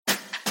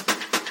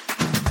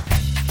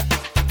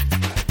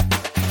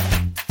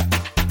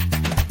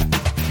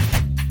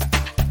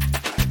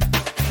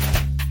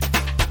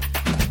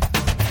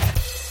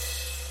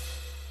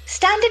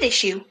Standard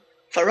issue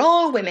for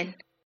all women.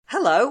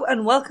 Hello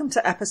and welcome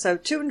to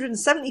episode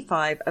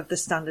 275 of the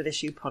Standard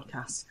Issue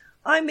podcast.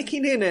 I'm Mickey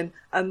Noonan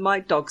and my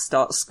dog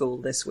starts school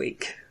this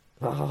week.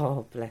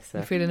 Oh, bless her.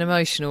 I'm feeling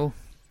emotional.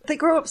 They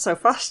grow up so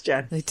fast,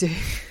 Jen. They do.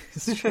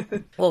 It's true.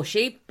 Well,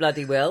 she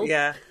bloody will.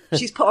 Yeah.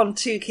 She's put on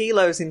 2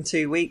 kilos in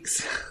 2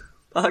 weeks.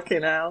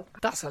 Fucking hell.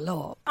 That's a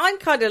lot. I'm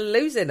kind of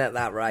losing at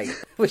that rate.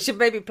 We should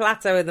maybe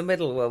plateau in the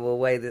middle where we'll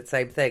weigh the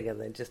same thing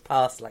and then just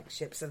pass like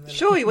ships in the night.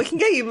 Sure, we can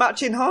get you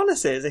matching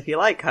harnesses if you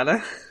like,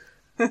 Hannah.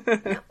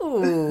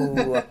 Ooh.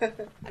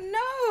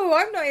 No,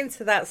 I'm not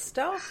into that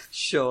stuff.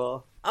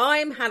 Sure.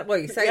 I'm Hannah... Well,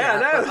 you say Yeah,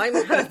 that, I know. but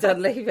I'm Hannah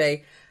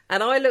Dunleavy.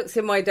 And I looked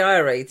in my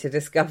diary to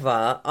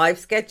discover I've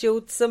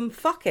scheduled some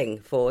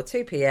fucking for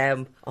 2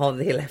 p.m. on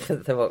the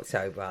 11th of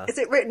October. Is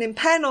it written in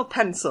pen or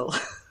pencil?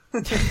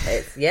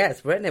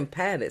 It's written in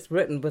pen. It's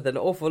written with an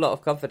awful lot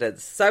of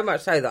confidence. So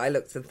much so that I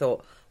looked and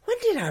thought, when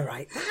did I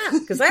write that?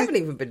 Because I haven't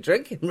even been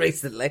drinking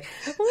recently.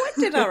 When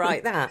did I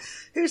write that?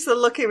 Who's the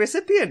lucky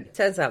recipient?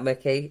 Turns out,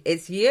 Mickey,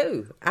 it's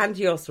you and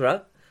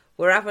Yosra.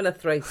 We're having a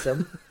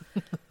threesome.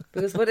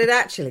 Because what it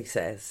actually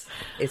says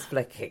is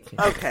flicking.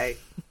 Okay.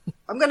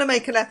 I'm going to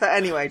make an effort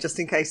anyway, just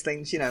in case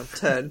things,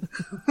 turn.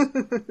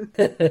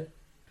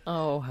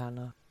 Oh,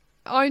 Hannah.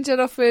 I'm Jen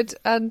Offord,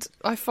 and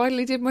I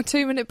finally did my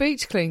 2-minute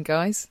beach clean,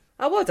 guys.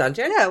 Oh, well done,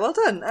 Jen. Yeah, well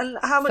done. And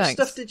how much Thanks.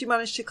 stuff did you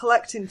manage to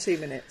collect in 2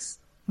 minutes?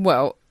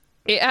 Well,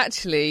 it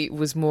actually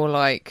was more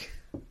like...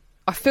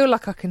 I feel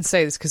like I can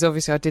say this because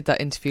obviously I did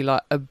that interview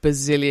like a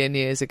bazillion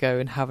years ago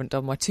and haven't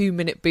done my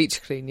 2-minute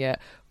beach clean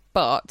yet.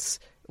 But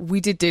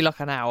we did do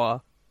like an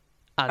hour.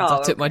 And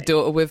I took my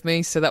daughter with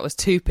me, so that was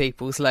 2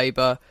 people's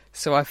labour.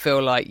 So I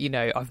feel like,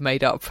 I've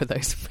made up for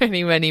those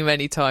many, many,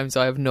 many times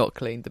I have not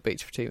cleaned the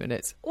beach for 2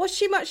 minutes. Was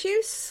she much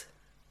use?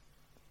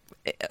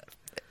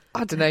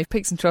 I don't know,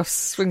 peaks and troughs,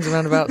 swings and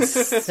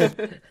roundabouts,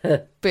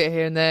 bit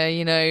here and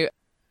there,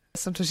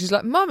 Sometimes she's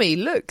like, Mummy,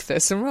 look,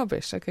 there's some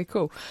rubbish. Okay,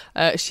 cool.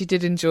 She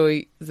did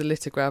enjoy the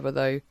litter grabber,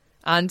 though.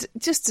 And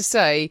just to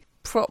say,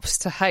 props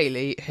to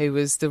Hayley, who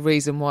was the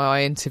reason why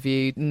I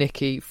interviewed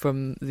Nikki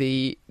from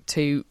the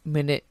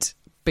 2-minute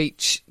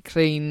beach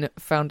clean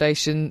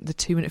foundation, the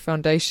 2-minute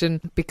foundation,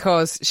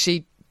 because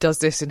she does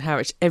this in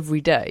Harwich every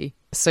day.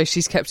 So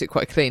she's kept it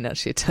quite clean,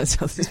 actually. It turns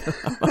out there's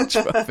not that much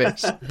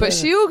rubbish. But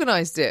she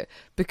organised it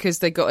because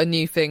they got a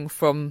new thing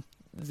from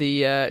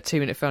the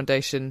 2-minute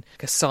foundation,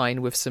 like a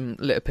sign with some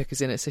litter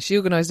pickers in it. So she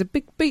organised a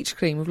big beach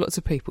clean with lots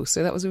of people.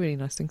 So that was a really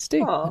nice thing to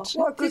do.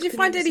 Did you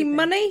find any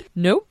money?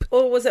 Nope.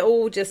 Or was it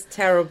all just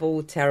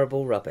terrible,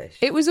 terrible rubbish?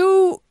 It was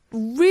all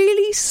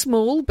really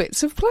small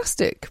bits of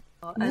plastic.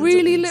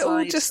 Really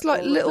little, just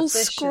like little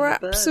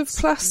scraps of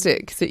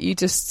plastic that you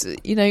just,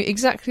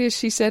 exactly as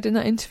she said in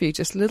that interview,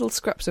 just little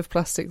scraps of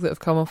plastic that have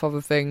come off other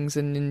things,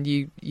 and then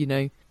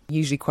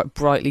usually quite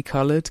brightly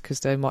coloured because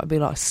there might be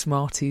like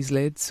Smarties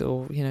lids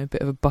or, a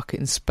bit of a bucket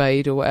and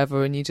spade or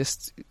whatever, and you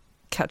just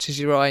catches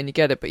your eye and you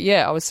get it. But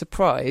yeah, I was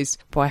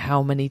surprised by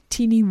how many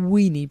teeny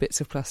weeny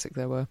bits of plastic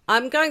there were.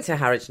 I'm going to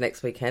Harwich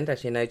next weekend,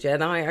 as you know,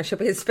 Jen. I shall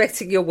be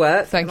inspecting your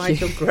work. Thank you. I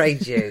shall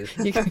grade you.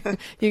 You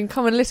can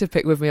come and litter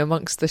pick with me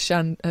amongst the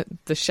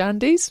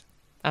shandies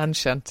and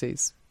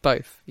shanties,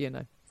 both,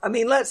 I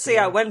mean, let's see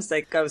how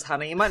Wednesday goes,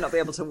 Hannah. You might not be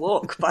able to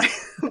walk by...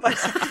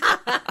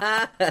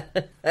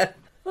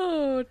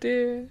 Oh,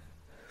 dear.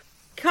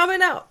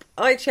 Coming up,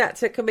 I chat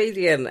to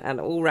comedian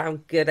and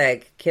all-round good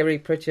egg, Kiri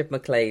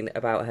Pritchard-McLean,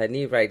 about her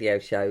new radio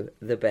show,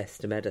 The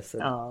Best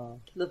Medicine.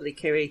 Oh, lovely,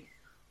 Kiri.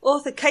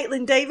 Author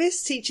Caitlin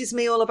Davis teaches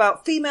me all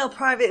about female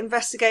private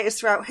investigators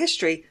throughout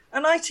history,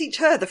 and I teach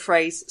her the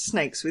phrase,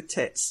 snakes with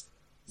tits.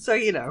 So,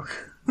 Yeah,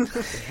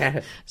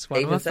 it's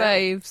one of my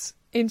faves.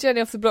 In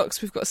Jenny Off the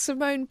Blocks, we've got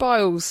Simone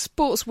Biles,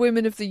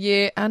 Sportswomen of the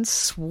Year, and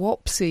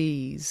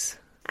Swapsies.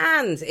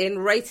 And in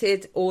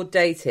Rated or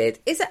Dated,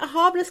 is it a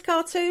harmless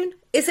cartoon?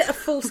 Is it a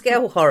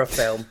full-scale horror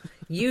film?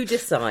 You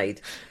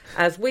decide.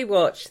 As we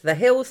watch The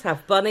Hills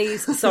Have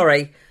Bunnies,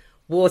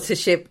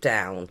 Watership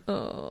Down.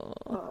 Oh.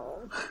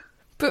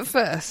 But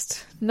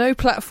first, no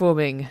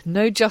platforming,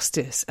 no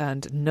justice,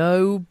 and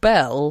no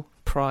Bell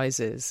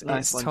prizes.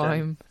 Nice It's one, time.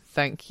 Jen.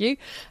 Thank you.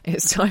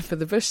 It's time for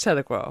the Bush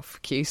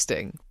Telegraph. Cue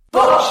Sting.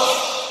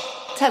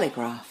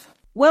 Telegraph.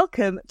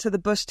 Welcome to the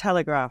Bush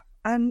Telegraph.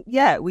 And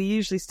yeah, we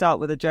usually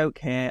start with a joke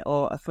here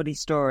or a funny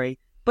story,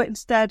 but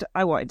instead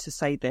I wanted to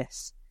say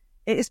this.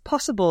 It is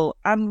possible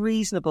and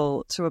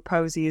reasonable to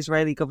oppose the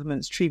Israeli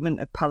government's treatment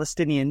of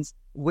Palestinians,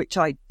 which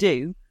I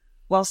do,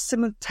 while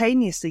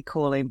simultaneously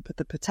calling for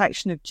the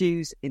protection of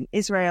Jews in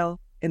Israel,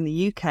 in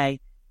the UK,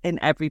 in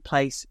every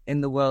place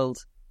in the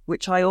world,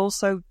 which I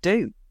also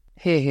do.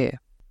 Hear, hear.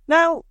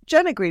 Now,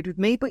 Jen agreed with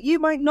me, but you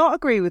might not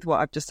agree with what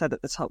I've just said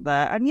at the top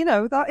there, and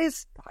that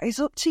is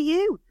up to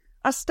you.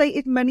 As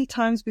stated many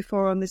times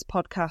before on this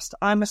podcast,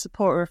 I'm a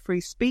supporter of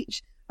free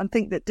speech and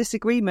think that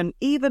disagreement,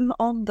 even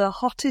on the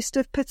hottest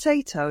of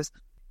potatoes,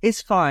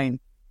 is fine.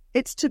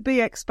 It's to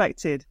be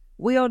expected.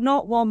 We are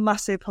not one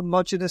massive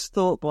homogenous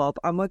thought blob,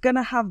 and we're going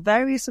to have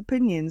various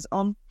opinions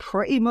on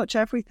pretty much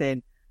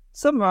everything.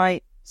 Some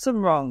right, some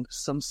wrong,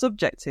 some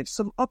subjective,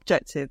 some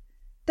objective.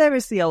 There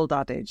is the old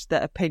adage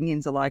that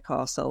opinions are like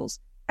our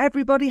souls.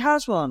 Everybody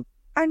has one.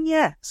 And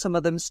yeah, some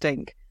of them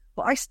stink.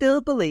 But I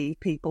still believe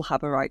people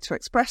have a right to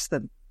express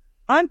them.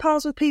 I'm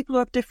pals with people who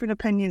have different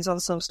opinions on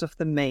some stuff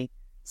than me.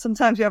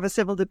 Sometimes we have a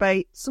civil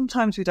debate,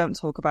 sometimes we don't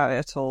talk about it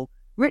at all.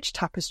 Rich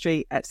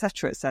tapestry,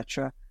 etc.,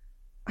 etc.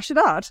 I should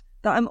add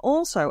that I'm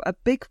also a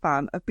big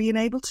fan of being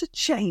able to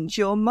change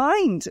your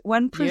mind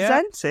when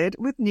presented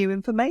with new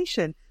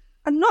information.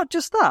 And not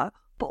just that,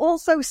 but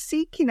also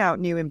seeking out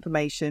new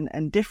information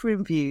and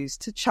differing views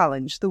to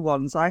challenge the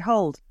ones I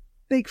hold.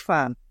 Big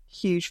fan,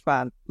 huge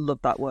fan, love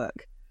that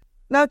work.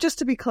 Now, just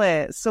to be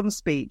clear, some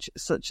speech,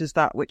 such as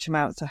that which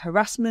amounts to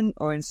harassment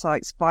or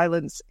incites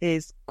violence,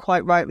 is,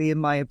 quite rightly in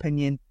my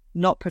opinion,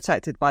 not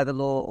protected by the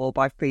law or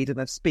by freedom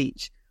of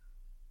speech.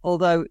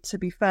 Although, to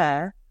be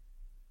fair,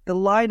 the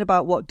line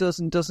about what does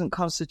and doesn't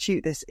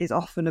constitute this is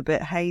often a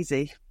bit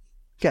hazy.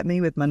 Get me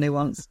with my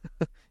nuance.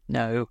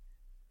 No.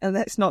 And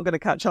that's not going to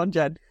catch on,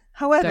 Jen.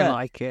 However, Don't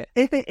like it.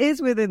 If it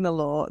is within the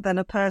law, then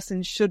a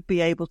person should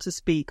be able to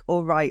speak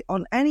or write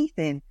on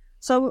anything.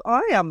 So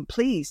I am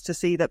pleased to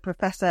see that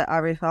Professor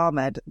Arif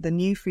Ahmed, the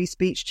new free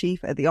speech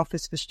chief at the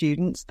Office for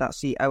Students, that's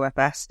the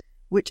OFS,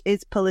 which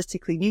is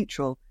politically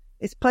neutral,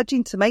 is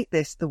pledging to make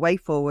this the way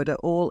forward at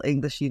all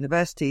English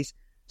universities,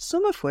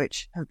 some of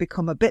which have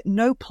become a bit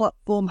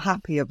no-platform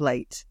happy of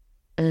late.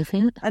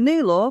 Mm-hmm. A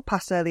new law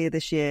passed earlier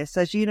this year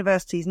says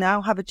universities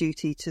now have a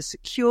duty to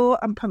secure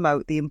and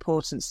promote the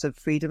importance of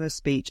freedom of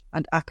speech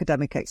and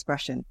academic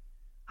expression.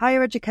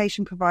 Higher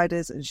education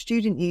providers and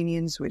student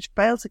unions which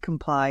fail to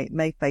comply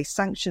may face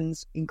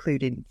sanctions,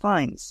 including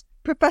fines.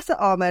 Professor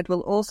Ahmed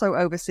will also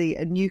oversee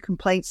a new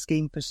complaint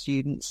scheme for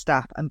students,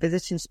 staff and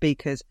visiting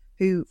speakers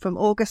who, from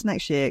August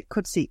next year,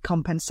 could seek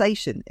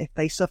compensation if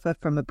they suffer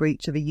from a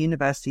breach of a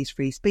university's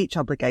free speech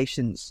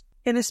obligations.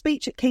 In a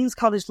speech at King's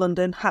College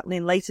London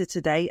happening later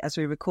today as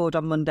we record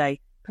on Monday,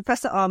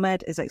 Professor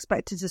Ahmed is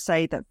expected to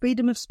say that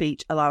freedom of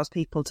speech allows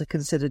people to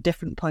consider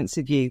different points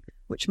of view,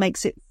 which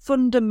makes it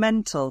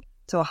fundamental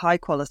to a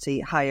high-quality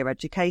higher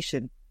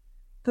education.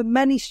 For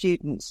many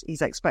students,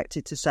 he's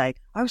expected to say,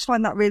 I always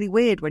find that really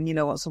weird when you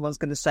know what someone's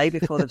going to say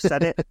before they've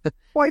said it.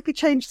 What if he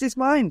changed his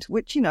mind?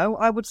 Which,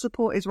 I would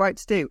support his right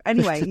to do.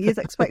 Anyway, he is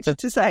expected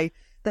to say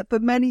that for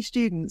many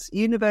students,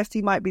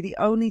 university might be the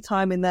only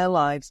time in their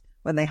lives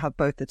when they have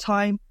both the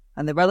time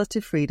and the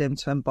relative freedom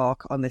to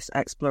embark on this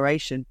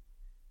exploration.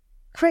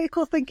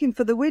 Critical thinking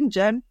for the win,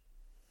 Jen.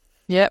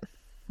 Yep,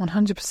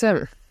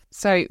 100%.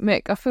 So,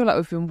 Mick, I feel like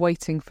we've been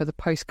waiting for the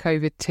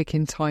post-COVID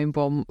ticking time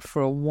bomb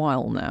for a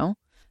while now.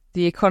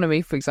 The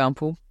economy, for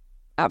example,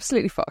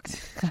 absolutely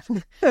fucked.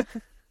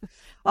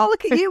 Oh,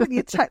 look at you with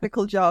your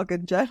technical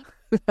jargon, Jen.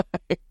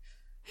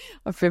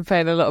 I've been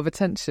paying a lot of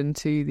attention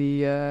to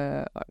the,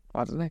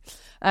 I don't know.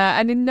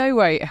 And in no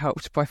way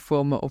helped by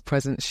former or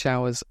present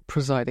showers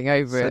presiding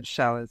over it. Such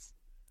showers.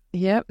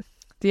 Yep.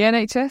 The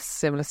NHS,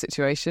 similar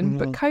situation,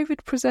 but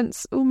COVID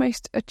presents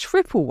almost a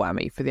triple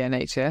whammy for the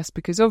NHS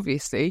because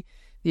obviously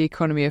the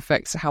economy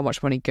affects how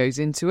much money goes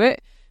into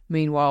it.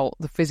 Meanwhile,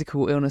 the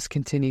physical illness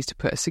continues to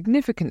put a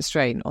significant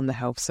strain on the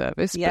health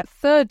service. Yep. But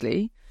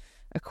thirdly,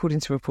 according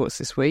to reports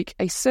this week,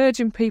 a surge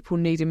in people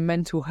needing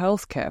mental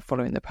health care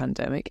following the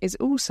pandemic is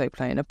also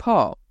playing a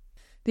part.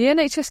 The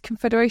NHS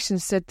Confederation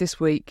said this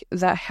week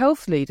that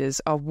health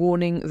leaders are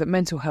warning that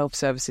mental health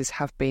services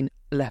have been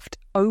left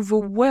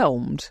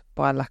overwhelmed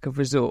by a lack of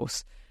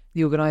resource.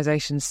 The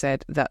organisation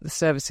said that the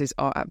services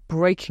are at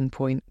breaking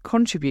point,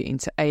 contributing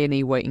to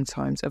A&E waiting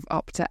times of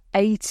up to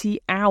 80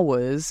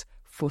 hours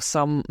for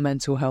some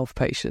mental health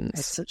patients.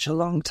 It's such a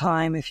long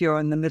time if you're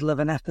in the middle of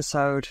an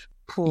episode.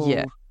 Poor.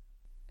 Yeah.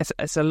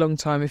 It's a long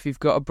time if you've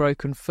got a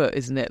broken foot,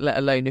 isn't it? Let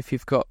alone if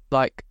you've got,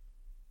 I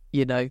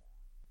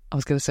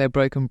was going to say a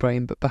broken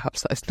brain, but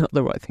perhaps that is not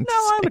the right thing to say.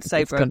 No, I would in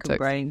say this broken context.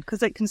 brain,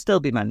 because it can still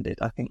be mended.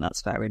 I think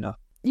that's fair enough.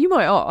 You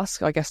might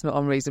ask, I guess not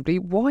unreasonably,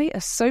 why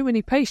are so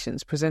many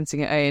patients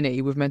presenting at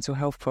A&E with mental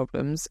health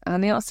problems?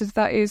 And the answer to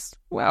that is,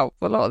 well,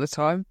 a lot of the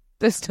time,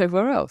 there's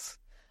nowhere else.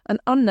 An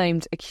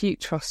unnamed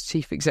Acute Trust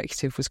chief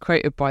executive was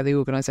quoted by the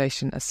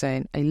organisation as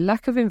saying, a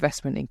lack of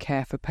investment in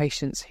care for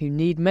patients who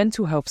need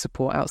mental health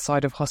support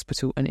outside of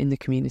hospital and in the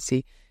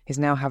community is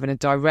now having a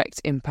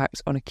direct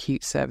impact on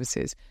acute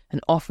services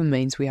and often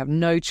means we have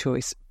no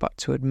choice but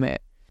to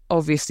admit.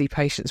 Obviously,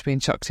 patients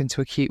being chucked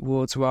into acute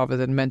wards rather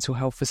than mental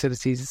health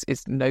facilities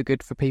is no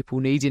good for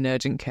people needing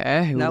urgent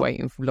care who are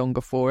waiting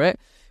longer for it,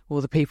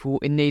 or the people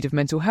in need of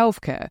mental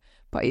health care.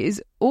 But it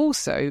is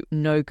also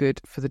no good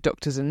for the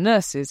doctors and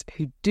nurses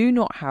who do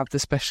not have the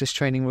specialist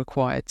training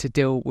required to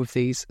deal with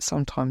these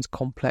sometimes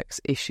complex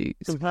issues.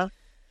 Mm-hmm.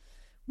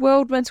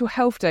 World Mental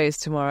Health Day is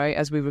tomorrow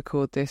as we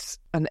record this,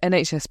 and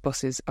NHS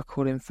bosses are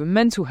calling for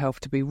mental health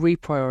to be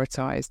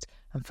reprioritised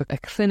and for a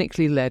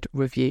clinically led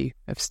review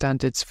of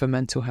standards for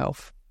mental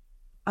health.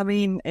 I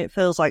mean, it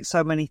feels like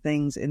so many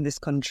things in this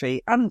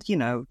country and,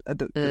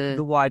 the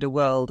wider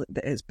world,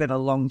 that it's been a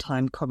long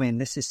time coming.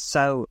 This is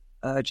so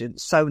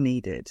urgent, so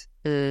needed.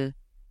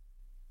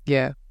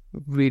 Yeah,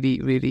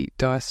 really, really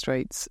dire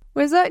straits.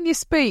 Where's that in your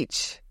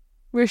speech,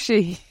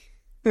 Rishi?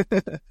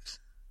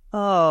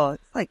 Oh,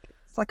 it's like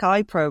It's like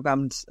I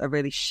programmed a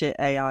really shit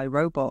AI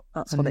robot.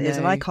 That's what it is.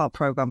 And I can't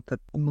program for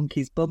a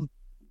monkey's bum,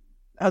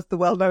 as the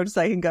well-known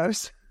saying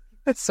goes.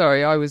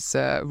 Sorry, I was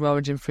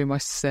rummaging through my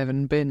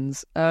 7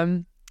 bins.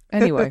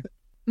 Anyway,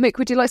 Mick,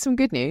 would you like some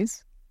good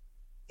news?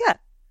 Yeah.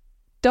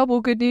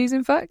 Double good news,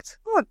 in fact.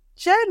 Oh,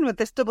 Jen, with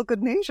this double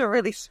good news, you're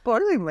really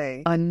spoiling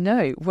me. I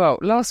know. Well,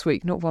 last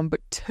week, not 1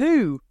 but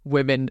 2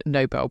 women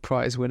Nobel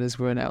Prize winners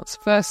were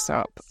announced. First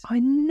up, I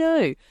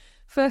know.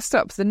 First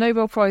up, the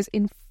Nobel Prize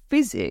in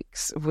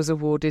Physics was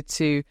awarded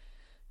to,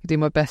 do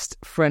my best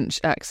French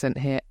accent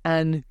here,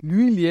 Anne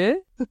Lullier.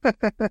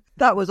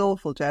 That was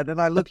awful, Jen,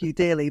 and I love you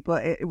dearly,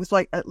 but it was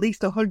like at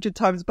least 100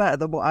 times better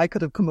than what I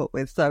could have come up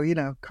with. So,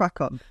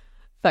 crack on.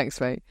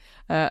 Thanks, mate.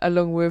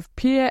 Along with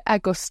Pierre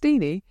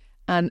Agostini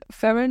and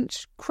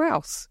Ferenc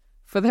Krauss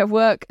for their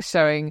work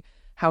showing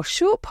how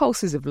short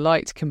pulses of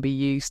light can be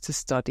used to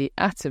study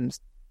atoms.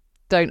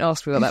 Don't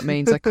ask me what that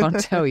means, I can't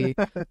tell you.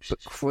 But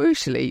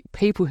crucially,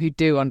 people who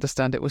do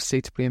understand it were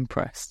suitably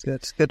impressed.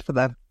 Good for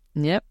them.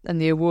 Yep, and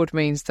the award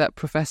means that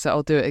Professor,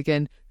 I'll do it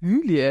again,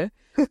 Lullier,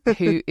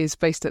 who is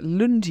based at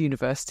Lund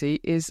University,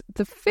 is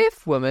the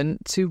 5th woman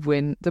to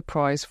win the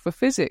prize for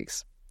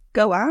physics.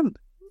 Go on.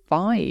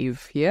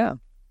 5, yeah.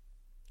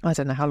 I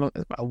don't know how long,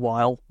 a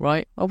while,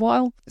 right? A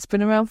while it's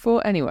been around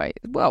for. Anyway,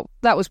 well,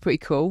 that was pretty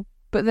cool.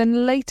 But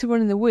then later on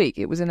in the week,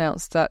 it was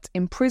announced that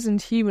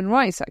imprisoned human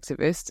rights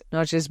activist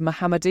Najez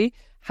Mohammadi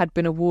had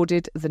been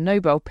awarded the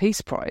Nobel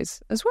Peace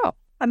Prize as well.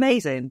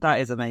 Amazing. That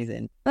is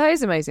amazing. That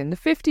is amazing. The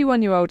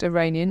 51-year-old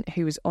Iranian,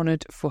 who was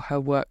honoured for her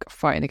work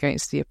fighting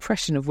against the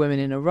oppression of women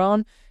in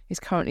Iran, is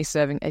currently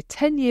serving a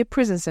 10-year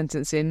prison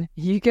sentence in,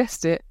 you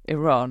guessed it,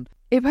 Iran.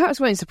 It perhaps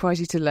won't surprise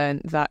you to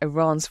learn that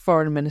Iran's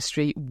foreign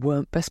ministry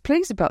weren't best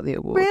pleased about the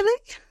award.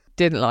 Really?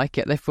 Didn't like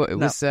it. They thought it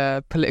was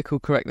political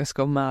correctness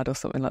gone mad or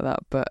something like that.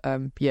 But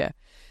yeah.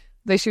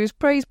 She was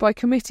praised by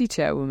committee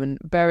chairwoman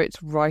Berit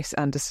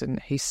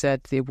Rice-Anderson, who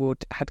said the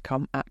award had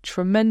come at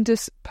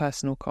tremendous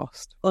personal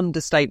cost.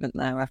 Understatement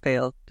there, I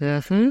feel.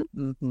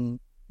 Mm-hmm.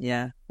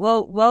 Yeah.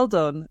 Well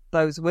done,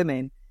 those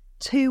women.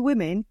 2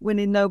 women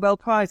winning Nobel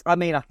Prize. I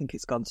mean, I think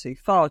it's gone too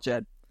far,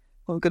 Jen.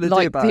 What am I going to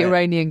do about it? Like the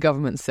Iranian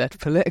government said,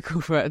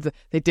 political.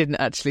 They didn't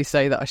actually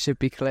say that, I should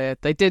be clear.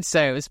 They did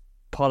say it was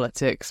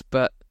politics,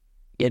 but...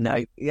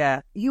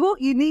 Yeah. You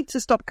need to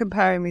stop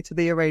comparing me to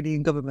the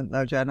Iranian government,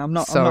 though, Jen. I'm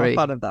not a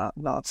fan of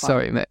that.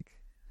 Sorry, Mick.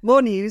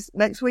 More news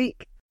next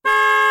week.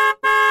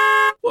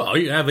 Well,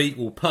 you have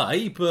equal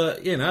pay,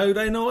 but,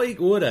 they're not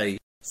equal, are they?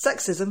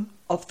 Sexism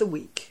of the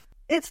week.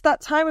 It's that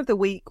time of the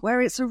week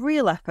where it's a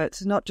real effort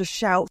to not just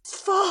shout,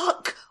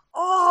 "Fuck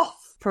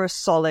off!" for a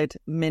solid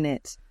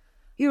minute.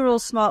 You're all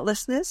smart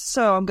listeners,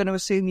 so I'm going to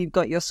assume you've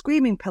got your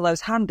screaming pillows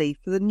handy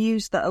for the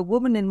news that a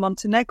woman in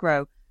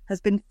Montenegro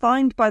has been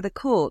fined by the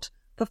court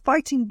for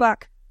fighting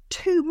back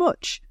too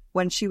much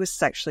when she was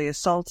sexually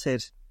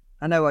assaulted.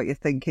 I know what you're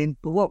thinking,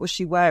 but what was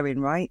she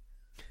wearing, right?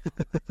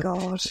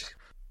 God.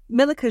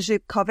 Milika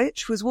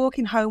Zhivkovic was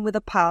walking home with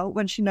a pal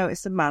when she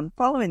noticed a man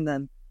following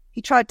them.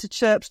 He tried to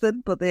chirp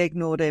them, but they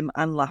ignored him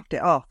and laughed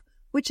it off,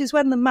 which is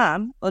when the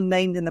man,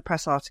 unnamed in the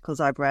press articles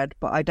I've read,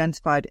 but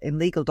identified in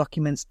legal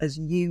documents as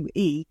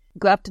UE,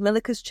 grabbed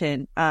Milika's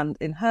chin and,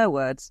 in her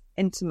words,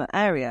 intimate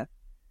area.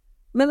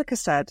 Milika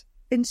said,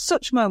 "In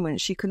such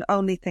moments she can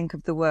only think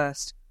of the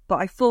worst, but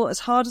I fought as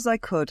hard as I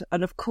could,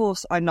 and of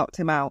course I knocked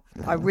him out.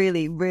 I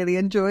really, really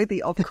enjoyed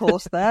the of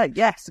course there.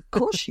 Yes, of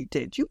course you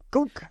did. You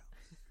good girl."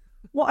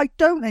 What I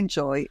don't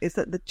enjoy is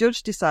that the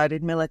judge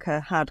decided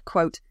Milika had,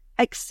 quote,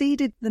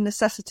 exceeded the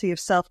necessity of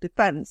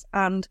self-defence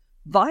and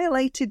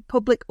violated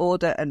public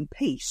order and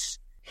peace.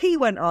 He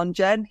went on,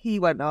 Jen,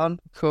 Of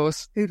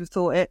course. Who'd have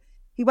thought it?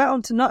 He went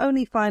on to not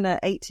only fine her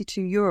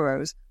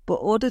 €82, but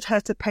ordered her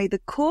to pay the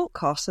court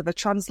costs of a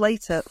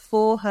translator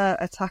for her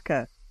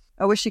attacker.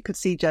 I wish you could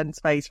see Jen's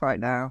face right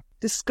now.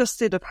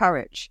 Disgusted of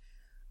Harwich.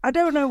 "I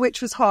don't know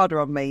which was harder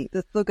on me,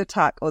 the thug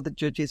attack or the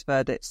judge's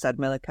verdict," said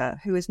Milika,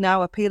 who is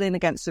now appealing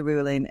against the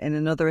ruling in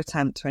another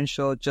attempt to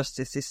ensure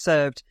justice is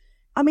served.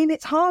 I mean,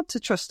 it's hard to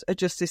trust a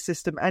justice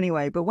system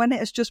anyway, but when it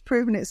has just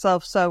proven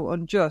itself so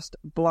unjust,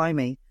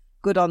 blimey.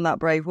 Good on that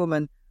brave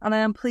woman. And I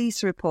am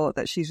pleased to report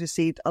that she's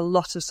received a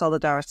lot of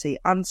solidarity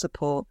and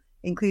support,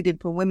 including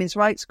from women's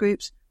rights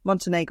groups,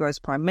 Montenegro's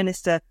Prime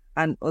Minister,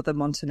 and other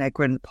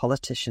Montenegrin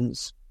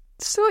politicians.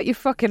 Sort your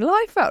fucking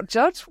life out,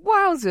 Judge.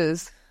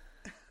 Wowzers.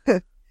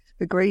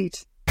 Agreed.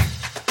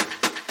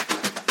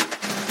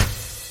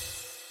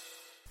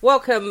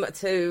 Welcome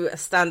to a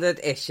standard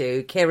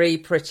issue, Kiri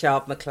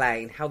Pritchard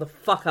McLean. How the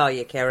fuck are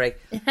you, Kiri?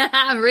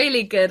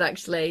 Really good,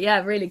 actually.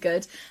 Yeah, really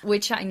good. We're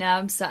chatting now.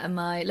 I'm sat in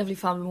my lovely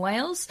farm in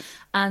Wales,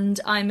 and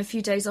I'm a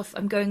few days off.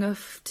 I'm going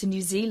off to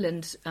New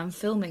Zealand. I'm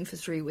filming for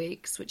 3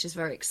 weeks, which is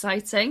very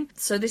exciting.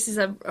 So this is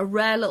a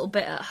rare little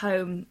bit at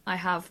home I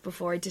have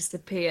before I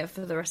disappear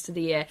for the rest of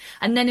the year.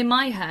 And then in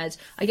my head,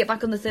 I get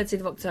back on the 30th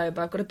of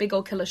October. I've got a big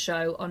old killer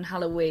show on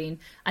Halloween,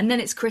 and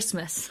then it's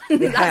Christmas.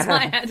 That's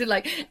my head.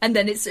 And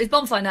then it's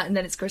bonfire night, and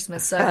then it's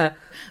Christmas. So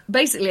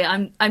basically,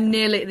 I'm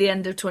nearly at the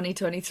end of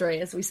 2023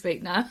 as we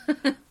speak now.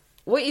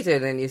 What are you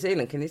doing in New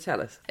Zealand? Can you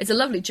tell us? It's a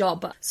lovely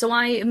job. So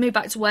I moved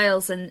back to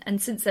Wales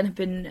and since then have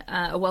been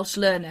a Welsh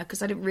learner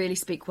because I didn't really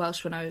speak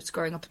Welsh when I was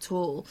growing up at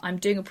all. I'm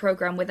doing a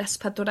programme with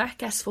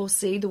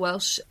S4C, the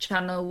Welsh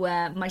channel,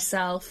 where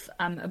myself,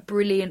 a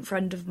brilliant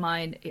friend of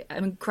mine,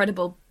 an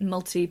incredible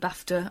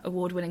multi-BAFTA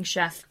award-winning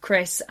chef,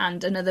 Chris,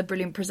 and another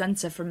brilliant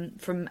presenter from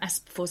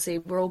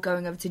S4C, we're all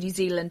going over to New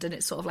Zealand, and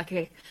it's sort of like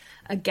a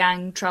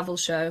gang travel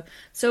show.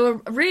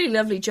 So a really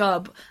lovely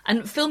job.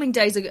 And filming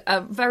days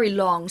are very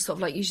long, sort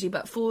of like usually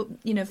about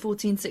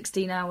 14,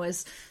 16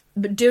 hours.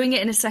 But doing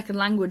it in a second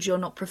language you're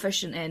not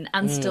proficient in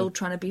and still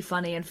trying to be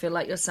funny and feel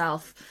like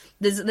yourself.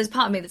 There's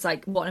part of me that's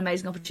like, what an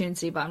amazing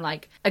opportunity. But I'm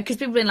like, because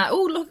people have been like,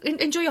 oh, look,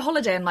 enjoy your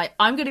holiday. I'm like,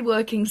 I'm going to be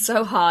working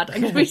so hard.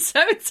 I'm going to be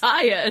so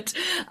tired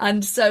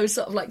and so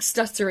sort of like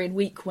stuttering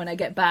weak when I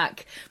get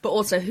back. But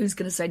also, who's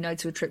going to say no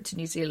to a trip to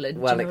New Zealand?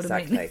 Well, Do you know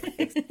exactly. what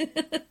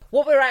I mean?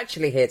 What we're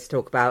actually here to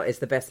talk about is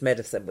The Best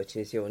Medicine, which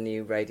is your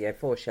new Radio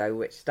 4 show,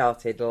 which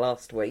started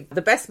last week.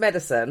 The Best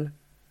Medicine,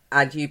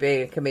 and you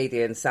being a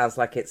comedian, sounds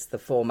like it's the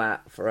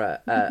format for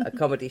a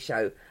comedy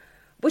show,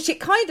 which it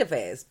kind of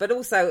is, but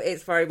also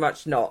it's very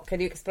much not. Can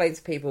you explain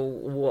to people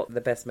what The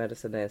Best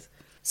Medicine is?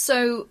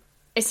 So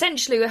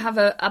essentially we have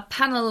a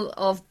panel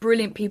of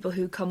brilliant people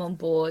who come on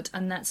board,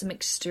 and that's a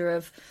mixture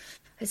of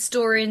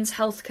historians,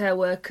 healthcare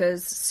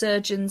workers,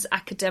 surgeons,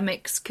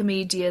 academics,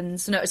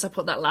 comedians. Notice I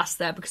put that last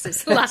there because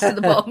it's the last at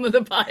the bottom of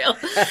the pile.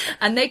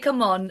 And they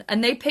come on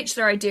and they pitch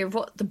their idea of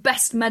what the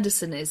best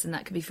medicine is, and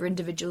that could be for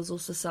individuals or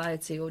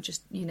society or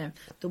just,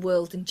 the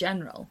world in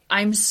general.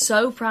 I'm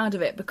so proud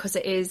of it because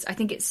it is, I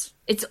think it's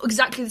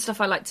exactly the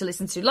stuff I like to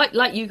listen to.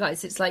 Like you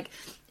guys, it's like,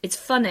 it's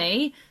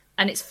funny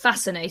and it's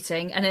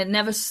fascinating, and it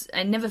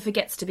never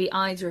forgets to be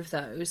either of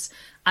those.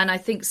 And I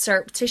think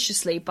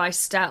surreptitiously, by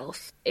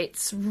stealth,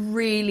 it's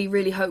really,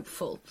 really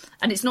hopeful.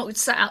 And it's not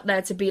set out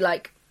there to be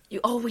like,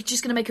 oh, we're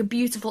just going to make a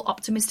beautiful,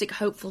 optimistic,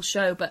 hopeful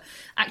show. But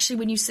actually,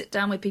 when you sit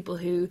down with people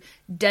who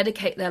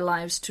dedicate their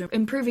lives to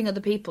improving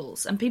other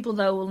people's, and people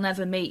they will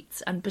never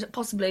meet, and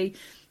possibly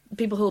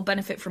people who will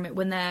benefit from it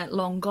when they're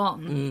long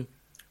gone,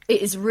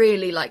 it is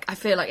really like, I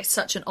feel like it's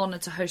such an honour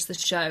to host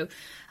this show.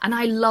 And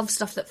I love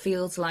stuff that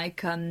feels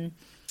like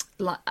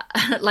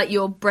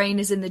your brain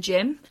is in the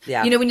gym.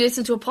 Yeah. When you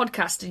listen to a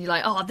podcast and you're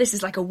like, oh, this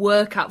is like a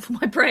workout for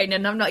my brain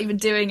and I'm not even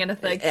doing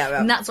anything. Yeah.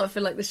 And that's what I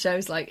feel like the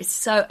show's like.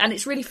 And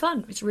it's really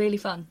fun. It's really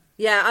fun.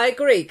 Yeah, I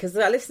agree, because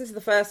I listened to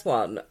the first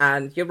one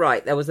and you're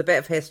right, there was a bit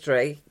of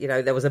history.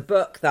 There was a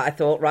book that I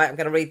thought, right, I'm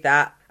going to read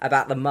that,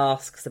 about the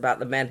masks, about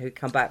the men who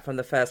come back from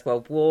the First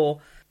World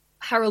War.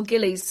 Harold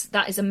Gillies,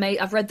 that is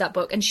amazing. I've read that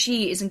book and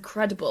she is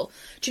incredible.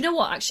 Do you know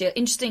what, actually,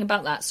 interesting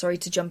about that? Sorry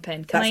to jump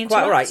in. Can I interrupt?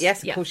 That's quite right.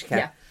 Yes, of course you can.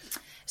 Yeah.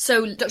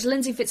 So Dr.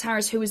 Lindsay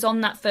Fitzharris, who was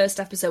on that first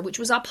episode, which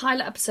was our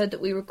pilot episode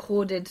that we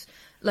recorded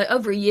like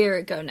over a year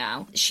ago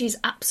now, she's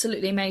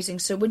absolutely amazing.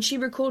 So when she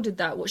recorded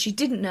that, what she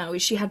didn't know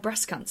is she had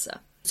breast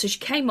cancer. So she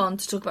came on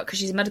to talk about, because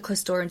she's a medical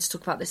historian, to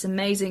talk about this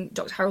amazing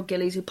Dr. Harold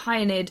Gillies, who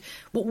pioneered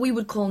what we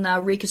would call now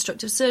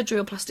reconstructive surgery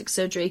or plastic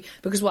surgery,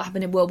 because what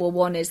happened in World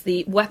War I is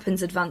the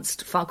weapons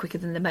advanced far quicker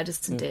than the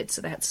medicine did,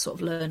 so they had to sort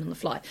of learn on the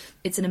fly.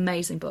 It's an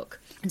amazing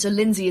book. And so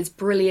Lindsay is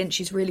brilliant,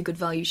 she's really good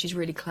value, she's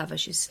really clever,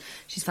 she's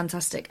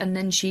fantastic. And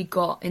then she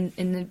got, in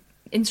the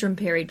interim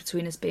period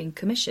between us being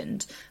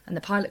commissioned and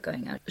the pilot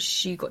going out,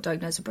 she got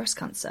diagnosed with breast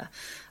cancer.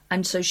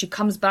 And so she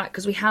comes back,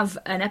 because we have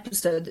an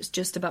episode that's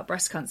just about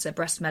breast cancer,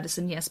 breast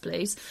medicine, yes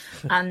please.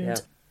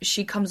 And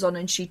she comes on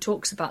and she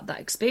talks about that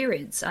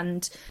experience.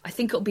 And I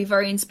think it'll be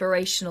very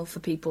inspirational for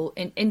people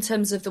in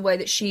terms of the way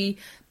that she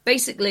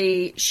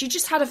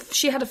just had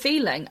a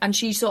feeling and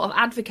she sort of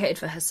advocated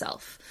for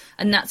herself.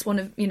 And that's one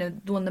of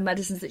the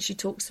medicines that she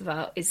talks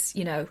about is,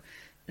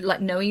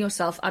 like knowing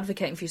yourself,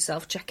 advocating for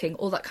yourself, checking,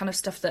 all that kind of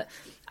stuff that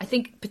I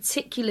think,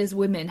 particularly as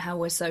women, how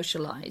we're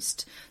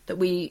socialised, that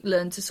we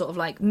learn to sort of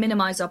like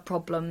minimise our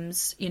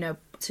problems,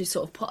 to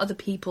sort of put other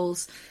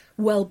people's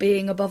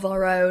well-being above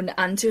our own,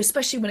 and to,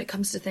 especially when it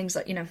comes to things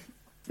like,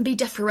 be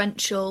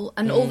deferential,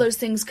 and all those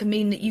things can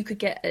mean that you could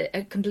get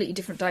a completely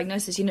different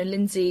diagnosis.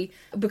 Lindsay,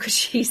 because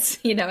she's,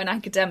 an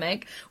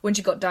academic, when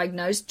she got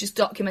diagnosed, just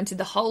documented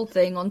the whole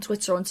thing on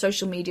Twitter, on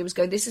social media, was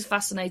going, this is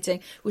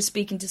fascinating, was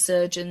speaking to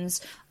surgeons,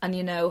 and,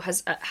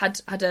 has had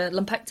a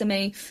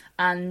lumpectomy,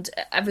 and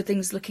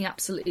everything's looking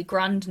absolutely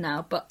grand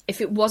now. But if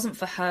it wasn't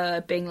for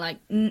her being like,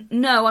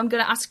 no, I'm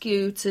going to ask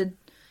you to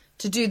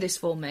do this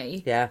for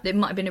me, it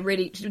might have been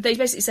they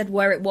basically said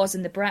where it was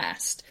in the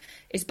breast,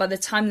 is by the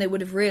time they would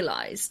have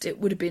realised, it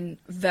would have been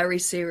very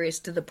serious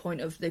to the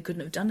point of they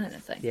couldn't have done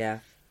anything. Yeah.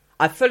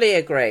 I fully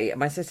agree.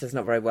 My sister's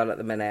not very well at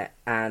the minute,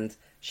 and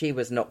she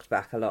was knocked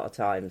back a lot of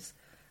times.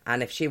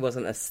 And if she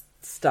wasn't as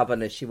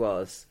stubborn as she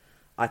was,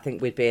 I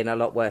think we'd be in a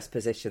lot worse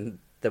position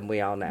than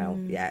we are now.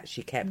 Yeah,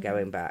 she kept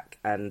going back.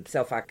 And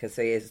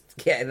self-advocacy is,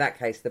 in that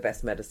case, the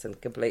best medicine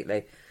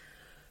completely.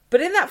 But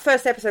in that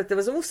first episode, there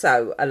was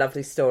also a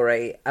lovely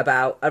story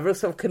about a real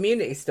sort of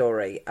community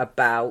story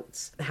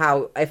about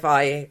how if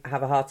I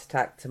have a heart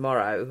attack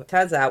tomorrow,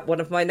 turns out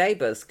one of my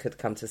neighbours could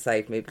come to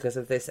save me because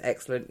of this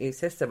excellent new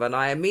system. And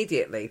I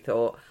immediately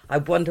thought, I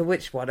wonder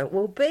which one it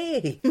will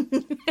be.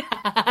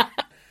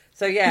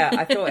 So yeah,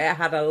 I thought it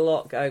had a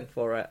lot going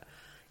for it.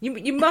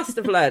 You must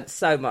have learned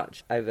so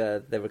much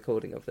over the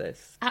recording of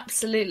this.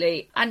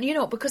 Absolutely. And, you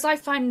know, because I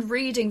find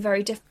reading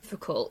very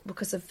difficult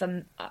because of,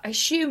 I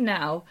assume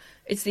now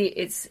it's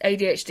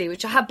ADHD,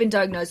 which I have been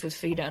diagnosed with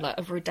for, you know, like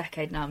over a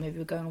decade now, maybe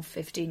we're going on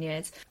 15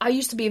 years. I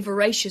used to be a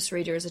voracious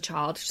reader as a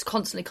child, just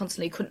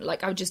constantly couldn't,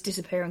 like, I would just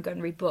disappear and go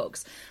and read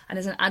books. And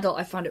as an adult,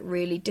 I found it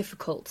really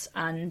difficult.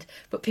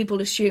 But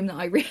people assume that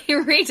I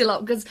read a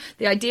lot because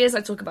the ideas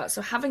I talk about.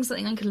 So having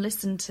something I can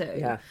listen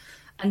to.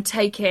 And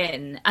take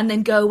in and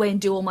then go away and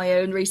do all my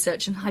own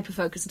research and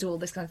hyperfocus and do all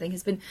this kind of thing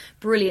has been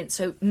brilliant.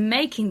 So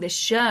making this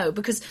show,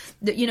 because,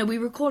 you know, we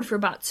record for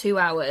about 2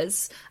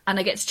 hours and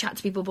I get to chat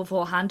to people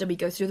beforehand and we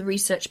go through the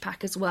research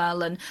pack as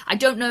well. And I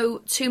don't know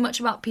too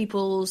much about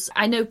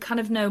I know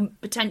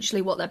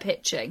potentially what they're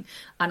pitching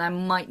and I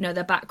might know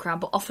their background,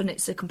 but often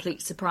it's a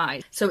complete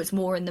surprise. So it's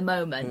more in the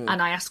moment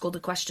and I ask all the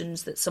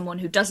questions that someone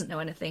who doesn't know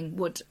anything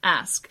would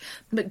ask.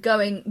 But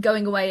going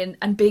away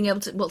and being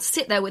able to,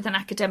 sit there with an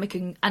academic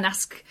and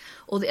ask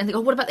and they go,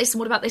 what about this and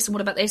what about this and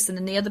what about this, and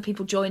then the other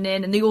people join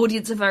in and the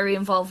audience are very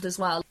involved as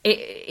well.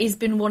 It has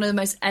been one of the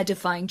most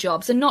edifying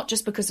jobs, and not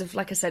just because of,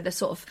 like I said, the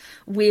sort of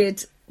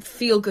weird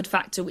feel-good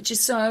factor, which is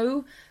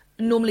so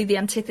normally the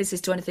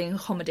antithesis to anything in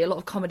comedy. A lot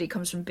of comedy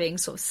comes from being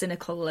sort of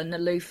cynical and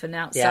aloof and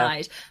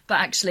outside,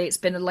 but actually it's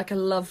been like a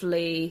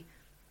lovely...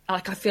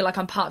 Like, I feel like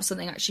I'm part of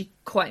something actually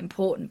quite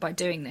important by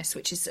doing this,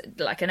 which is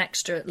like an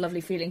extra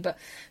lovely feeling. But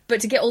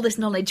to get all this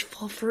knowledge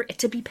for it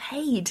to be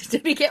paid,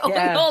 get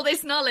all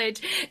this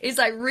knowledge is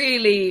like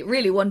really,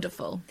 really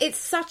wonderful. It's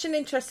such an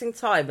interesting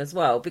time as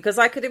well, because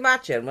I could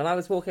imagine when I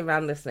was walking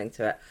around listening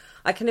to it,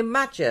 I can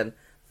imagine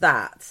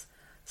that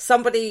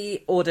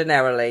somebody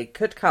ordinarily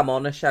could come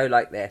on a show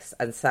like this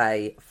and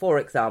say, for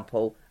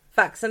example,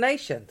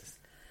 vaccinations.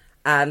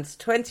 And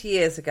 20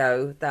 years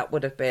ago, that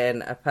would have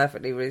been a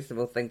perfectly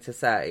reasonable thing to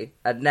say.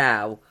 And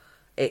now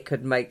it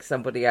could make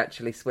somebody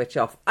actually switch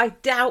off. I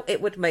doubt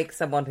it would make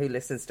someone who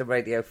listens to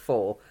Radio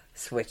 4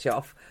 switch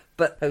off,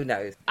 but who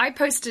knows? I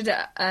posted,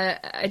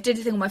 I did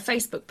a thing on my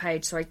Facebook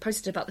page, so I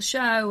posted about the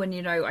show, and,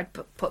 you know, I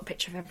put a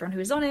picture of everyone who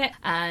was on it,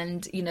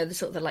 and, you know, the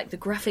sort of the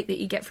graphic that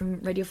you get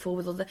from Radio 4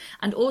 with all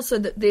and also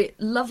the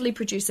lovely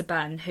producer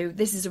Ben, who,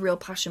 this is a real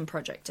passion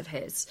project of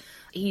his.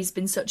 He's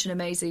been such an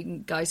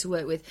amazing guy to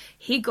work with.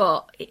 He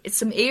got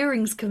some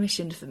earrings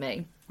commissioned for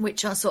me,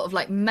 which are sort of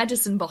like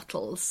medicine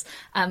bottles,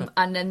 and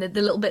then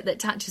the little bit that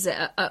attaches it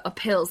are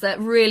pills. They're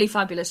really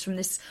fabulous, from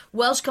this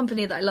Welsh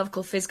company that I love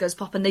called Fizz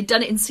Pop, and they'd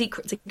done it in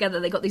secret together.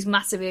 They got these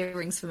massive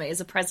earrings for me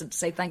as a present to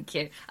say thank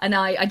you. And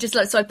I just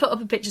so I put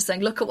up a picture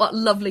saying, look at what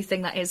lovely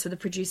thing that is for the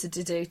producer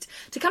to do,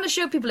 to kind of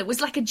show people it was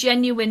like a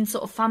genuine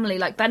sort of family.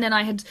 Like, Ben and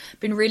I had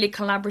been really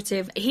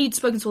collaborative. He'd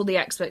spoken to all the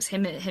experts,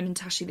 him and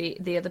Tashi,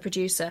 the other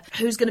producer,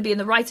 who's going to be in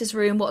the writer's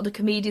room, what are the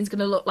comedians going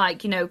to look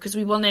like, you know, because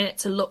we wanted it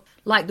to look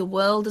like the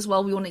world as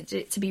well. We wanted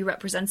it to be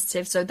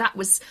representative, so that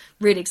was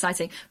really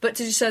exciting. But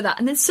to show that,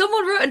 and then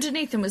someone wrote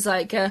underneath and was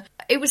like,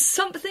 it was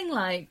something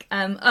like,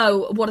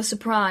 oh, what a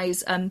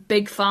surprise,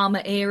 big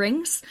pharma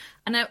earrings,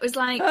 and it was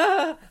like,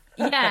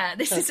 yeah,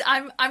 this is,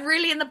 I'm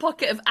really in the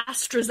pocket of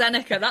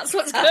AstraZeneca. That's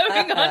what's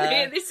going on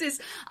here.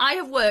 I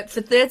have worked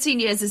for 13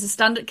 years as a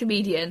stand-up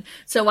comedian,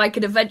 so I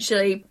could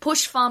eventually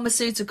push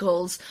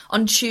pharmaceuticals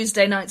on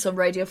Tuesday nights on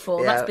Radio 4.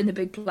 Yeah. That's been the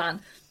big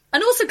plan.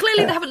 And also,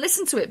 clearly, they haven't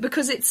listened to it,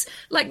 because it's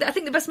like, I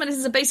think the best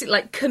medicines are basically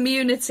like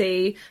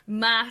community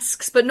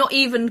masks, but not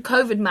even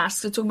COVID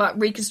masks. We're talking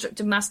about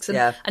reconstructive masks,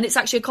 and it's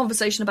actually a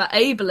conversation about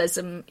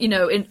ableism, you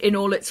know, in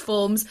all its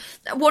forms.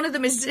 One of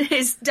them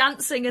is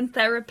dancing and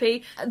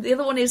therapy. The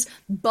other one is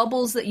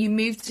bubbles that you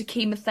move to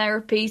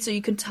chemotherapy so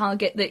you can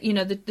target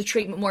the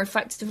treatment more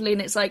effectively.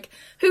 And it's like,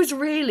 who's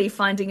really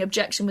finding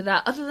objection with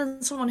that, other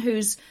than someone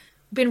who's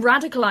been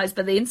radicalised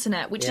by the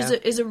internet, which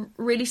is a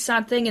really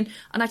sad thing. And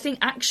I think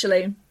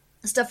actually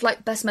stuff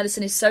like Best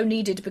Medicine is so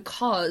needed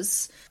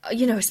because,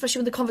 you know, especially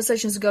when the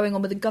conversations are going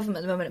on with the government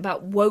at the moment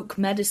about woke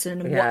medicine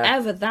and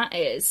whatever that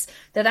is,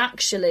 that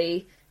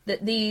actually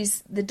that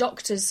the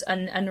doctors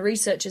and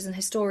researchers and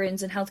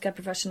historians and healthcare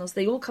professionals,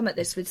 they all come at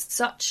this with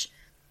such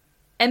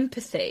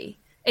empathy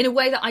in a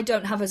way that I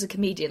don't have as a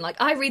comedian. Like,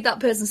 I read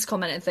that person's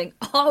comment and think,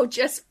 oh,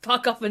 just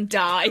fuck off and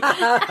die.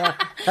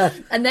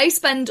 And they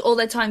spend all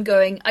their time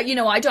going, you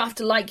know, I don't have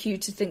to like you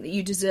to think that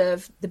you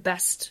deserve the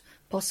best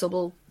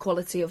possible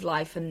quality of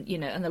life and, you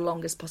know, and the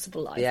longest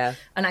possible life. Yeah.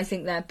 And I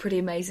think they're pretty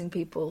amazing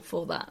people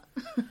for that.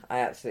 I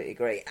absolutely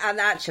agree. And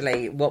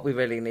actually, what we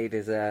really need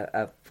is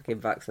a fucking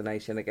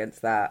vaccination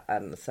against that.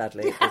 And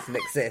sadly, it doesn't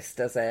exist,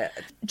 does it?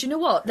 Do you know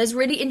what? There's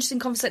really interesting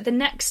conversation. The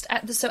next,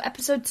 so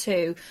episode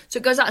 2, so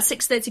it goes out at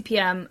 6:30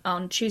 p.m.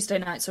 on Tuesday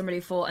night, so I'm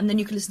ready for, and then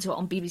you can listen to it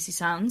on BBC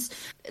Sounds.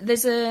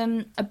 There's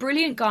a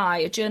brilliant guy,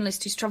 a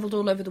journalist who's travelled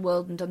all over the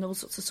world and done all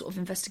sorts of sort of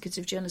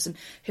investigative journalism,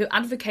 who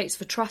advocates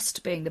for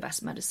trust being the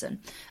best medicine.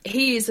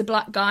 He is a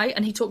black guy,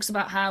 and he talks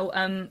about how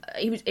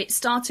it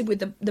started with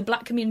the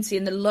black community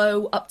and the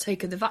low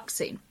uptake of the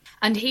vaccine.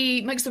 And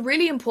he makes a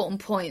really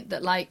important point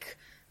that, like,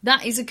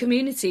 that is a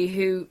community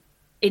who,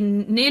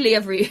 in nearly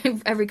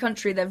every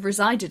country they've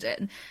resided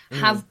in,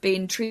 have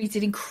been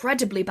treated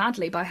incredibly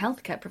badly by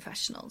healthcare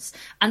professionals,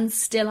 and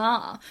still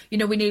are. You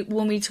know,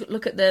 when we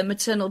look at the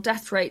maternal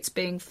death rates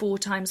being 4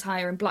 times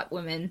higher in black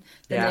women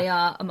than they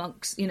are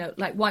amongst, you know,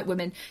 like white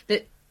women,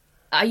 that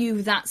are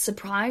you that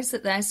surprised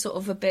that they're sort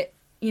of a bit,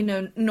 you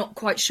know, not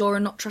quite sure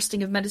and not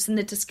trusting of medicine?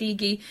 The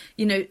Tuskegee,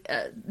 you know,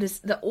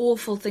 the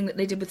awful thing that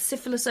they did with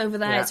syphilis over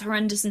there is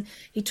horrendous, and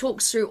he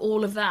talks through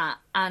all of that,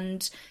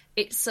 and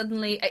it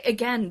suddenly,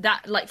 again,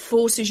 that like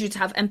forces you to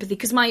have empathy.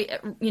 Because my,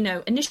 you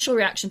know, initial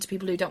reaction to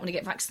people who don't want to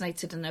get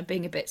vaccinated and are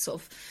being a bit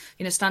sort of,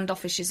 you know,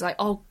 standoffish is like,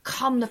 oh,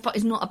 come the fuck,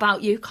 it's not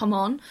about you, come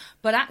on.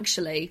 But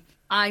actually,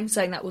 I'm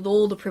saying that with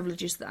all the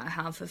privileges that I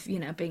have of, you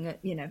know, being a,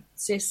 you know,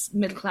 cis,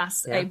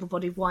 middle-class,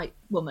 able-bodied white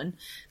woman,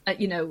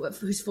 you know,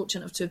 who's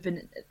fortunate enough to have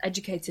been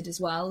educated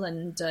as well,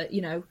 and,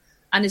 you know,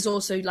 and is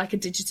also like a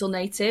digital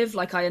native.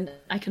 Like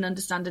I can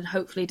understand and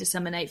hopefully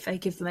disseminate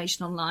fake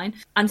information online.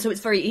 And so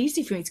it's very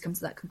easy for me to come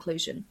to that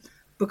conclusion,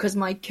 because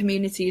my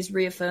community has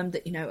reaffirmed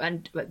that, you know,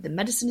 and the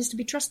medicine is to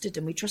be trusted,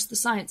 and we trust the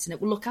science and it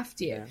will look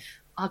after you.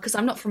 Because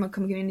I'm not from a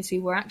community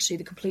where actually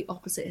the complete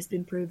opposite has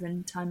been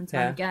proven time and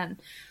time again.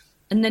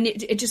 And then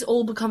it just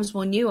all becomes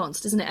more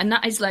nuanced, doesn't it? And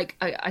that is like,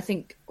 I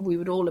think we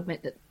would all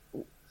admit that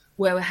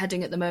where we're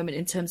heading at the moment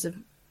in terms of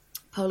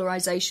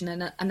polarisation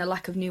and a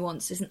lack of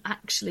nuance isn't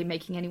actually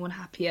making anyone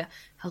happier,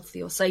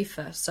 healthier or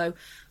safer. So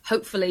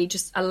hopefully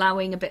just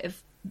allowing a bit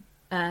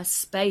of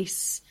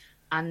space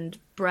and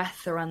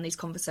breath around these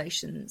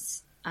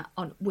conversations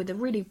with a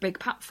really big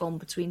platform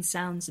between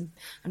Sounds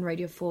and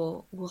Radio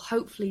 4 will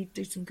hopefully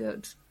do some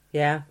good.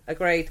 Yeah,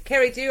 agreed.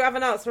 Kerry, do you have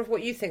an answer of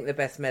what you think the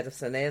best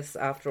medicine is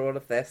after all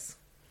of this?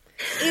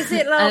 Is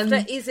it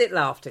laughter? Is it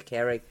laughter,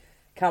 Kerry?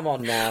 Come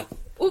on now.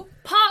 Well,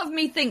 part of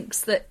me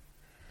thinks that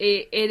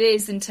it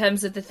is, in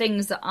terms of the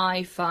things that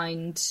I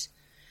find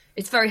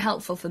it's very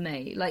helpful for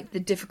me, like the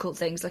difficult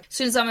things. Like as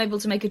soon as I'm able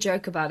to make a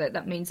joke about it,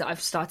 that means that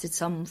I've started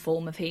some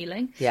form of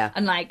healing. Yeah.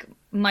 And like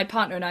my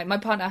partner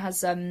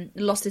has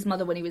lost his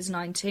mother when he was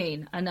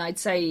 19, and I'd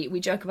say we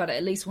joke about it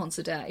at least once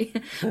a day.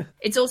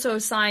 It's also a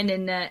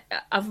sign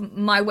of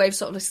my way of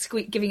sort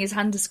of giving his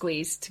hand a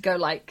squeeze to go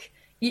like,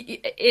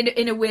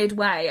 in a weird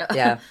way,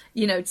 yeah.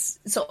 You know, it's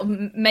sort of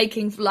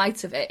making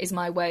light of it is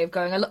my way of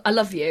going, I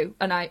love you,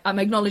 and I'm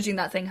acknowledging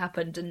that thing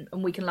happened, and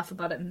we can laugh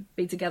about it and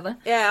be together.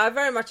 Yeah, I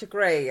very much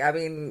agree. I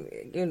mean,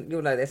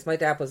 you'll know this. My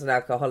dad was an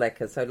alcoholic,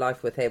 and so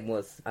life with him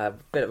was a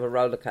bit of a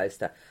roller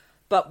coaster.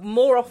 But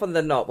more often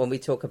than not, when we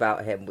talk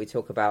about him, we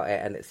talk about it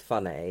and it's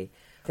funny.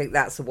 I think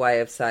that's a way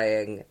of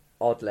saying,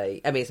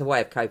 oddly, I mean, it's a way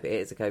of coping.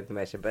 It is a coping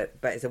measure, but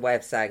it's a way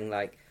of saying,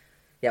 like,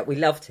 yeah, we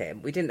loved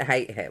him. We didn't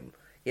hate him.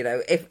 You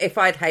know, if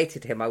I'd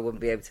hated him, I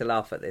wouldn't be able to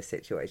laugh at this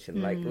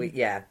situation. Like,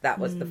 that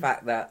was the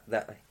fact that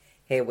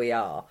here we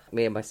are,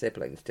 me and my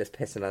siblings just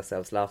pissing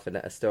ourselves laughing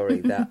at a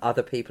story that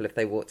other people, if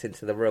they walked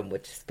into the room,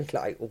 would just be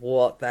like,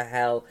 what the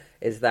hell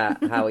is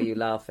that? How are you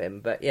laughing?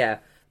 But yeah,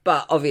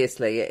 but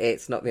obviously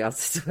it's not the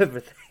answer to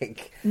everything.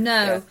 No.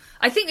 Yeah.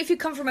 I think if you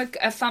come from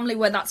a family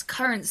where that's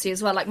currency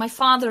as well, like my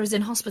father is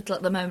in hospital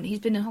at the moment. He's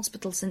been in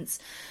hospital since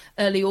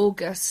early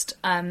August,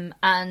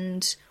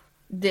 and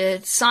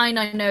the sign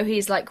I know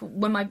he's like,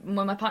 when my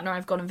partner and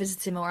I've gone and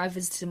visited him, or I've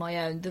visited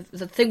my own,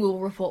 the thing we'll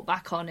report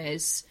back on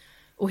is,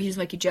 he's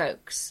making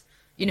jokes.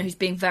 You know, he's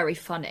being very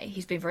funny.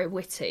 He's being very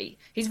witty.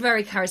 He's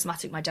very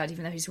charismatic, my dad,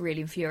 even though he's really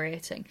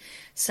infuriating.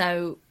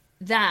 So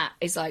that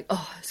is like,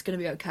 it's going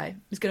to be okay.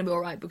 It's going to be all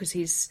right, because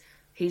he's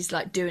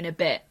like doing a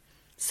bit.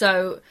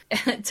 So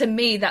to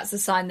me, that's a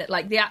sign that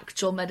like the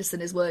actual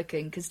medicine is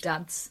working, because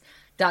dad's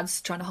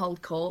trying to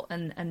hold court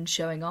and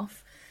showing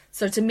off.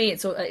 So to me,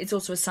 it's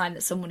also a sign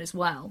that someone is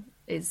well.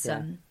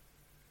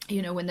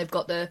 You know, when they've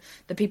got the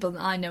people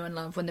that I know and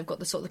love, when they've got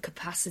the sort of the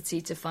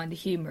capacity to find the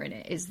humour in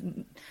it, is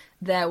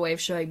their way of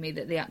showing me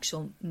that the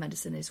actual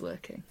medicine is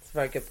working. That's a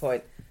very good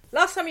point.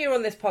 Last time you were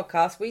on this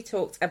podcast, we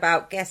talked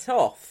about Get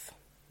Off,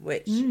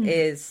 which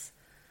is,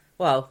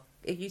 well,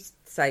 you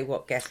say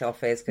what Get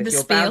Off is, because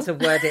you're bound to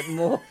word it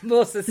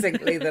more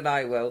succinctly than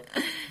I will.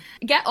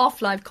 Get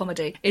Off Live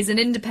Comedy is an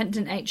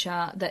independent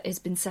HR that has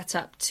been set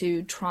up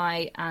to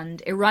try and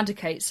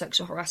eradicate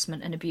sexual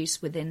harassment and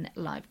abuse within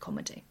live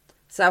comedy.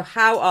 So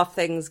how are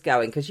things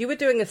going? Because you were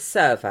doing a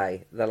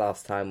survey the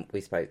last time we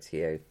spoke to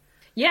you.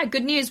 Yeah,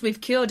 good news, we've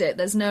cured it.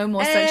 There's no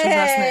more sexual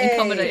harassment in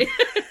comedy.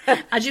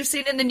 As you've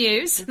seen in the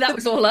news, that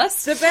was all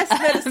us. The best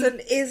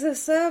medicine is a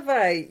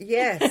survey.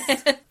 Yes.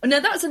 No,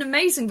 that was an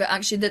amazing bit,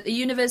 actually, that the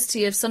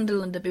University of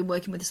Sunderland have been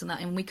working with us on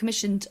that, and we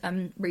commissioned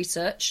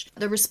research.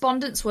 The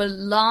respondents were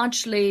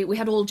largely, we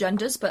had all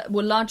genders, but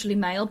were largely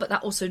male, but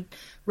that also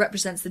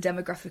represents the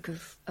demographic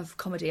of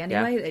comedy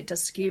anyway. Yeah. It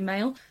does skew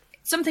male.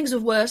 Some things were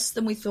worse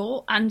than we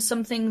thought, and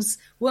some things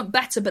weren't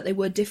better, but they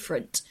were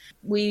different.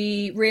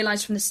 We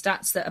realised from the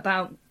stats that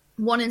about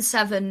 1 in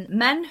 7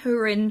 men who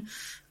are in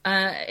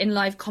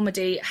live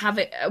comedy have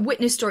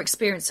witnessed or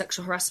experienced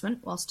sexual harassment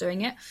whilst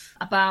doing it.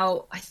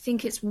 About, I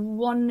think it's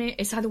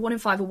either 1 in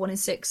 5 or 1 in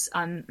 6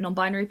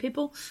 non-binary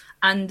people,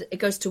 and it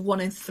goes to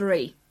 1 in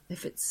 3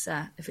 if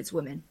it's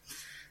women,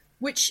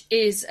 which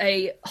is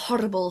a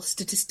horrible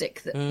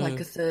statistic that like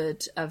a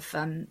third of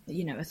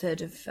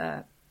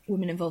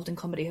women involved in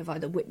comedy have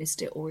either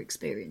witnessed it or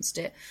experienced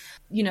it.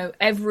 You know,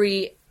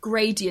 every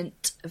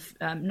gradient of,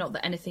 not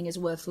that anything is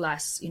worth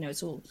less, you know,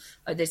 it's all,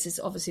 this is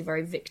obviously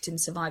very victim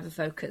survivor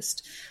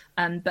focused,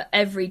 but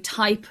every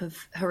type of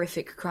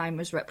horrific crime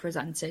was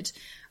represented.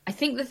 I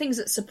think the things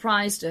that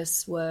surprised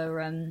us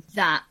were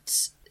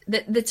that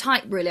the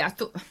type, really, I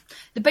thought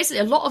that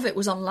basically a lot of it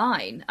was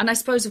online, and I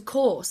suppose, of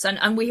course, and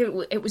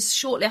it was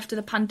shortly after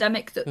the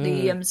pandemic that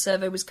the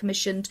survey was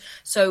commissioned,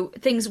 so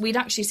things we'd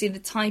actually see the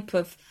type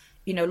of,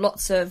 you know,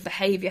 lots of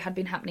behaviour had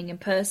been happening in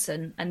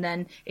person, and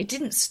then it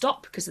didn't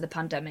stop because of the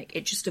pandemic.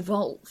 It just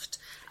evolved.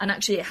 And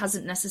actually it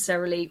hasn't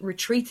necessarily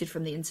retreated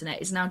from the internet.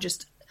 It's now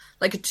just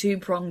like a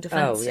two-pronged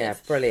offensive. Oh, yeah,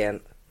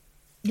 brilliant.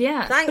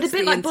 Yeah. Thanks, but a bit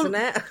the like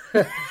internet.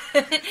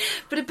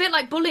 But a bit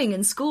like bullying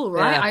in school,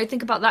 right? Yeah. I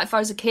think about that if I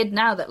was a kid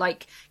now, that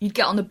like you'd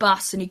get on the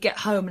bus and you'd get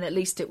home and at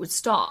least it would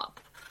stop.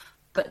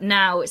 But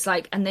now it's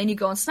like, and then you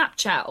go on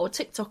Snapchat or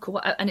TikTok or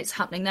whatever, and it's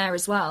happening there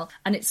as well.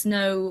 And it's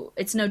no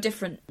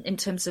different in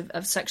terms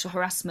of sexual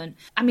harassment.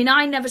 I mean,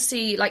 I never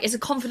see, like, it's a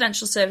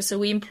confidential service, so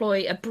we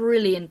employ a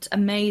brilliant,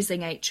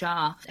 amazing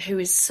HR who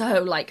is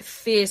so, like,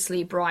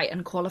 fiercely bright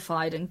and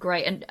qualified and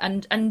great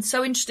and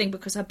so interesting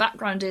because her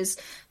background is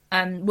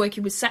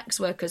working with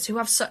sex workers who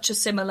have such a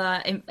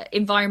similar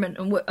environment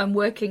and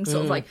working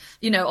sort of like,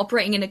 you know,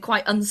 operating in a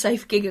quite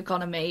unsafe gig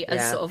economy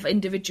as sort of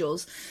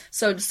individuals.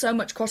 So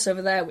much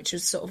crossover there, which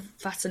was sort of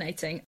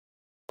fascinating.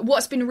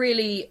 What's been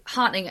really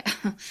heartening,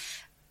 do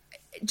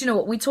you know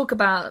what we talk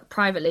about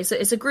privately? So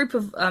it's a group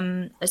of,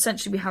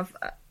 essentially we have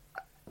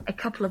a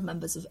couple of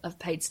members of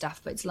paid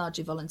staff, but it's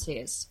largely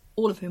volunteers,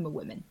 all of whom are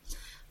women.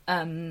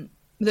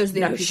 Those are the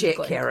no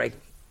shit, Kerry.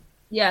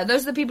 Yeah,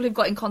 those are the people who've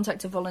got in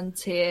contact to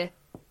volunteer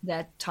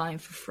their time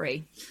for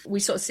free. We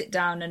sort of sit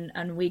down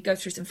and we go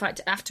through. In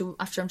fact, after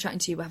I'm chatting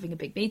to you, we're having a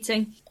big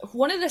meeting.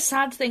 One of the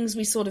sad things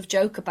we sort of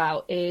joke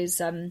about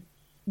is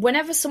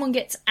whenever someone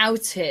gets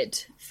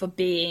outed for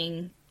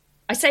being,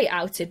 I say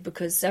outed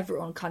because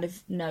everyone kind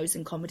of knows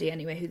in comedy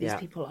anyway who these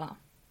people are.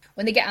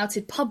 When they get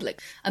outed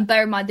public, and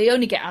bear in mind they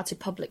only get outed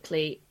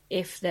publicly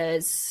if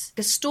there's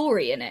a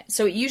story in it.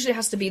 So it usually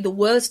has to be the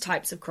worst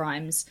types of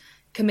crimes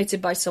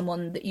committed by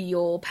someone that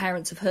your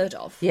parents have heard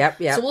of. Yep.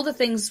 So all the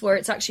things where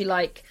it's actually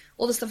like,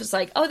 all the stuff is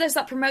like, oh, there's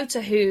that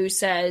promoter who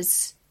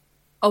says,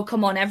 oh,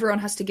 come on, everyone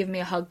has to give me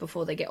a hug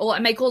before they get, or I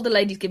make all the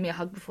ladies give me a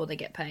hug before they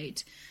get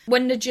paid.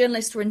 When the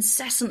journalists were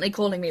incessantly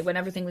calling me when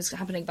everything was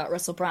happening about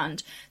Russell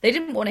Brand, they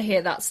didn't want to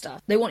hear that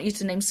stuff. They want you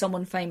to name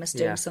someone famous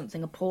doing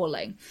something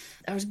appalling.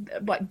 I was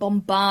like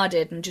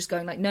bombarded and just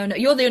going like, no,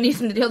 you're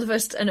the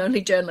first and only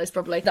journalist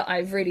probably that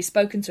I've really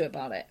spoken to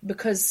about it,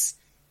 because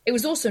it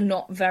was also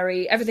not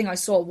very, everything I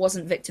saw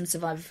wasn't victim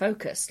survivor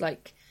focused.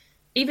 Like,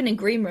 even in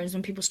green rooms,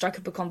 when people strike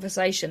up a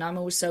conversation, I'm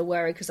always so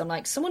wary because I'm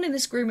like, someone in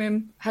this green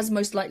room has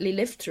most likely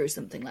lived through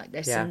something like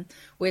this. And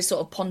we're sort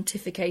of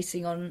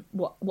pontificating on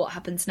what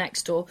happens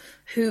next, or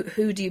who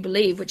do you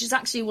believe, which is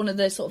actually one of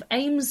the sort of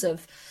aims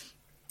of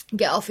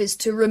Get Off, is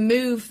to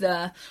remove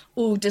the,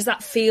 oh, does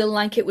that feel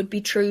like it would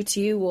be true to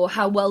you? Or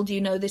how well do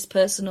you know this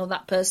person or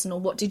that person? Or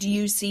what did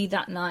you see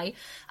that night?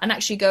 And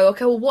actually go,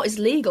 okay, well, what is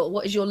legal?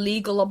 What is your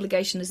legal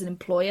obligation as an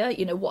employer?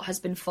 You know, what has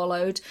been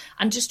followed?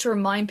 And just to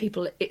remind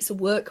people it's a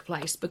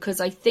workplace, because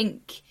I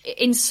think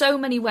in so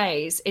many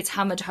ways it's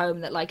hammered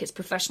home that, like, it's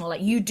professional. Like,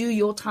 you do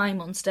your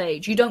time on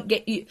stage. You don't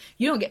get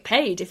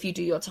paid if you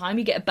do your time.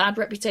 You get a bad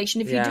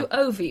reputation if you do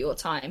over your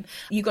time.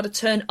 You got to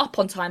turn up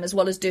on time as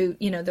well as do,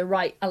 you know, the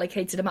right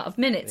allocated amount of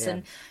minutes,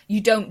 and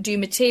you don't do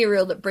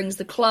material that brings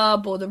the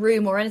club or the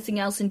room or anything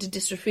else into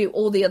disrepute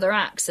all the other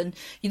acts, and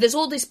there's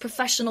all this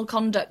professional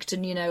conduct,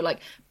 and, you know,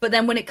 like, but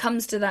then when it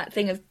comes to that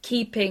thing of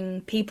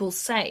keeping people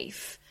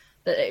safe,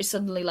 that it's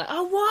suddenly like,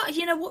 oh, what,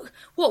 you know,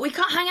 what we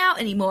can't hang out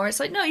anymore. It's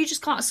like, no, you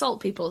just can't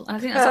assault people, and I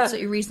think that's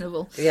absolutely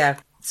reasonable.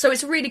 So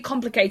it's really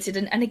complicated,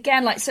 and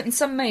again, like, so in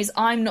some ways,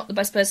 I'm not the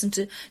best person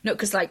to know,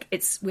 because, like,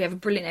 we have a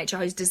brilliant HR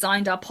who's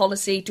designed our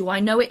policy. Do I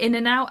know it in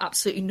and out?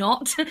 Absolutely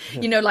not.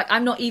 You know, like,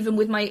 I'm not even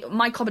with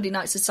my comedy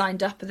nights are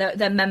signed up.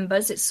 They're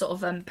members. It's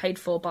sort of paid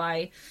for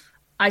by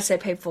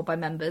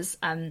members,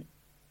 and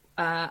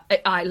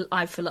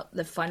I fill up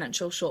the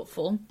financial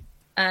shortfall.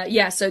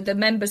 So the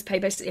members pay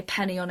basically a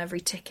penny on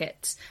every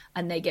ticket,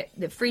 and they get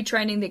the free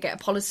training, they get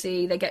a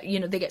policy, they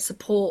get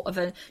support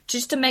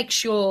just to make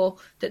sure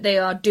that they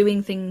are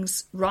doing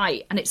things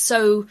right. And it's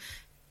so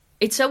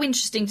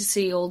interesting to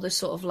see all the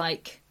sort of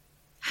like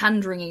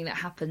hand wringing that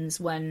happens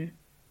when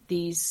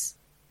these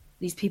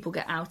people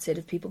get outed,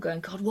 of people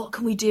going, God, what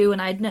can we do?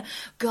 And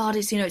God,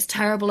 it's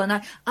terrible.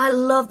 And I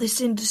love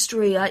this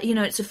industry.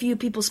 It's a few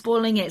people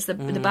spoiling it. It's the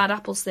bad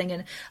apples thing.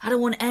 And I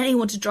don't want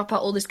anyone to drop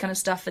out all this kind of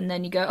stuff. And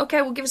then you go,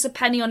 okay, well, give us a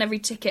penny on every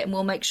ticket and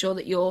we'll make sure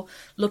that you're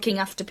looking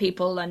after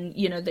people and,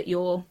 that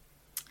you're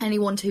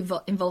anyone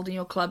involved in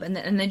your club.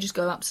 And they just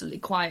go absolutely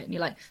quiet. And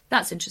you're like,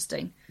 that's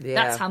interesting. Yeah.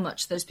 That's how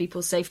much those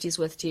people's safety is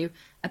worth to you.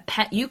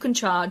 You can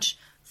charge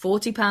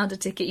 £40 a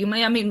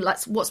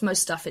ticket. What's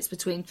most stuff? It's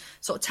between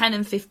sort of 10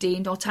 and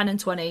 15 or 10 and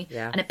 20,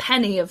 and a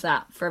penny of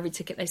that for every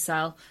ticket they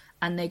sell,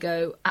 and they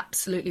go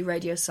absolutely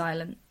radio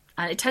silent.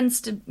 And it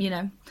tends to,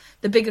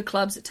 the bigger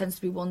clubs, it tends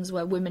to be ones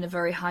where women are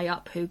very high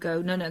up who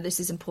go, no, this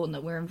is important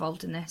that we're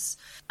involved in this.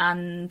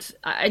 And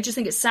I just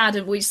think it's sad.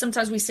 And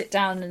sometimes we sit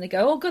down and they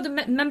go, oh God,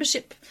 the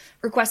membership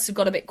requests have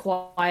got a bit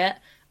quiet.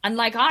 And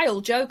like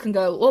I'll joke and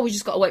go, well, we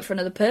just got to wait for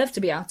another perv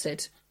to be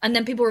outed. And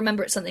then people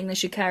remember it's something they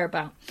should care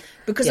about.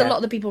 Because a lot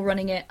of the people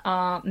running it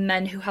are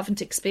men who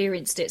haven't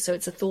experienced it, so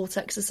it's a thought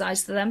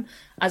exercise to them,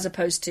 as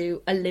opposed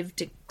to a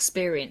lived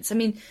experience. I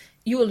mean,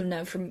 you will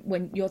know from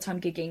when your time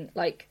gigging,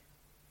 like,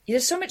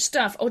 there's so much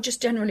stuff, or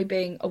just generally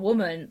being a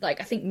woman, like,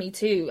 I think Me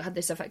Too had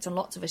this effect on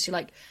lots of us. You're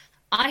like,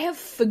 I have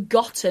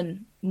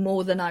forgotten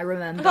more than I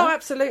remember. Oh,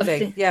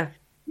 absolutely.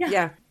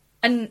 Yeah.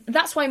 And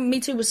that's why Me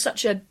Too was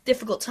such a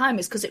difficult time,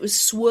 is because it was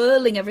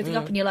swirling everything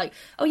up, and you're like,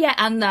 oh yeah,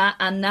 and that,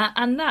 and that,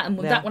 and that, and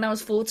that when I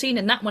was 14,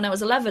 and that when I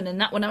was 11, and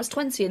that when I was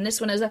 20, and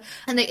this when I was...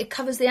 And it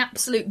covers the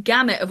absolute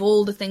gamut of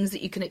all the things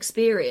that you can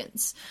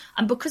experience.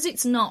 And because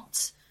it's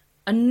not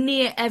a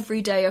near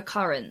everyday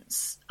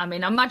occurrence, I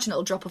mean, I imagine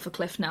it'll drop off a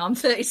cliff now. I'm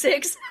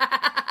 36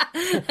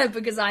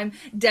 because I'm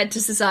dead to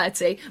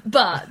society.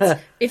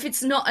 But if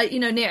it's not a,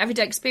 near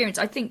everyday experience,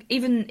 I think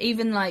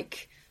even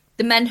like...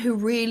 the men who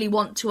really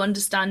want to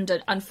understand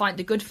and fight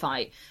the good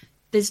fight,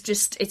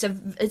 it's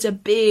a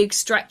big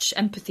stretch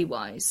empathy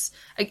wise,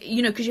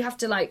 because you have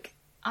to, like,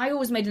 I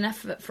always made an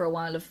effort for a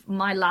while of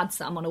my lads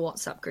that I'm on a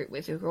WhatsApp group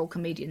with, who are all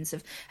comedians,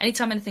 of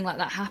anytime anything like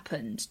that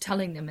happened,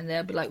 telling them, and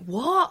they'll be like,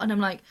 what? And I'm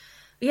like,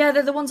 yeah,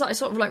 they're the ones that I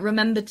sort of like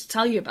remembered to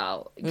tell you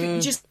about,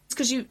 just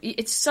because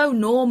it's so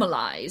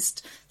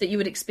normalised that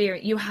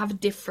you have a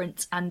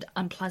different and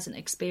unpleasant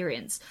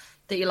experience,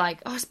 that you're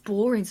like, oh, it's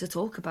boring to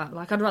talk about.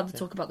 Like, I'd rather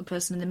talk about the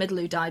person in the middle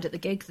who died at the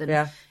gig than,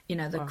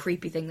 the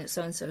creepy thing that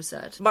so-and-so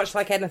said. Much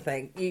like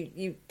anything,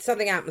 you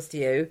something happens to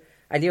you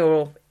and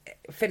you're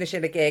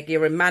finishing a gig,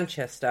 you're in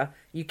Manchester,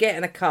 you get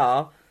in a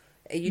car,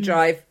 you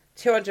drive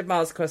 200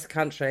 miles across the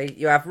country,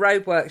 you have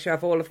roadworks, you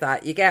have all of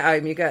that, you get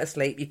home, you go to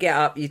sleep, you get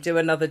up, you do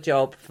another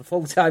job, a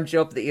full-time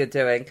job that you're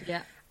doing,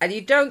 and you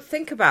don't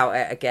think about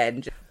it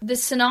again. The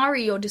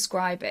scenario you're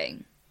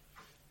describing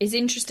is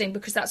interesting,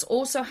 because that's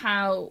also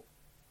how...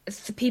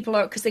 the people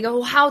are, because they go,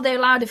 well, how are they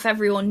allowed if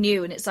everyone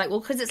knew? And it's like, well,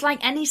 because it's like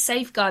any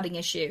safeguarding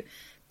issue.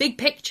 Big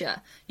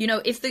picture,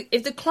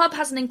 if the club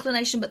has an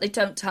inclination but they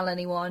don't tell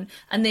anyone,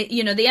 and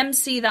the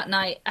MC that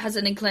night has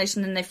an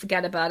inclination and they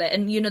forget about it,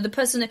 and the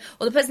person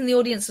in the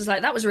audience is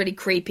like, that was really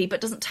creepy,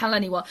 but doesn't tell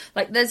anyone.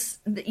 Like,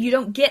 you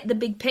don't get the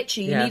big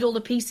picture. You need all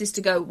the pieces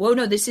to go, whoa,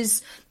 no, this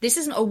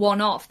isn't a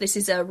one-off. This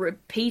is a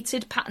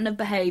repeated pattern of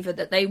behaviour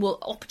that they will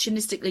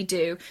opportunistically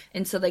do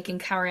until they can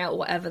carry out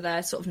whatever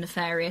their sort of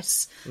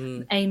nefarious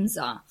aims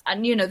are.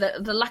 And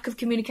the lack of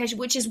communication,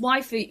 which is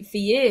why for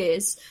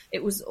years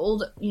it was all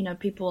that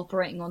people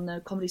operating on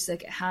the comedy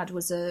circuit had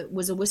was a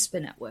whisper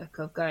network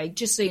of going,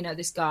 just so you know,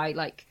 this guy,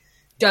 like,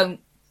 don't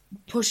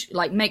push,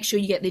 like, make sure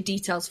you get the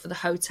details for the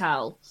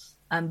hotel,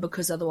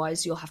 because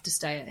otherwise you'll have to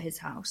stay at his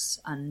house,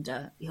 and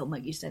he'll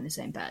make you stay in the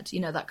same bed,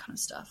 that kind of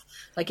stuff.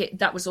 Like,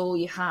 that was all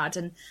you had,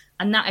 and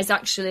that is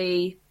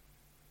actually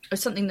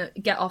something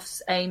that Get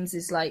Off's aims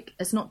is, like,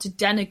 it's not to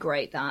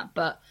denigrate that,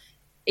 but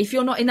if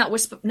you're not in that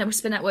whisper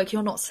network,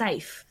 you're not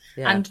safe.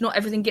 And not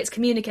everything gets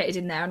communicated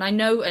in there. And I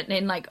know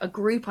in like a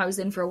group I was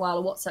in for a while,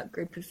 a WhatsApp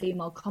group of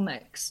female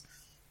comics,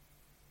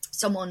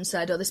 someone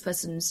said, oh, this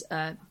person's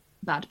a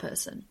bad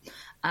person.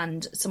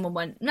 And someone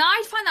went, no,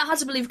 I find that hard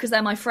to believe because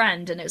they're my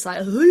friend. And it was like,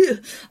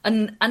 ugh.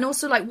 And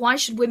also, like, why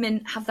should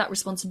women have that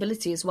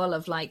responsibility as well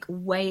of, like,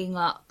 weighing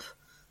up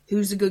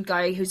who's a good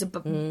guy, who's a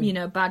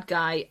bad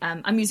guy.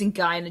 I'm using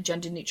guy in a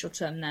gender neutral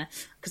term there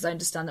because I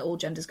understand that all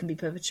genders can be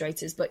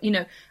perpetrators. But,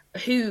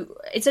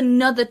 it's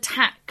another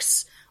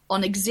tax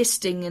on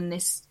existing in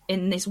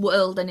this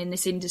world and in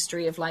this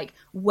industry of, like,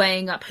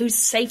 weighing up who's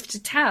safe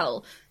to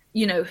tell,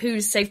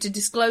 who's safe to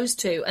disclose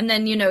to. And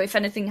then, if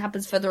anything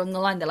happens further along the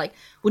line, they're like,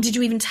 well, did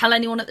you even tell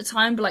anyone at the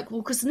time? But like, well,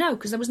 because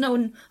there was no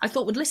one I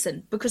thought would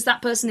listen, because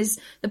that person is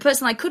the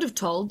person I could have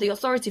told, the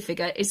authority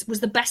figure was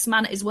the best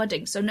man at his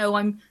wedding. So no,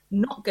 I'm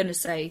not going to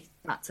say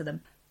that to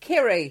them.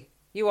 Kiri,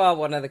 you are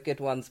one of the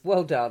good ones.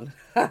 Well done.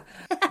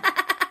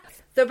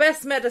 The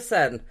best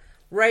medicine.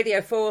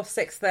 Radio 4,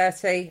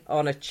 6:30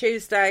 on a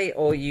Tuesday,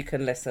 or you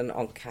can listen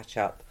on Catch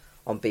Up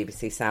on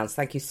BBC Sounds.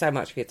 Thank you so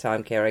much for your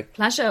time, Kiri.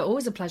 Pleasure,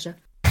 always a pleasure.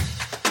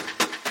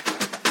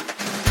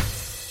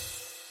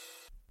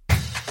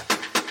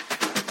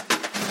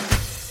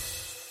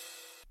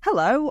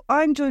 Hello,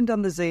 I'm joined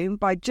on the Zoom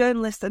by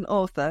journalist and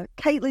author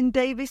Caitlin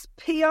Davis,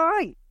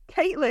 PI.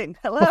 Caitlin,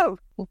 hello.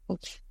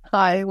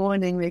 Hi,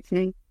 morning,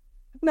 Vicky.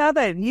 Now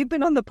then, you've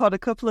been on the pod a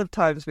couple of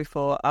times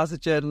before as a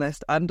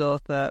journalist and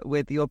author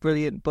with your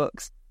brilliant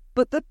books,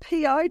 but the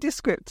PI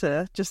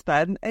descriptor just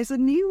then is a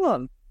new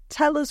one.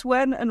 Tell us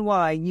when and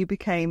why you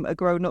became a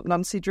grown-up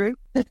Nancy Drew.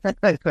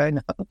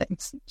 Grown-up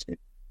Nancy Drew.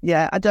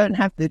 Yeah, I don't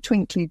have the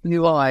twinkly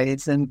blue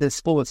eyes and the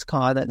sports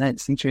car that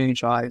Nancy Drew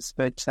drives,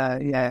 but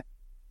yeah.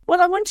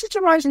 Well, I wanted to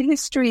write a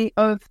history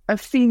of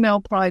female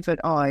private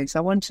eyes.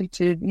 I wanted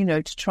to,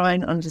 to try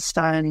and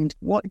understand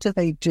what do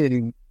they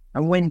do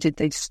and when did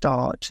they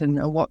start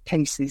and what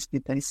cases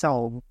did they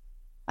solve.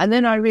 And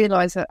then I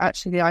realised that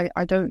actually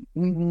I don't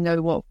even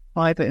know what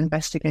private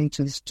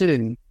investigators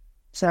do.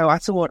 So I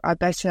thought I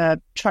better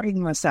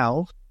train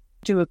myself,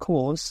 do a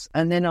course,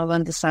 and then I'll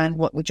understand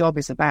what the job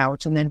is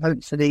about. And then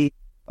hopefully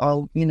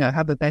I'll,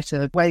 have a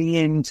better way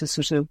into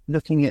sort of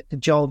looking at the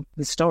job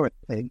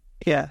historically.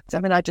 Yeah. I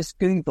mean, I just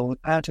Googled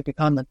how to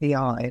become a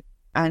PI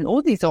and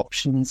all these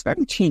options,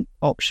 very cheap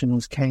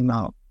options came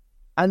up.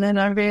 And then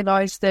I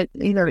realised that,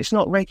 it's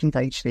not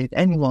regulated.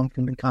 Anyone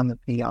can become a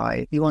PI.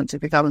 If you want to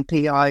become a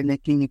PI,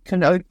 you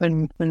can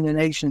open an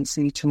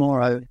agency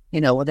tomorrow,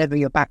 whatever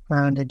your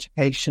background,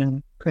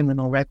 education,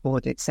 criminal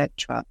record,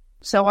 etc.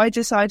 So I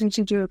decided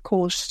to do a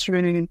course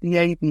through the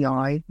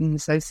ABI, the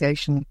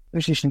Association of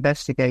British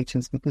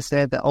Investigators, because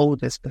they're the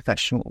oldest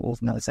professional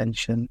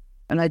organisation.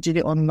 And I did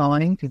it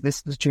online because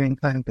this was during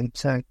COVID,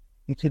 so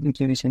you couldn't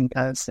do it in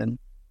person.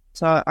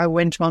 So I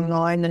went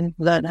online and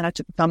learned how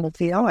to become a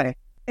PI.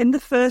 In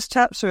the first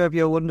chapter of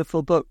your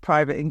wonderful book,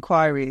 Private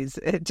Inquiries,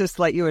 it just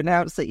like you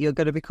announced that you're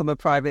going to become a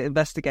private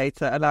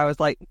investigator. And I was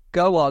like,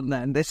 go on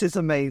then, this is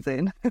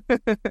amazing.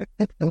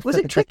 Was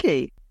it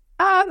tricky?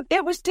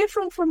 It was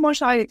different from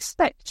what I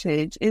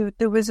expected.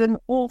 There was an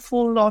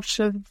awful lot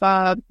of,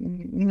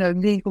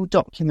 legal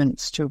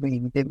documents to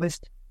read.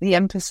 The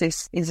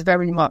emphasis is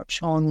very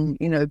much on,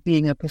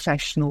 being a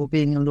professional,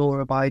 being a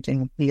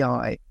law-abiding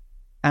PI.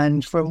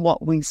 And from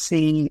what we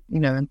see,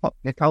 in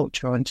popular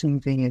culture, on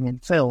TV and in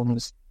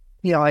films,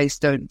 PIs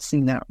don't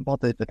seem that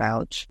bothered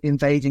about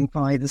invading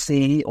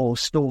privacy or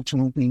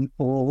stalking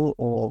people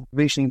or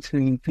reaching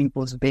through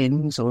people's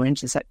bins or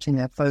intercepting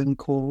their phone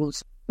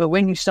calls. But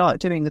when you start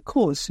doing the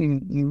course,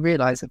 you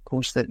realise, of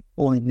course, that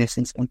all of this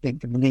is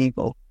completely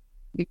illegal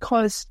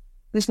because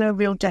there's no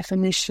real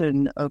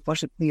definition of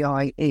what a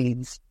PI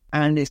is.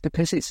 And it's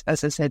because it's,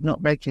 as I said, not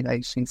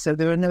regulated. So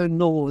there are no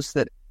laws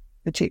that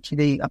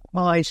particularly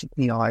apply to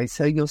PIs.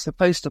 So you're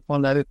supposed to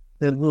follow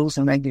the rules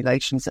and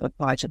regulations that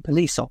apply to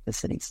police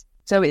officers.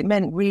 So it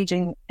meant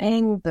reading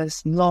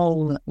endless,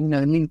 long,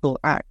 legal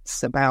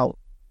acts about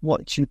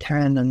what you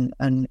can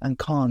and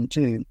can't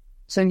do.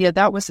 So, yeah,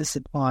 that was a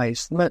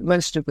surprise.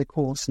 Most of the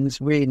course was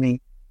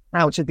really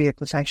how to be a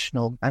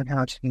professional and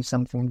how to do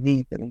something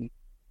legally.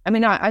 I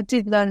mean, I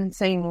did learn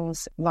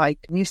things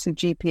like use of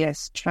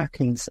GPS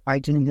trackings. I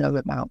didn't know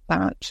about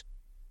that.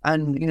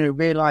 And,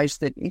 realised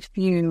that if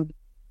you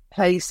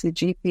place a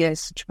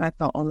GPS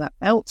tracker on the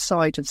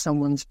outside of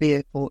someone's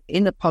vehicle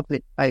in a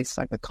public place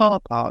like a car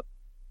park,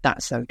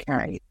 that's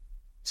okay.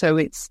 So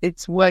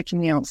it's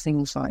working out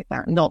things like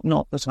that. Not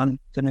that I'm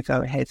going to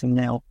go ahead and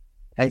now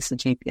place a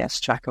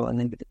GPS tracker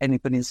on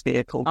anybody's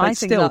vehicle. But I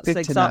think that's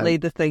exactly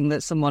the thing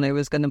that someone who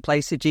was going to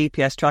place a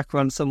GPS tracker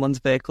on someone's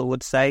vehicle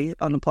would say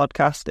on a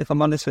podcast, if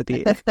I'm honest with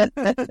you.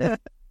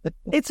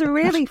 It's a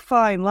really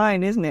fine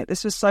line, isn't it?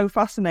 This was so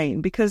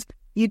fascinating because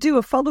you do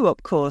a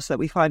follow-up course that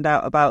we find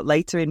out about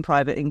later in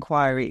Private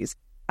Inquiries,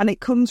 and it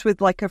comes with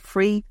like a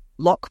free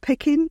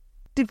lock-picking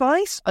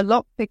device. A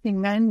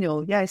lock-picking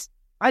manual, yes.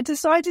 I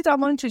decided I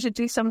wanted to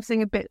do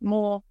something a bit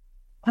more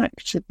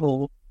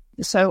practical.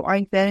 So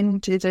I then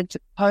did a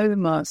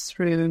diploma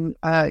through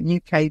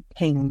UK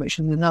Ping, which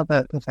is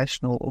another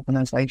professional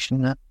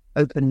organisation, an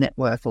open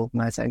network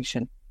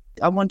organisation.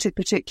 I wanted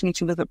particularly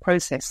to look at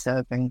process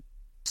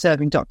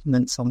serving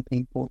documents on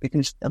people,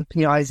 because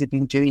PIs have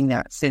been doing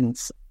that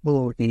since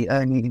the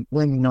early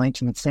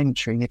 19th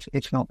century,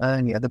 if not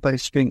earlier. The Bow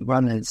Street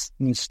runners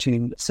used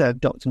to serve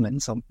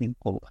documents on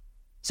people.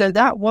 So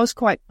that was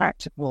quite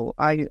practical.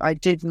 I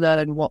did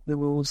learn what the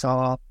rules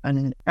are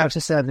and how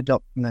to serve a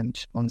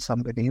document on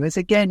somebody. Whereas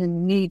again,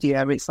 in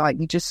media, it's like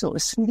you just sort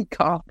of sneak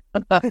up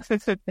and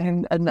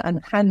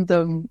hand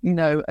them,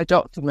 a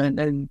document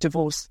and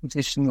divorce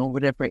petition or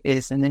whatever it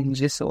is, and then you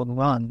just sort of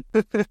run.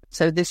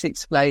 So this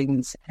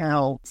explains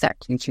how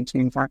exactly to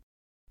do that.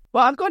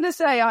 Well, I've got to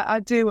say,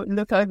 I do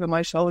look over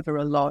my shoulder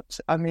a lot.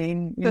 I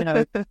mean,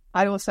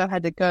 I also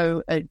had to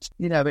go at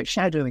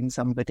shadowing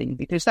somebody,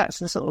 because that's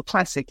the sort of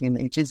classic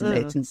image, isn't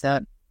it? It's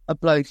a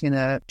bloke in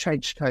a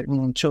trench coat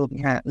and a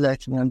chalky hat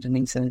lurking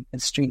underneath a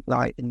street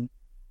light and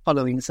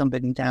following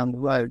somebody down the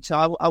road.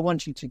 So I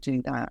wanted to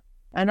do that.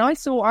 And I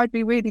thought I'd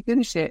be really good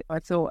at it. I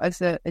thought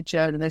as a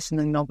journalist and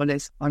a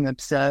novelist, I'm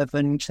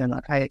observant and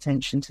I pay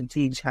attention to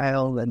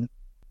detail. And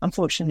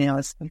unfortunately, I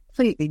was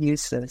completely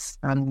useless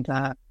and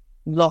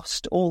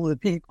lost all the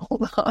people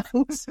that I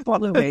was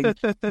following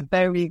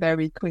very,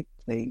 very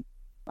quickly.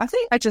 I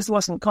think I just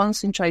wasn't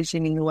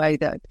concentrating in the way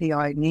that a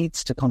PI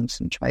needs to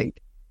concentrate.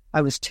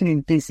 I was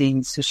too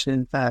busy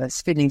sort of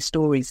spinning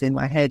stories in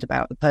my head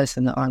about the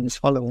person that I was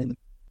following.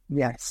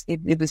 Yes,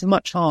 it was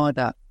much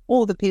harder.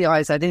 All the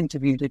PIs I'd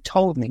interviewed had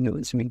told me it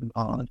was really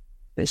hard.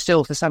 But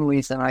still, for some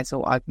reason, I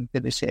thought I could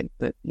finish it.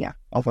 But yeah,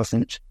 I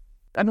wasn't.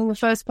 I mean, the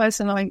first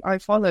person I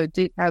followed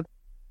did have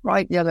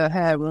bright yellow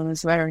hair and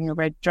was wearing a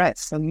red dress.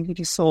 So you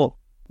just thought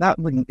that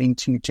wouldn't be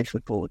too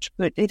difficult.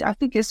 But I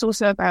think it's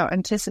also about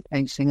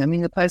anticipating. I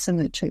mean, the person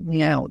that took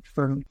me out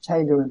from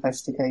Taylor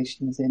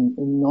investigations in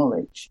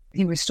Norwich,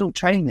 he was still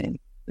training.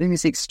 He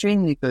was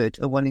extremely good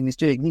at what he was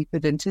doing. He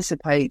could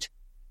anticipate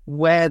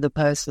where the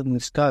person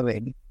was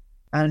going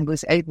and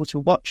was able to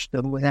watch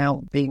them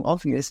without being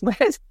obvious.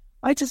 Whereas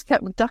I just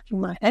kept ducking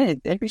my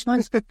head every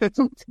time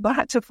I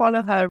had to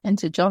follow her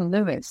into John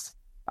Lewis.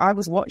 I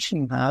was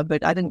watching her,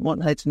 but I didn't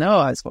want her to know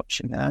I was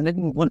watching her. And I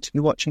didn't want to be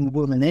watching a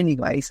woman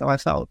anyway, so I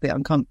felt a bit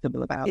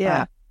uncomfortable about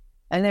that.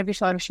 And every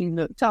time she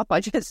looked up, I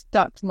just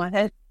ducked my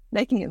head,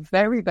 making it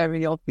very,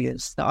 very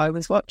obvious that I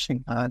was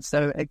watching her.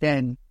 So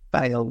again,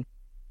 failed.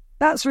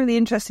 That's really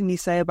interesting you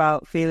say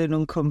about feeling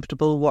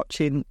uncomfortable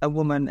watching a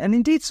woman and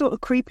indeed sort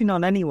of creeping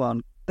on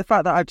anyone. The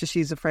fact that I've just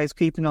used the phrase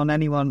creeping on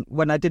anyone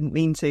when I didn't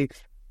mean to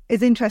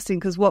is interesting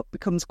because what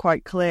becomes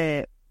quite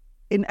clear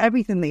in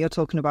everything that you're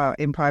talking about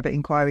in private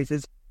inquiries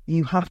is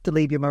you have to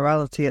leave your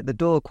morality at the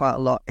door quite a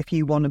lot if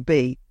you want to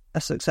be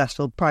a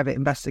successful private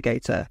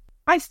investigator.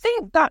 I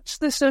think that's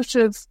the sort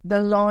of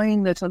the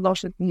line that a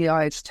lot of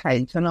PIs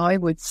take, and I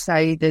would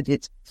say that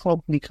it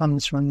probably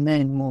comes from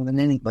men more than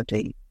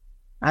anybody.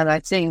 And I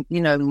think,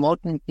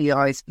 modern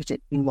PIs,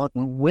 particularly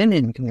modern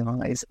women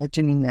PIs, are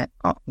doing their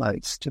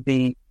utmost to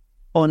be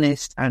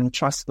honest and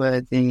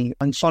trustworthy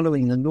and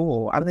following the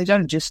law. And they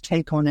don't just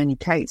take on any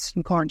case.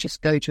 You can't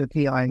just go to a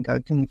PI and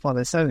go, can you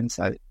follow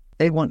so-and-so?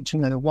 They want to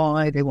know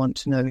why. They want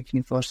to know if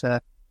you've got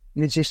a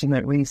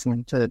legitimate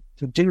reason for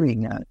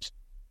doing that.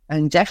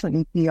 And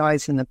definitely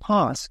PIs in the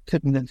past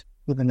couldn't have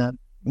given a,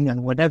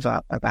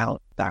 whatever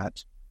about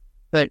that.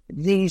 But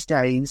these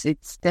days,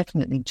 it's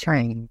definitely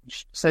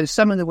changed. So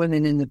some of the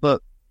women in the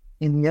book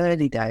in the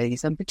early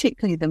days, and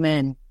particularly the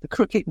men, the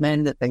crooked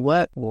men that they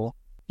work for,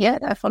 yeah,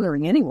 they're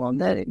following anyone.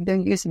 They're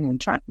using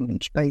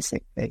entrapment,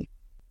 basically.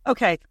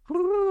 Okay,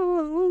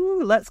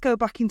 let's go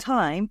back in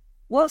time.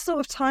 What sort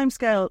of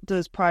timescale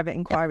does private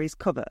inquiries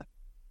cover?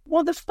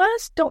 Well, the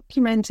first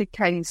documented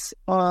case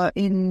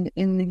in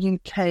the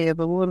UK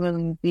of a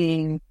woman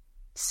being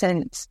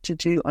sent to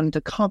do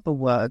undercover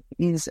work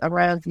is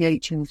around the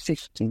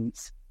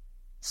 1850s.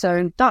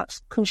 So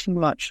that's pretty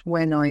much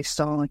when I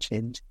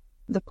started.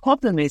 The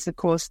problem is, of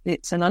course,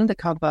 it's an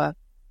undercover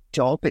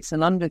job, it's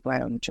an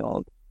underground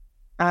job,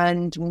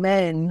 and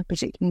men,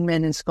 particularly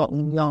men in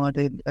Scotland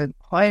Yard, are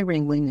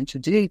hiring women to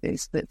do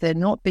this, but they're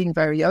not being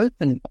very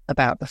open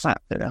about the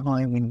fact that they're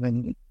hiring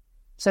women.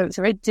 So it's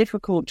very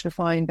difficult to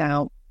find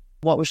out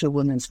what was a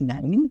woman's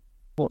name,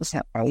 what was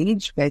her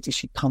age, where did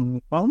she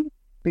come from,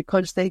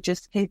 because they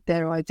just hid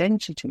their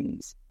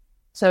identities.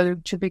 So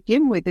to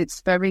begin with,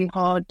 it's very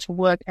hard to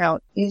work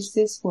out, is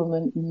this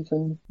woman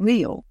even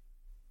real?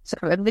 So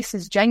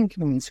Mrs.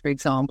 Jenkins, for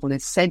example,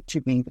 is said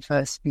to be the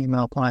first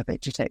female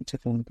private detective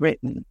in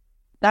Britain.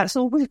 That's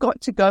all we've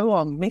got to go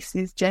on,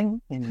 Mrs.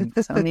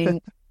 Jenkins. I mean,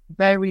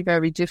 very,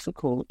 very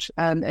difficult.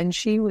 And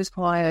she was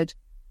hired,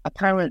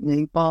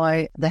 apparently,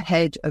 by the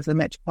head of the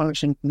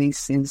Metropolitan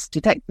Police's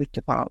detective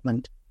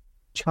department,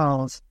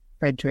 Charles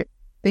Frederick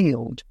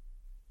Field.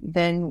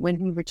 Then when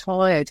he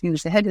retired, he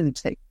was the head of the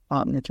detective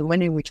department, and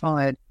when he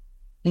retired,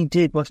 he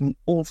did what an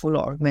awful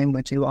lot of men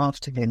would do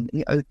after him.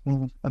 He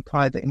opened a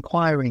private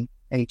inquiry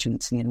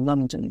agency in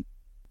London.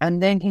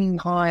 And then he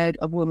hired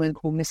a woman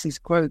called Mrs.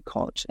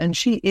 Grocott, and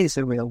she is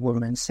a real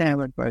woman,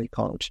 Sarah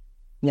Grocott.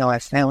 I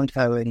found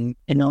her in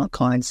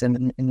archives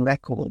and in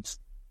records.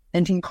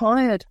 And he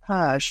hired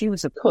her, she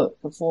was a cook,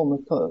 a former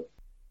cook,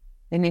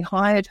 and he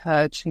hired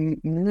her to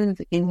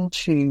move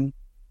into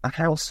a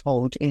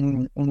household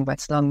in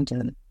West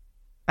London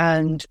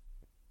and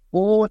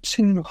bore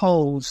 2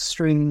 holes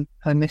through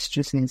her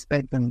mistress's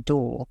bedroom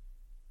door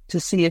to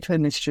see if her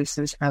mistress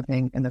was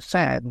having an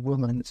affair, the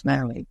woman was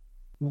married.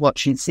 What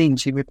she'd seen,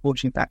 she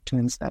reported back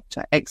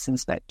to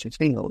ex-Inspector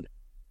Field.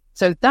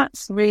 So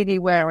that's really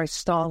where I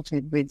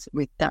started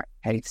with that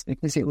case,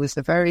 because it was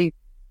a very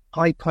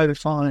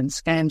high-profile and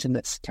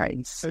scandalous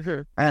case.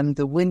 Mm-hmm. And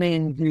the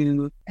women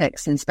who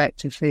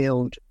ex-Inspector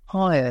Field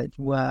hired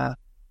were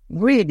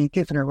really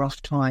given a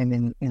rough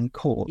time in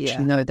court.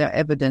 Yeah. Their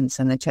evidence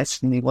and their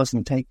testimony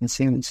wasn't taken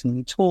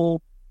seriously at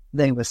all.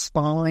 They were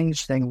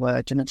spies, they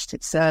were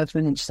domestic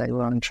servants, they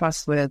were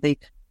untrustworthy.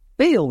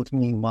 Field,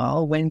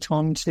 meanwhile, went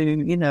on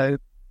to,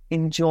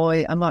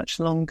 enjoy a much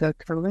longer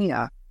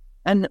career.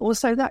 And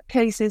also that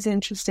case is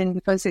interesting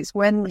because it's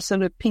when the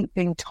sort of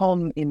peeping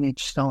Tom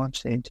image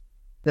started.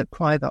 that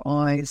private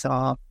eyes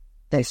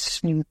they're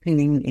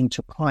snooping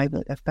into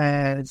private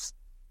affairs.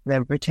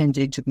 They're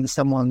pretending to be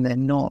someone they're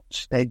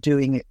not. They're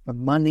doing it for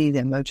money.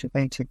 They're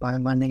motivated by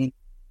money.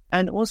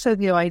 And also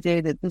the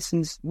idea that this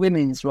is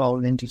women's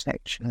role in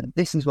detection.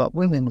 This is what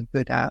women are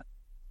good at.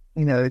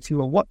 You know, if you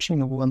were watching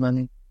a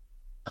woman,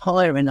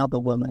 hire another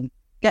woman,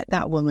 get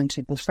that woman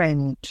to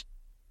befriend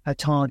her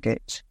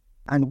target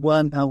and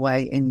worm her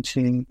way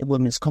into the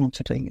woman's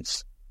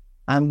confidence,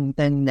 and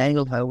then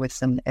nail her with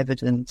some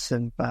evidence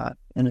of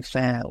an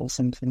affair or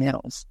something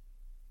else.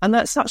 And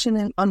that's such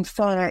an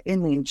unfair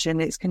image,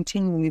 and it's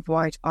continued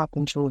right up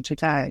until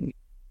today.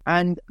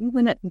 And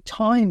even at the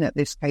time that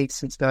this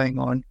case was going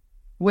on,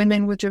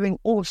 women were doing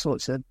all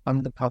sorts of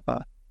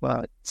undercover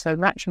work. So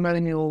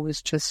matrimonial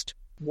was just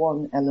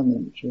one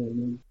element,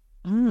 really.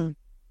 Mm.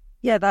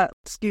 Yeah, that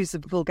excuse the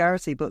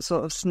vulgarity, but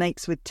sort of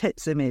snakes with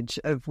tits image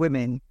of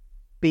women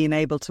being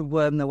able to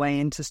worm their way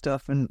into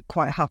stuff and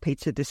quite happy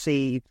to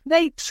deceive.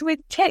 Snakes with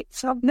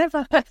tits, I've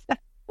never heard that.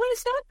 Where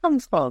does that come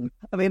from?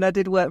 I mean, I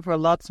did work for a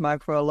lads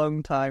mag for a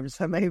long time,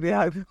 so maybe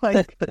I've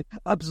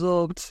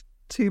absorbed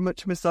too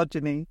much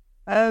misogyny.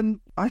 I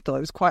thought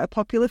it was quite a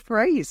popular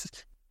phrase.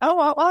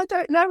 Oh, I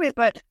don't know it,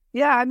 but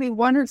yeah, I mean,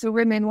 one of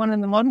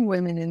the modern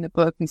women in the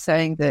book is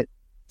saying that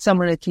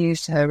someone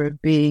accused her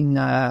of being,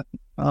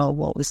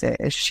 what was it,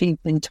 a sheep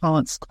in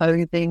tarts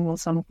clothing or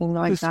something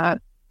like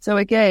that. So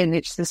again,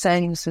 it's the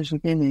same sort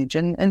of image,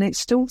 and it's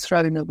still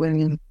thrown at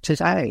women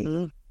today.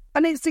 Mm.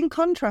 And it's in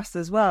contrast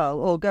as well,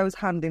 or goes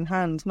hand in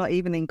hand, not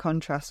even in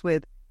contrast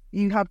with,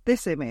 you have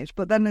this image,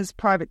 but then as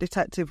private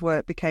detective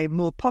work became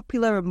more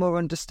popular and more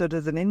understood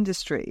as an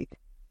industry,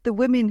 the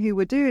women who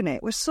were doing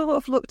it were sort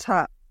of looked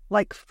at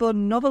like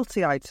fun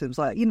novelty items,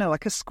 like, you know,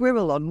 like a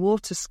squirrel on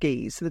water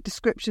skis, the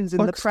descriptions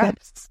in the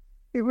press.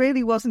 It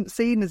really wasn't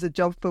seen as a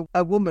job for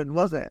a woman,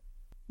 was it?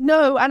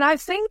 No, and I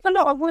think a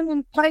lot of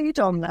women played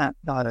on that,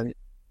 though.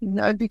 You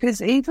know,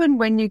 because even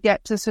when you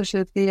get to sort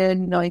of the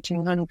early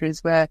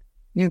 1900s, where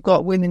you've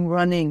got women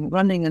running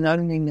and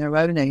owning their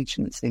own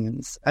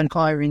agencies and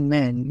hiring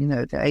men, you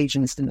know, the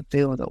agents in the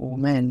field are all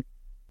men.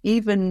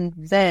 Even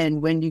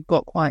then, when you've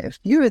got quite a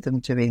few of them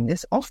doing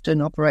this,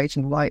 often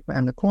operating right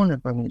around the corner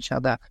from each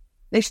other,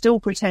 they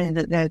still pretend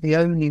that they're the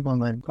only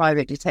woman,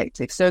 private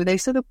detective. So they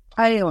sort of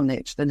play on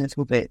it a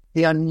little bit,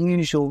 the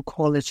unusual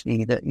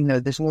quality that, you know,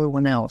 there's no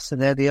one else, so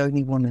they're the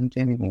only woman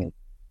doing it.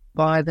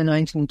 By the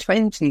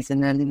 1920s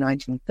and early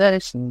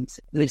 1930s,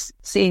 it was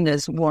seen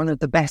as one of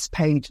the best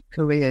paid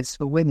careers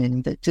for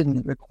women that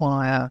didn't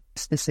require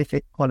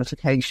specific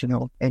qualification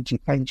or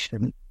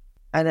education.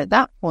 And at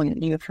that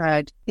point, you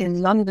had,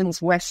 in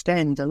London's West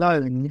End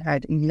alone, you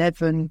had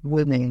 11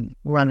 women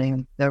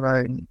running their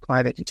own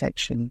private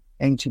detection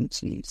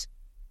agencies.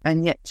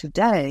 And yet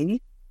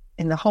today,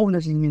 in the whole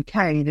of the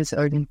UK, there's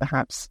only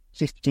perhaps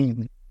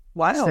 15.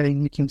 Wow. So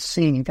you can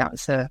see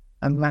that's a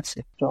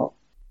massive drop.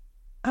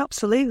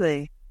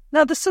 Absolutely.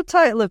 Now, the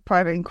subtitle of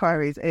Private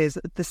Inquiries is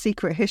The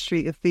Secret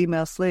History of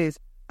Female Sleuths.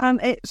 And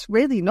it's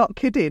really not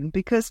kidding,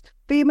 because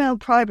female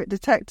private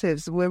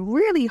detectives were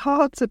really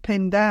hard to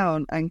pin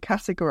down and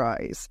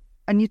categorise.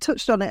 And you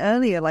touched on it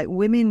earlier, like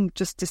women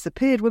just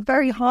disappeared. Were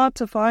very hard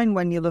to find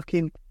when you're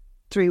looking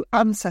through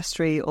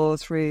Ancestry or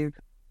through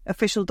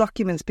official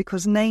documents,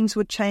 because names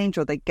would change,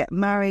 or they'd get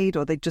married,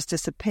 or they'd just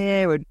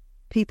disappear, and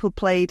people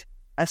played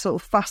a sort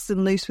of fast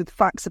and loose with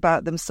facts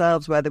about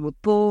themselves, where they were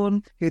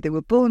born, who they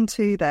were born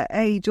to, their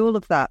age, all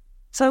of that.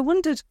 So I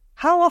wondered,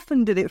 how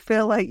often did it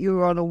feel like you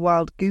were on a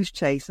wild goose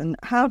chase, and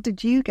how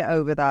did you get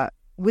over that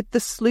with the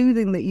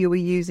sleuthing that you were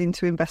using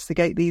to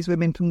investigate these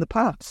women from the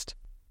past?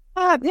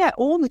 Yeah,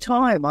 all the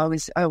time. I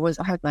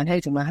had my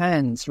head in my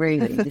hands,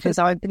 really, because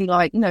I'd be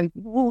like, you know,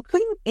 well,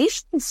 who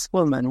is this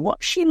woman?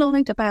 What's she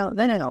lied about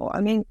now?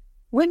 I mean,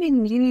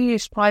 women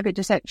used private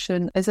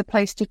detection as a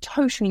place to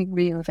totally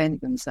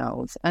reinvent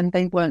themselves, and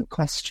they weren't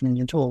questioned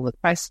at all. The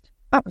press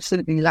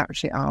absolutely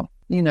latched it up,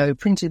 you know,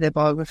 printed their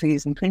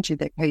biographies and printed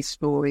their case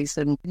stories,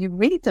 and you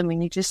read them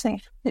and you just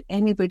think, how could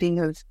anybody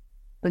have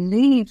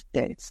believed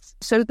this?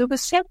 So there were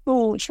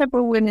several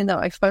women that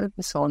I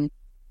focus on.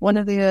 One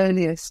of the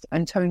earliest,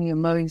 Antonia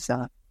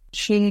Moser,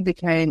 she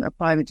became a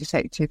private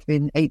detective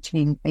in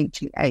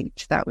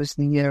 1888. That was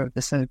the year of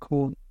the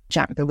so-called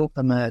Jack the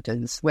Ripper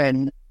murders,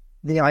 when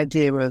the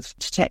idea of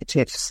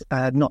detectives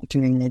not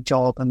doing their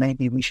job and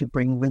maybe we should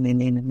bring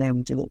women in and they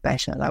would do it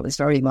better, that was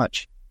very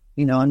much,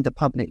 you know, under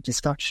public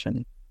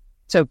discussion.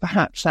 So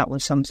perhaps that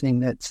was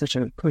something that sort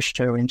of pushed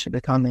her into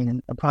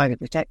becoming a private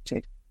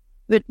detective.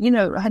 But, you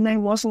know, her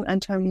name wasn't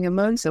Antonia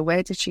Moser.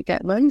 Where did she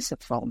get Moser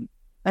from?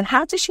 And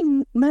how did she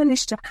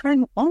manage to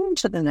hang on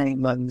to the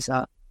name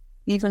Moser,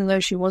 even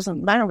though she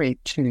wasn't married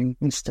to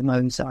Mr.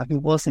 Moser, who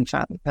was in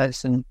fact the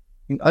person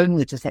who owned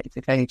the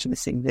detective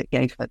agency that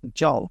gave her the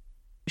job?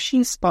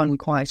 She spun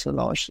quite a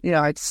lot. You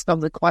know, I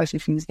discovered quite a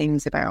few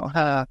things about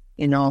her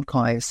in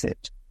archives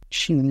that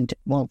she,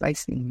 well,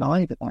 basically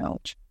lied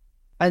about.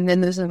 And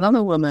then there's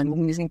another woman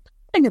who's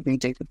incredibly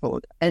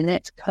difficult,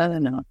 Annette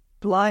Kerner.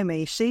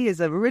 Blimey, she is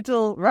a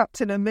riddle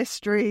wrapped in a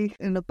mystery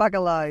in a bag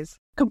of lies.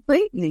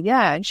 Completely,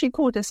 yeah. And she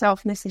called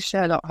herself Mrs.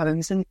 Sherlock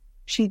Holmes. And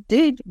She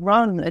did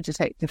run a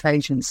detective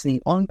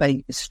agency on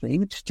Baker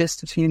Street,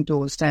 just a few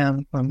doors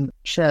down from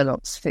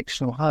Sherlock's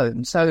fictional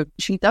home. So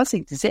she does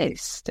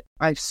exist.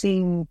 I've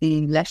seen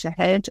the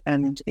letterhead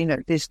and,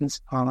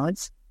 business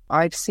cards.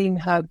 I've seen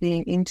her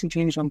being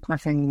interviewed on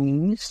Cafe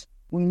News.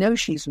 We know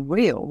she's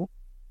real,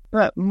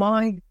 but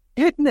my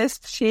goodness,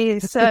 she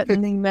is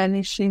certainly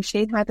managed.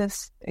 She had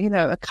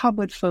a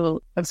cupboard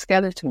full of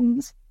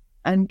skeletons,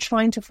 and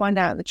trying to find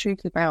out the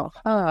truth about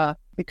her,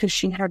 because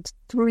she had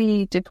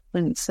 3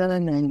 different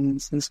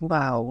surnames as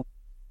well.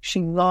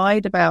 She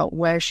lied about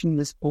where she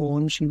was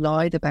born. She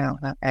lied about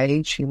her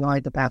age. She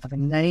lied about her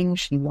name.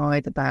 She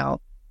lied about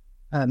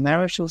her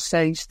marital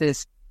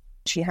status.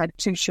 She had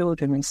 2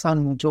 children, a son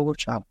and a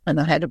daughter. And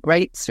I had a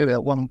breakthrough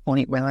at one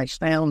point when I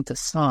found the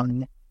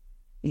son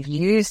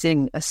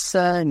using a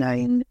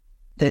surname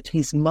that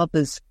his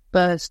mother's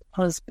first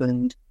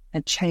husband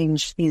had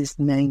changed his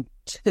name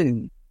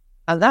to.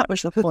 And that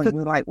was the point. We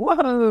were like,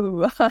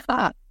 whoa,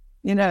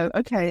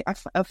 okay,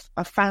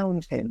 I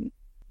found him.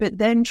 But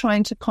then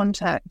trying to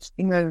contact,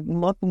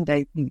 modern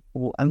day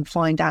people and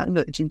find out,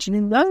 look, did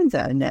you know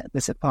that Annette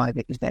was a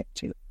private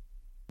detective?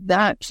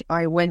 That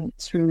I went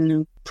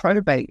through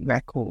probate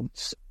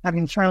records.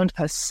 Having found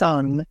her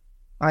son,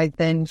 I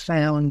then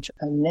found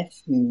her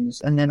nephews,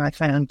 and then I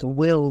found the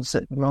wills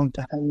that belonged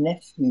to her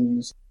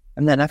nephews.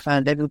 And then I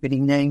found everybody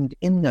named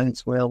in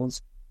those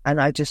wills. And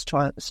I just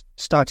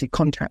started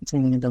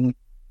contacting them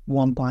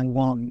one by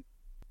one.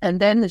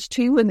 And then there's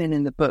 2 women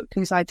in the book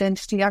whose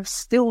identity I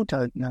still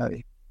don't know.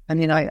 I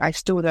mean, I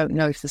still don't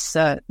know for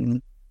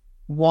certain.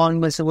 One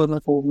was a woman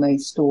called May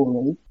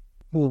Story,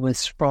 who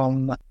was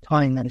from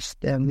Tynemouth,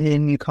 near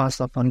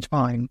Newcastle upon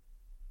Tyne.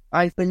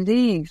 I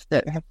believe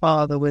that her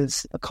father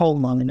was a coal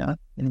miner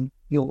in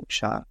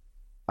Yorkshire.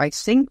 I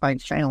think I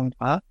found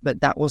her,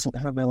 but that wasn't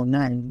her real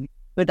name.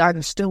 But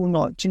I'm still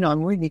not,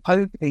 I'm really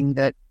hoping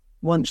that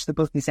once the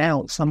book is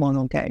out, someone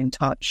will get in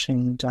touch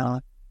and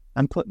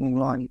put me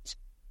right.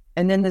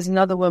 And then there's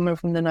another woman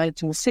from the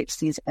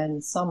 1960s,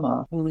 Anne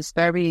Summer, who was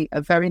very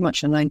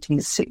much a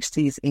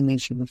 1960s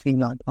image of the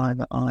female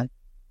private eye.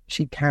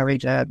 She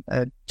carried a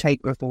tape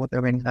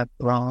recorder in her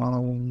bra,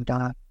 and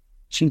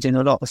she did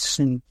a lot of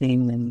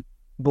sleuthing and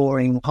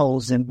boring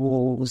holes in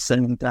walls,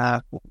 and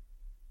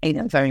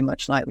very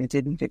much like we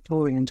did in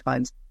Victorian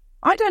times.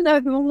 I don't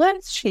know who on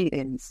earth she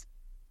is.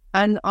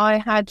 And I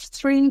had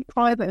 3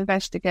 private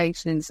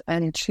investigators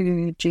and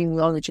 2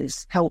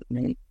 genealogists help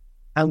me,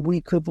 and we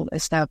couldn't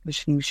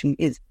establish who she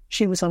is.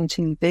 She was on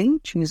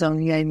TV. She was on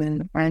the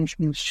Eamon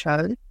Andrews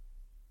show.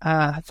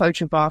 Her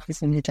photograph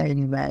is in the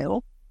Daily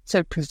Mail.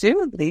 So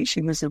presumably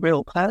she was a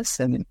real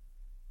person.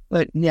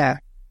 But yeah,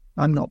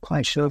 I'm not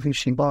quite sure who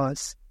she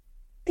was.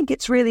 I think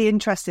it's really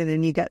interesting,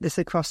 and you get this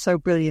across so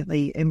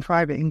brilliantly in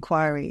Private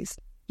Inquiries.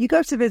 You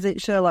go to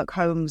visit Sherlock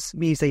Holmes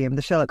Museum,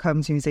 the Sherlock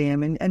Holmes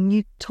Museum, and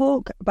you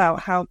talk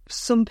about how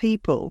some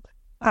people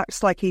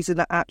acts like he's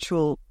an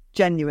actual,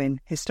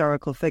 genuine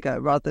historical figure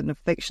rather than a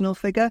fictional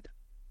figure.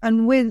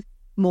 And with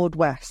Maud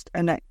West,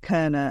 Annette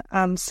Kerner,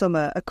 Anne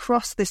Summer,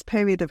 across this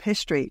period of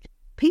history,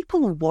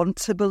 people want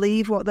to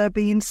believe what they're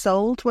being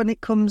sold when it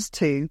comes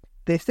to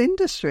this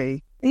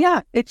industry.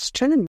 Yeah, it's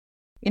true.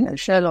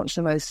 Sherlock's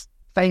the most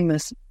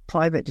famous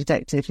private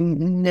detective who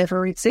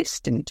never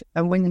existed.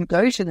 And when you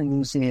go to the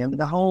museum,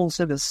 the whole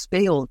sort of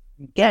spiel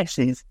you get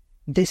is,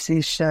 this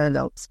is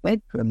Sherlock's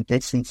bedroom,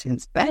 this is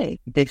his bed,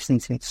 this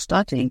is his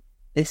study,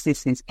 this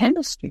is his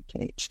chemistry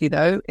kit.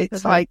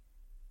 It's like,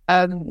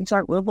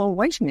 well,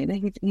 wait a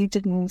minute, he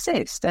didn't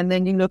exist. And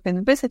then you look in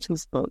the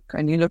visitor's book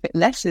and you look at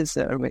letters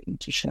that are written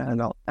to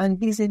Sherlock, and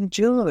he's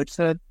endured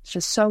for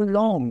so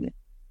long.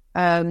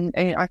 And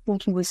I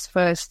thought he was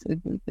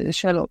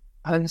Sherlock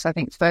Holmes, I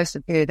think, first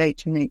appeared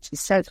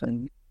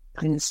 1887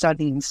 in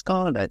Studying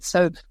Scarlet.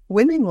 So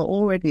women were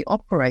already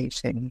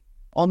operating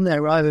on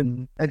their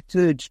own a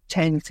good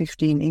 10,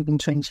 15, even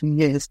 20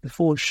 years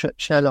before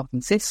Sherlock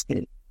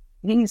existed.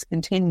 He's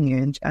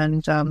continued,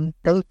 and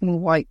they've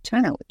been wiped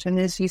out. And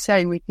as you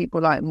say, with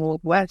people like Maud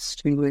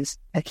West, who was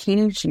a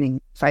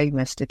hugely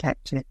famous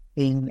detective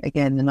in,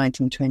 again, the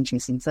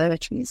 1920s and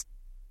 30s,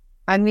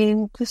 I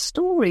mean, the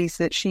stories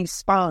that she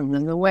spun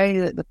and the way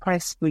that the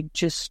press would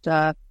just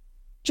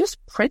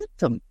print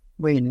them,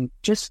 really,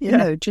 just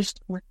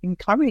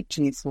encourage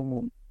these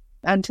women.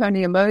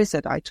 Antonia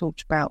Moser, I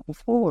talked about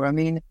before. I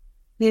mean,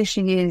 here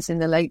she is in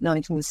the late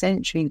 19th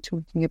century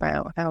talking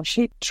about how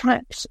she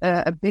tracked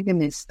a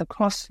bigamist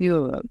across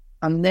Europe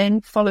and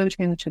then followed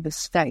him to the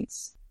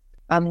States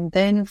and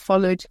then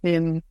followed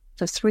him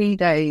for 3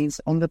 days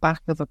on the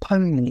back of a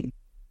pony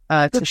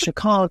to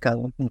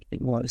Chicago, I think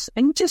it was.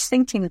 And just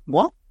thinking,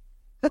 what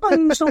are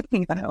you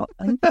talking about?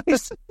 And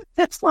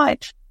it's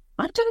like,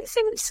 I don't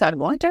think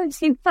so. I don't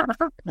think that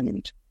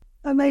happened.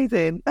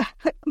 Amazing.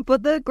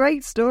 But they're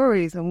great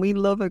stories, and we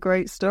love a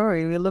great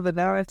story. We love a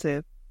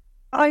narrative.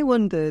 I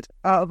wondered,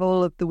 out of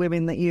all of the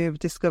women that you've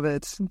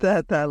discovered,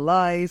 their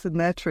lies and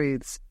their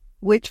truths,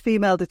 which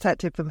female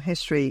detective from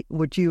history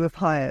would you have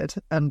hired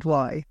and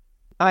why?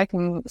 I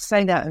can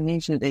say that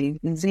immediately.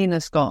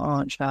 Zena Scott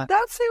Archer.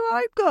 That's who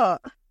I've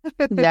got.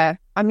 Yeah,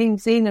 I mean,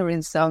 Zena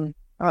is,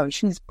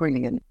 she's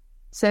brilliant.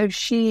 So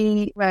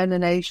she ran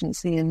an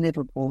agency in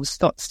Liverpool,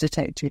 Scott's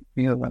Detective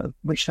Bureau,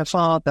 which her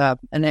father,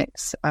 an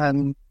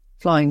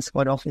ex-flying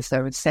squad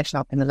officer, had set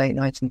up in the late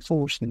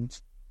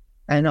 1940s.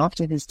 And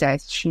after his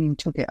death, she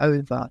took it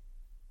over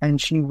and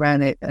she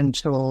ran it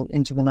until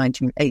into the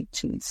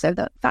 1980s. So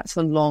that's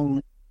a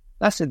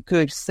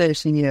good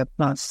 30-year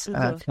plus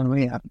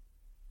career.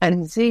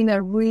 And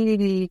Zena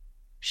really,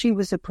 she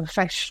was a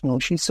professional.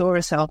 She saw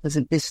herself as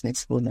a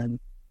businesswoman.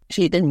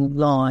 She didn't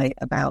lie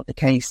about the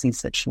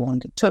cases that she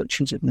undertook.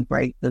 She didn't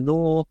break the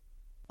law.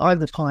 I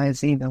would hire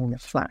Zena in a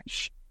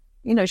flash.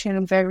 You know, she had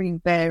a very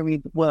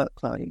varied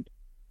workload.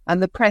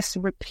 And the press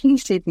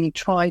repeatedly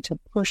tried to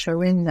push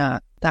her in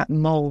that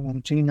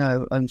mould, you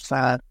know,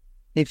 of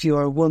if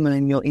you're a woman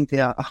and you're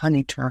either a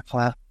honey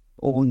trapper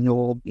or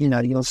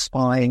you're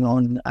spying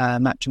on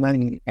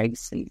matrimonial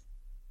cases.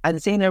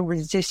 And Zena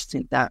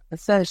resisted that. For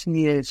 30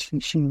 years,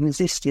 she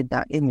resisted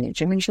that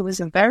image. I mean, she was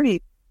a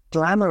very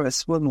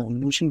glamorous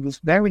woman and she was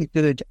very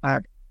good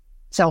at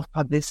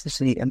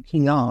self-publicity and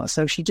PR.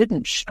 So she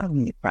didn't show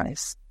the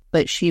press,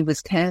 but she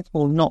was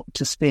careful not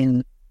to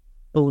spin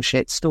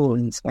bullshit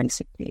stories,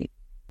 basically.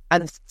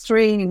 And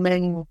 3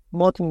 main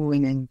model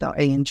women that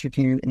I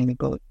interview in the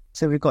book.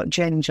 So we've got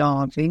Jen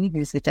Jarvie,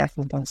 who's the death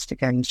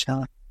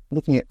investigator,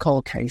 looking at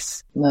cold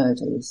case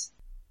murders.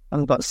 And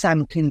we've got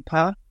Sam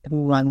Pimper,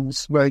 who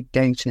runs Rogue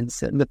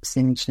Daters, that looks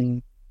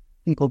into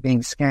people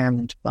being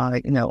scammed by,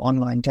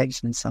 online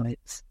dating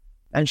sites.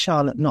 And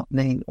Charlotte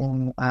Notley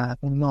or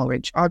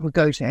Norwich. I would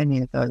go to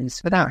any of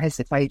those without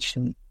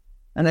hesitation.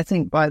 And I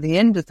think by the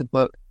end of the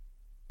book,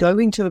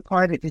 going to a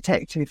private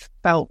detective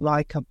felt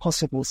like a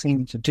possible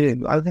thing to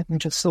do. I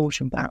wouldn't have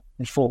thought of that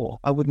before.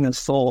 I wouldn't have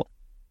thought,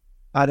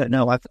 I don't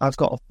know, I've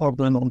got a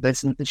problem or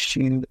there's an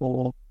issue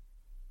or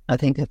I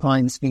think a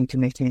crime's been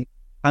committed.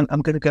 I'm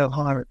going to go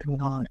hire a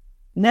PR.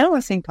 Now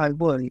I think I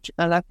would.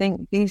 And I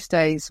think these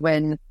days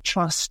when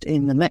trust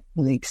in the Met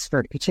Police,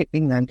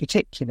 particularly in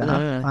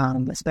particular,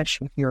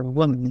 especially if you're a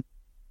woman,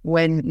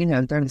 when,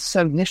 there's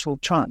so little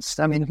trust,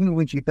 I mean, who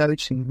would you go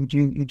to? Would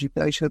you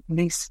go to a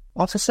police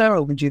officer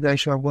or would you go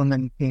to a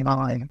woman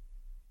PI?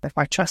 If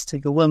I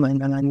trusted a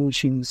woman and I knew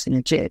she was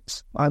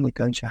legit, I would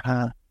go to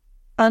her.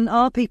 And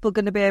are people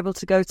going to be able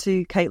to go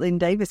to Caitlin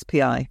Davis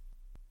PI?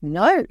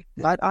 No,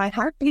 but I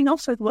have been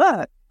offered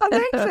work.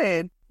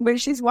 Amazing.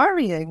 Which is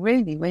worrying,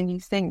 really, when you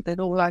think that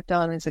all I've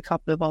done is a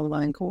couple of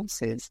online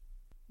courses.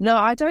 No,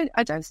 I don't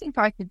think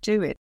I could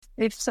do it.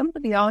 If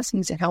somebody asked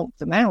me to help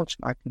them out,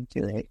 I could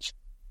do it.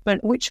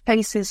 But which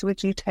cases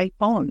would you take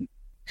on?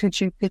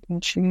 Could you pick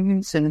and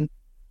choose? And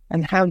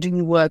how do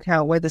you work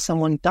out whether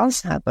someone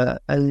does have a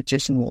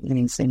legitimate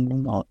reason or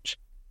not?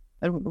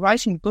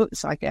 Writing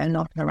books, I get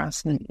enough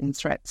harassment and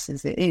threats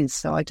as it is,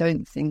 so I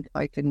don't think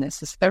I could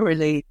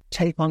necessarily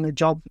take on a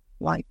job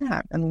like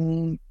that. I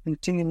mean, you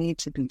do need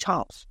to be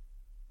tough.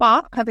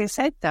 But having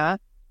said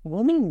that,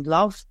 women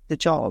love the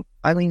job.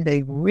 I mean,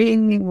 they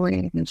really,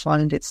 really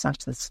find it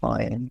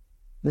satisfying.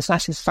 The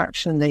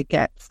satisfaction they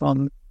get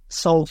from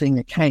solving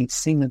a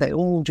case, they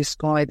all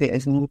describe it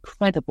as an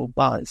incredible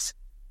buzz.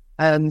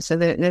 So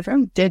they're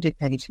very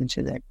dedicated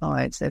to their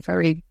clients. They're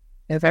very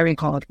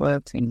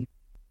hardworking.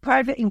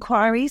 Private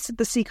Inquiries,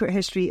 The Secret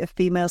History of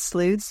Female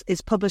Sleuths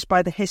is published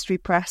by the History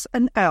Press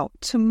and out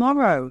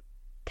tomorrow.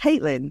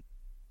 Caitlin,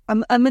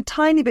 I'm a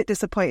tiny bit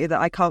disappointed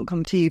that I can't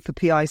come to you for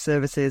PI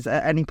services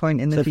at any point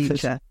in the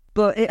future,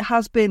 but it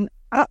has been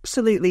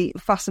absolutely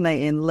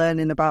fascinating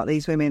learning about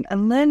these women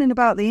and learning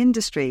about the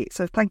industry.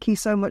 So thank you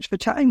so much for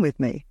chatting with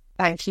me.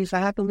 Thank you for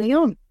having me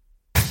on.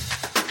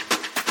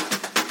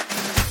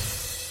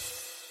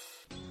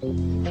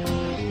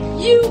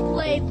 You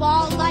play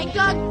ball like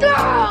a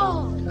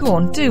girl! Go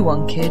on, do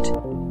one, kid.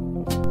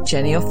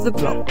 Jenny off the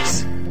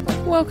blocks.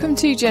 Welcome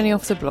to Jenny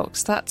Off the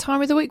Blocks, that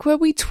time of the week where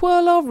we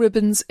twirl our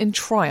ribbons in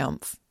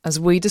triumph as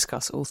we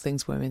discuss all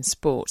things women's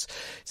sport.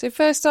 So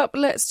first up,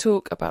 let's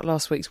talk about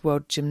last week's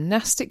World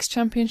Gymnastics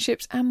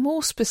Championships and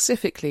more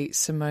specifically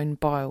Simone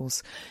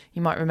Biles.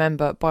 You might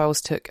remember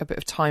Biles took a bit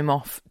of time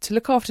off to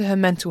look after her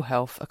mental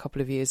health a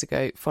couple of years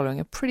ago following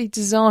a pretty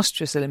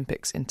disastrous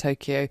Olympics in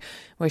Tokyo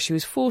where she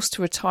was forced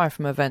to retire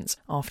from events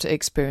after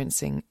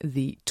experiencing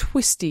the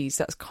twisties.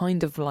 That's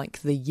kind of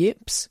like the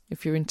yips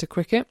if you're into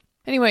cricket.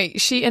 Anyway,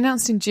 she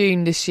announced in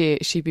June this year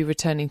she'd be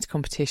returning to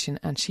competition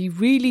and she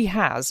really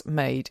has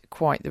made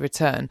quite the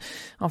return.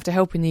 After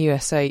helping the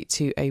USA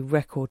to a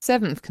record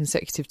 7th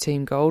consecutive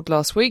team gold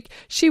last week,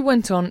 she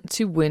went on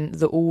to win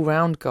the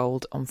all-round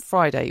gold on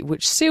Friday,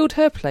 which sealed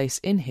her place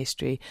in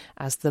history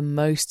as the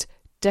most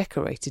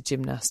decorated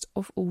gymnast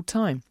of all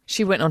time.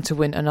 She went on to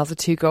win another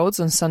 2 golds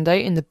on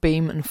Sunday in the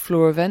beam and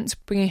floor event,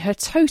 bringing her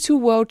total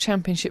world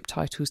championship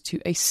titles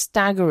to a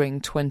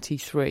staggering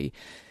 23.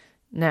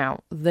 Now,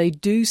 they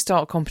do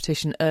start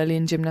competition early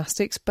in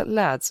gymnastics, but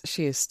lads,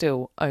 she is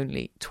still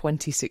only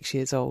 26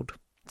 years old.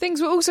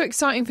 Things were also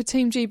exciting for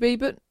Team GB,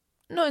 but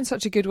not in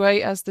such a good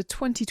way, as the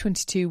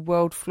 2022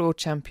 World Floor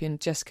Champion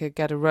Jessica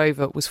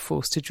Gadarova was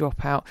forced to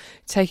drop out.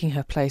 Taking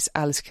her place,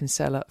 Alice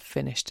Kinsella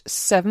finished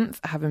 7th,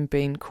 having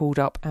been called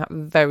up at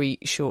very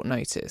short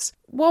notice.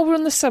 While we're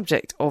on the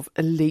subject of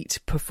elite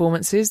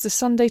performances, the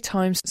Sunday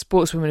Times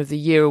Sportswoman of the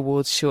Year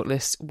Awards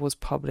shortlist was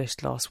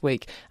published last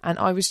week, and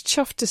I was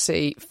chuffed to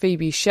see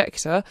Phoebe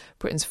Schechter,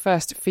 Britain's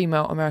first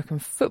female American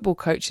football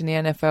coach in the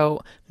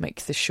NFL,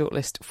 make the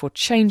shortlist for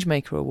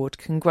Changemaker Award.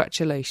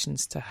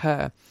 Congratulations to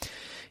her.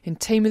 In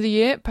Team of the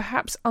Year,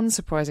 perhaps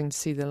unsurprising to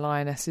see the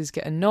Lionesses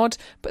get a nod,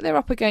 but they're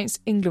up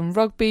against England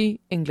Rugby,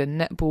 England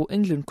Netball,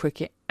 England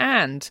Cricket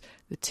and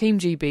the Team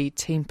GB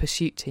Team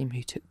Pursuit team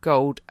who took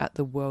gold at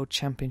the World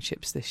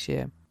Championships this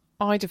year.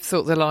 I'd have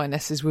thought the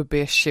Lionesses would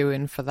be a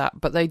shoo-in for that,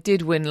 but they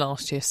did win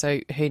last year, so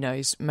who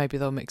knows, maybe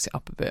they'll mix it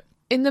up a bit.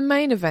 In the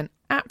main event,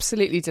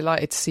 absolutely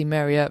delighted to see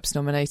Mary Earps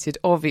nominated.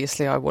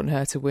 Obviously, I want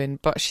her to win,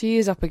 but she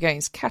is up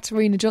against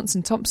Katarina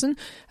Johnson-Thompson,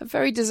 a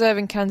very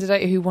deserving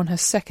candidate who won her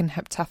second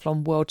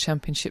heptathlon world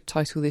championship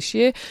title this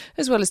year,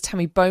 as well as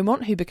Tammy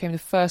Beaumont, who became the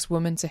first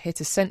woman to hit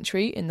a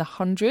century in the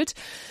 100,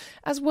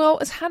 as well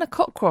as Hannah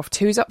Cockcroft,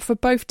 who is up for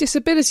both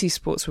Disability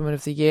Sportswoman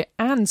of the Year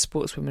and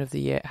Sportswoman of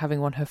the Year,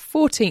 having won her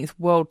 14th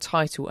world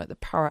title at the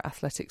Para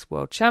Athletics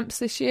World Champs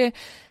this year,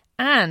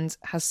 and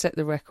has set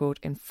the record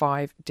in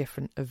 5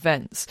 different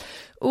events.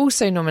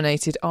 Also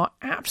nominated are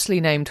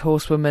aptly named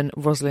horsewoman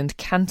Rosalind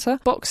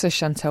Cantor, boxer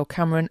Chantel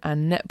Cameron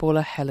and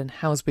netballer Helen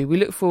Housby. We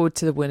look forward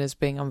to the winners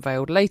being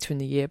unveiled later in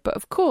the year, but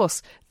of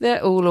course,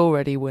 they're all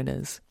already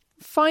winners.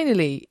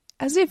 Finally,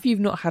 as if you've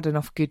not had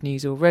enough good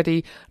news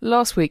already,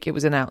 last week it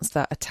was announced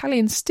that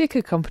Italian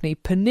sticker company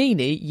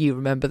Panini, you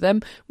remember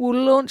them, will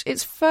launch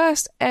its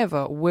first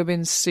ever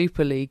Women's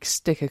Super League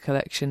sticker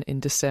collection in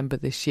December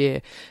this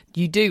year.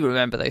 You do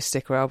remember those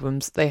sticker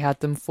albums? They had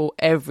them for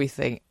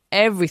everything.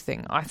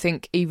 Everything. I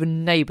think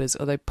even Neighbours,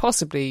 although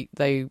possibly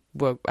they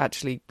were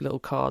actually little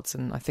cards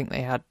and I think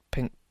they had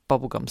pink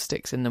bubblegum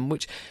sticks in them,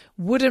 which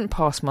wouldn't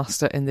pass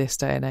muster in this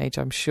day and age,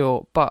 I'm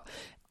sure. But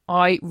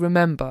I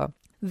remember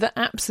the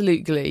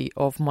absolute glee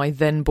of my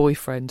then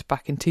boyfriend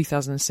back in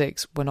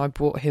 2006 when I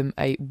bought him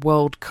a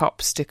World Cup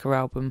sticker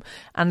album,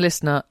 and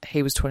listener,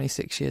 he was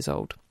 26 years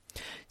old.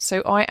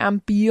 So I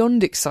am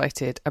beyond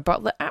excited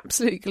about the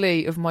absolute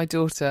glee of my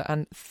daughter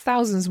and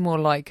thousands more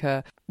like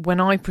her when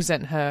I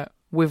present her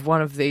with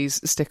one of these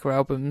sticker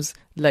albums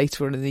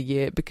later on in the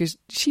year, because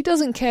she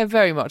doesn't care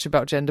very much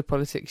about gender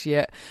politics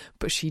yet,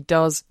 but she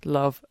does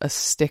love a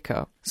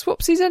sticker.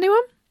 Swapsies,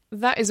 anyone?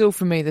 That is all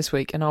from me this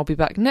week, and I'll be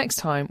back next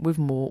time with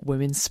more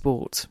women's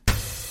sport.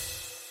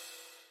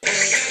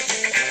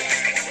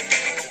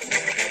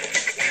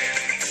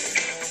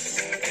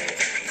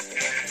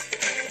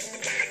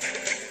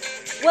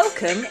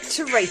 Welcome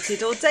to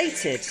Rated or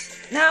Dated.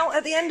 Now,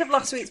 at the end of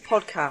last week's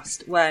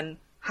podcast, when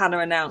Hannah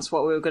announced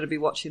what we were going to be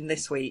watching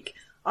this week,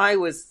 I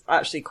was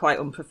actually quite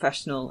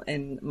unprofessional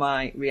in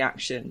my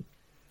reaction.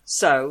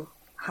 So,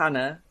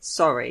 Hannah,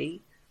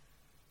 sorry.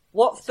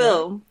 What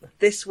film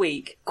this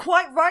week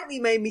quite rightly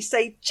made me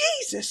say,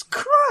 Jesus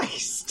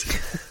Christ?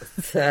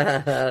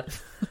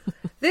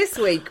 This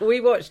week we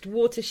watched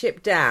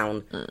Watership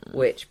Down,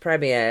 which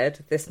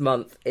premiered this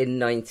month in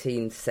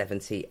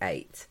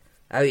 1978.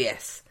 Oh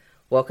yes,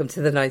 welcome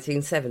to the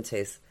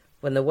 1970s,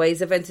 when the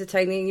ways of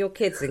entertaining your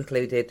kids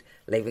included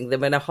leaving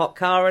them in a hot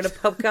car in a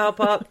pub car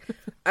park,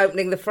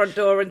 opening the front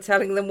door and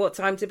telling them what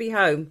time to be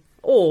home,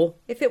 or,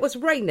 if it was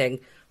raining,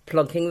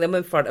 plonking them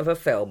in front of a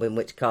film in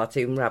which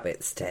cartoon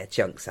rabbits tear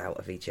chunks out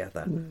of each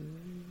other.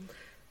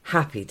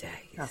 Happy days.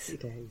 Happy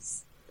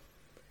days.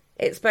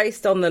 It's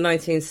based on the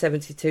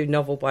 1972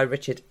 novel by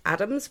Richard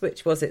Adams,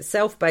 which was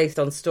itself based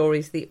on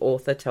stories the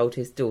author told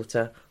his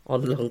daughter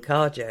on long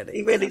car journeys.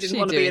 He really didn't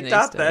want to be a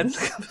dad then.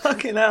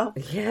 Fucking hell.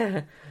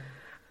 Yeah.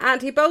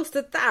 And he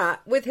bolstered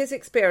that with his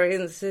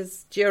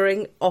experiences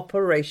during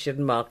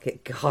Operation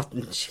Market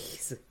Garden.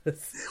 Jesus.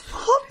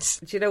 What?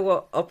 Do you know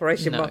what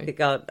Operation Market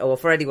Garden... Or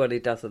for anyone who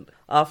doesn't,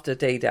 after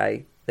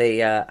D-Day,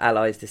 the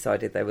Allies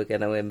decided they were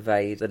going to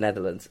invade the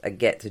Netherlands and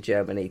get to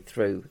Germany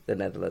through the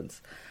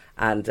Netherlands.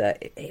 And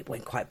it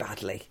went quite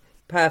badly.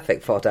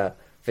 Perfect fodder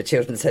for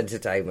children's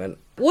entertainment.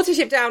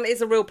 Watership Down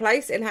is a real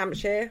place in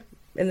Hampshire,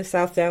 in the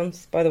South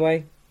Downs, by the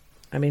way.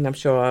 I mean, I'm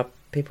sure our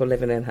people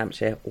living in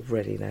Hampshire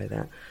already know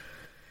that.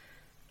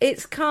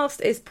 Its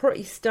cast is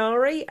pretty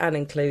starry and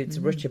includes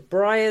Richard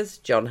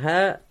Bryars, John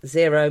Hurt,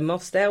 Zero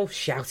Mostel,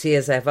 shouty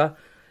as ever,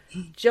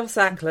 Joss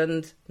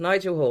Ackland,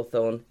 Nigel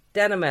Hawthorne,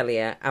 Denham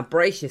Elliott, and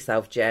brace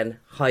yourself, Jen,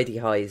 Heidi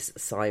High's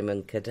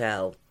Simon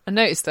Cadell. I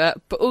noticed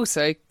that, but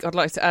also I'd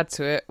like to add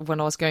to it,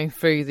 when I was going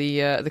through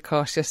the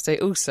cast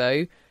yesterday,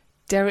 also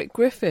Derek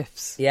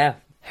Griffiths. Yeah.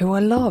 Who I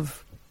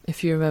love,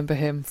 if you remember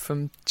him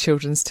from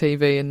children's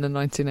TV in the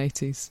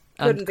 1980s.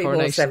 Couldn't be more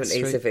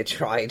 70s if it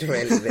tried,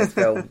 really, this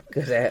film,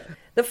 could it?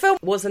 The film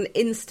was an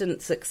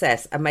instant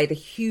success and made a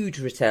huge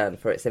return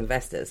for its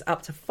investors,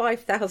 up to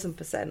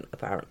 5,000%,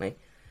 apparently.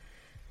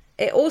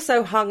 It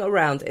also hung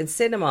around in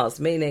cinemas,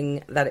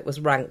 meaning that it was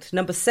ranked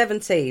number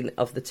 17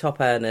 of the top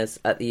earners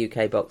at the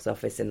UK box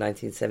office in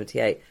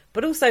 1978,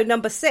 but also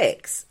number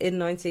 6 in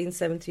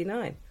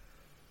 1979.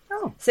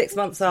 Oh. 6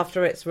 months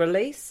after its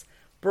release,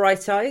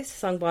 Bright Eyes,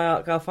 sung by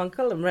Art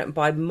Garfunkel and written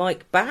by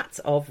Mike Batt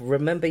of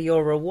Remember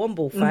You're a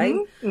Womble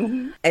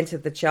fame,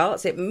 entered the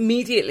charts. It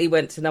immediately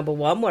went to number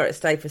 1, where it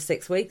stayed for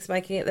 6 weeks,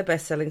 making it the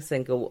best-selling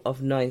single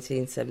of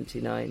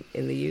 1979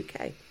 in the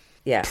UK.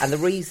 Yeah, and the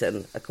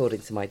reason,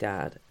 according to my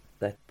dad,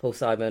 that Paul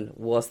Simon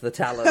was the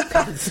talent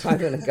of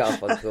Simon and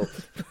Garfunkel.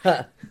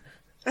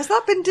 Has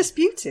that been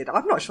disputed?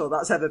 I'm not sure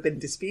that's ever been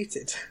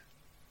disputed.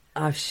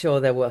 I'm sure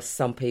there were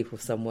some people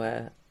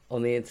somewhere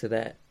on the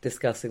internet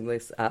discussing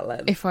this at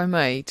length. If I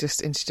may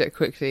just interject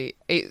quickly,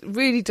 it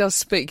really does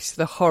speak to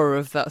the horror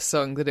of that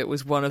song that it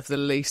was one of the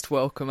least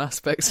welcome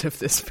aspects of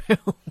this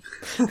film.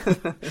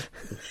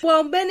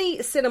 While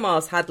many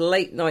cinemas had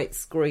late night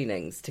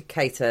screenings to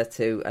cater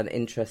to an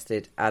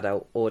interested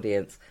adult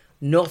audience,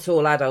 not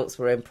all adults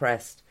were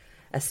impressed,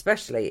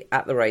 especially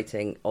at the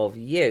rating of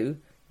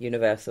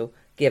Universal,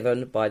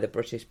 given by the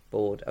British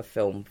Board of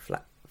Film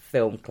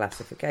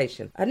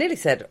Classification. I nearly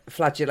said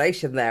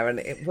flagellation there, and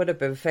it would have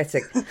been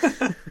fitting.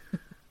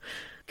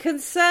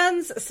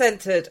 Concerns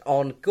centred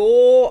on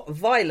gore,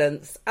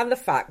 violence, and the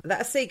fact that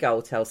a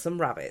seagull tells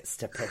some rabbits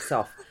to piss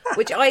off,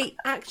 which I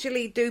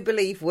actually do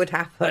believe would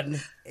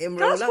happen in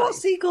real life. That's what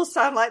seagulls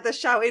sound like. They're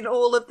shouting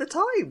all of the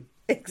time.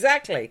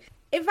 Exactly.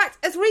 In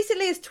fact, as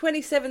recently as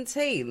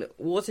 2017,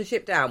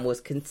 Watership Down was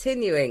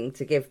continuing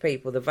to give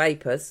people the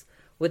vapours,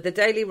 with the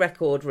Daily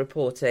Record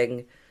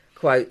reporting,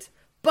 quote,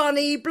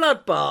 "Bunny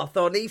bloodbath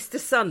on Easter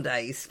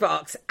Sunday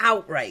sparks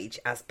outrage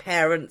as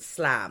parents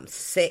slam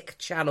sick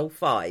Channel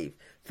 5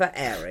 for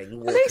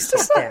airing On Easter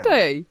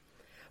Sunday?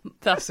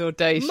 That's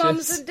audacious.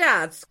 Mums and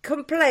dads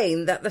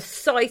complain that the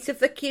sight of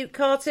the cute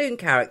cartoon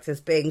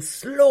characters being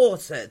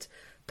slaughtered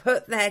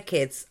put their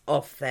kids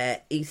off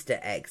their Easter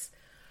eggs.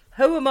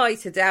 Who am I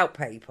to doubt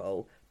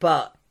people?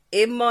 But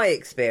in my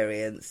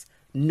experience,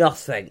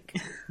 nothing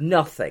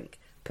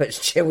puts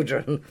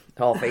children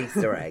off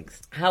Easter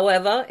eggs.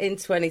 However, in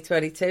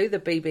 2022, the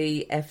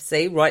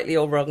BBFC, rightly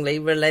or wrongly,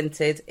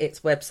 relented its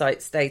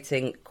website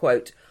stating,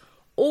 quote,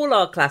 "All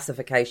our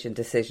classification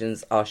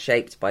decisions are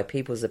shaped by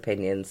people's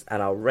opinions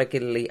and are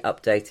regularly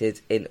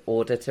updated in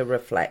order to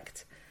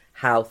reflect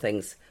how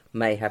things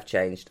may have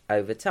changed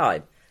over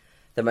time.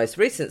 The most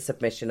recent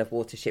submission of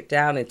Watership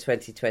Down in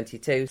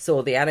 2022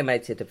 saw the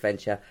animated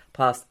adventure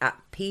passed at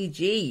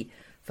PG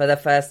for the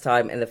first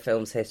time in the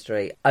film's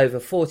history, over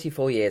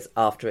 44 years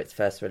after its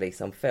first release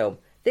on film.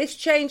 This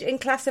change in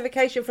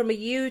classification from a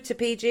U to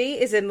PG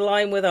is in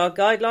line with our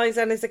guidelines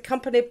and is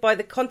accompanied by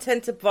the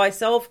content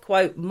advice of,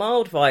 quote,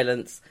 mild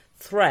violence,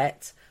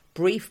 threat,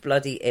 brief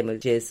bloody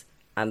images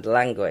and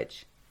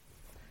language."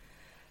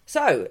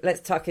 So,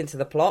 let's tuck into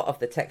the plot of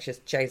the Texas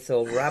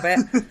Chainsaw Rabbit.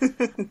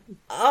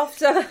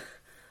 After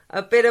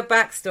a bit of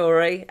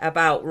backstory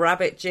about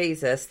Rabbit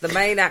Jesus, the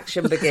main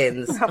action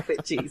begins.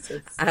 Rabbit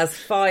Jesus. As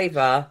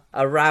Fiver,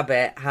 a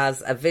rabbit,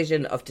 has a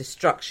vision of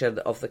destruction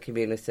of the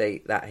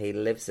community that he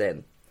lives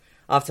in.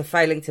 After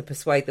failing to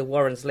persuade the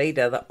Warrens'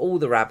 leader that all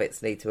the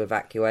rabbits need to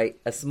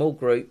evacuate, a small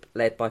group,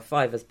 led by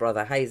Fiver's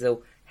brother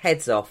Hazel,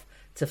 heads off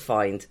to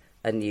find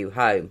a new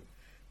home.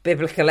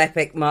 Biblical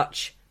epic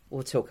much?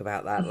 We'll talk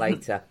about that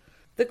later.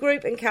 The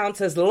group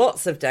encounters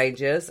lots of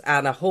dangers,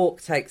 and a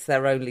hawk takes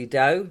their only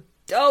doe.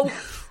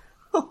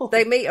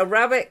 They meet a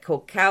rabbit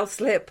called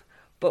Cowslip,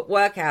 but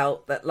work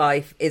out that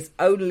life is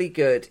only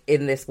good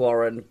in this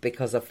warren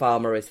because a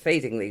farmer is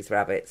feeding these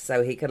rabbits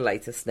so he can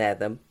later snare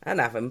them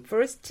and have them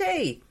for his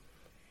tea.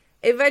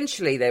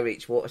 Eventually they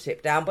reach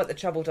Watership Down, but the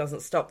trouble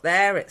doesn't stop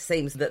there. It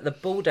seems that the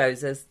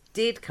bulldozers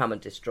did come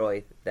and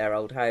destroy their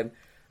old home,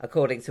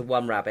 according to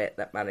one rabbit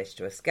that managed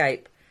to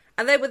escape,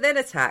 and they were then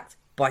attacked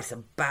by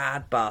some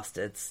bad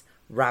bastards,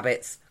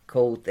 rabbits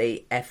called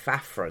the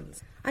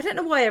Ephafrons. I don't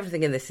know why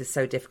everything in this is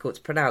so difficult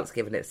to pronounce,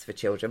 given it's for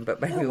children, but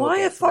maybe we'll why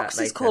get are to that foxes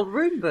later. called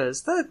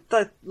Roombas?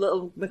 They're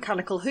little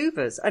mechanical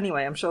hoovers.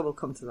 Anyway, I'm sure we'll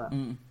come to that.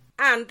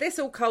 And this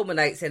all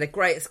culminates in a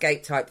great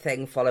escape type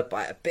thing, followed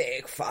by a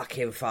big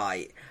fucking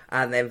fight,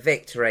 and then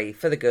victory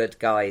for the good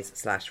guys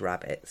 /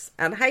 rabbits.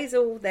 And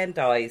Hazel then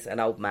dies an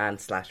old man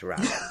 /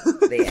 rabbit.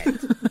 The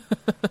end.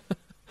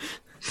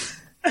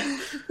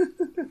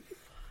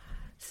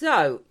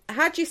 So,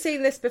 had you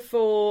seen this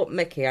before,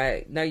 Mickey?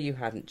 I know you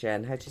hadn't,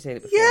 Jen. Had you seen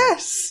it before?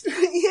 Yes,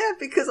 yeah,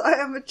 because I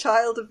am a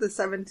child of the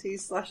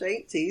 70s /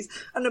 80s,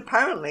 and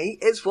apparently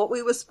it's what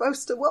we were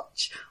supposed to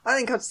watch. I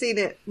think I've seen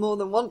it more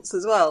than once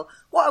as well.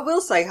 What I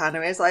will say,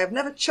 Hannah, is I have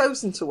never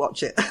chosen to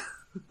watch it.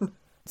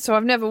 So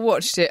I've never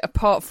watched it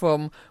apart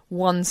from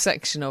one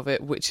section of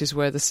it, which is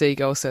where the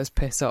seagull says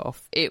piss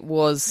off.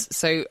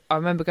 So I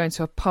remember going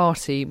to a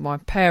party. My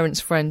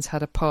parents' friends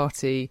had a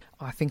party.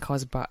 I think I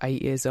was about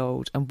 8 years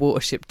old, and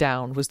Watership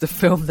Down was the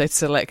film they'd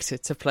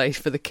selected to play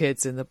for the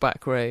kids in the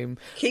back room.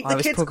 Keep the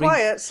kids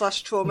quiet /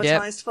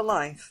 traumatised for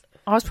life.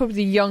 I was probably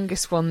the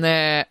youngest one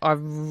there. I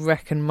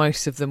reckon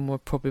most of them were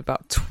probably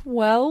about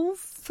 12,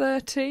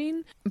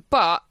 13.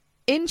 But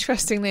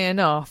interestingly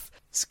enough,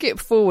 skip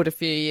forward a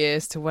few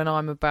years to when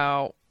I'm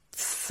about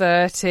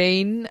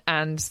 13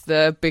 and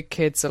the big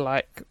kids are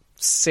like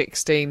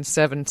 16,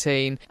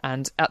 17,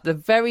 and at the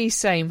very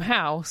same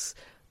house,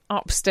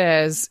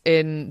 upstairs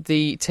in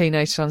the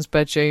teenage son's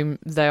bedroom,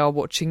 they are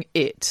watching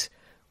It,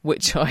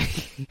 which I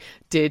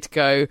did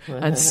go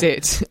and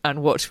sit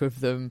and watch with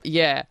them.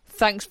 Yeah,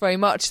 thanks very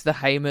much, the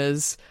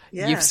Hamers.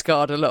 Yeah. You've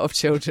scarred a lot of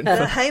children.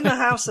 The Hamer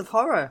House of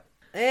Horror.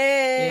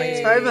 Hey. Thanks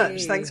very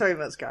much. Thanks very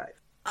much, guys.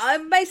 I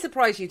may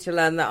surprise you to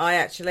learn that I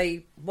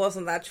actually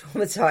wasn't that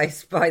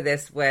traumatised by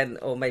this when,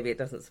 or maybe it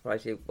doesn't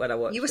surprise you, when I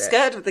watched it. You were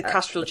scared of the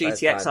Castrol the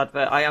first GTX time.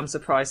 advert. I am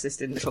surprised this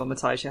didn't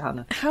traumatise you,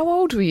 Hannah. How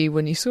old were you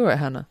when you saw it,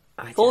 Hannah?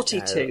 I don't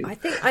 42. know. I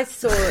think I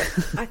saw it.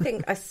 I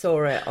think I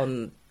saw it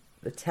on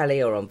the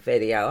telly or on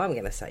video. I'm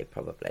going to say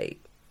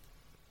probably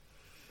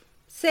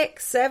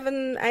 6,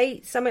 7,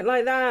 8, something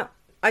like that.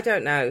 I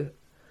don't know.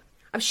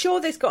 I'm sure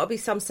there's got to be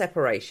some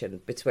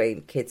separation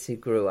between kids who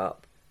grew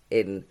up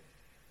in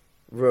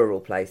rural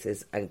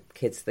places and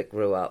kids that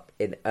grew up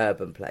in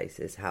urban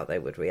places, how they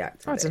would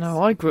react to I this. don't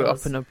know, I grew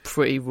up in a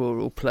pretty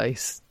rural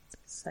place.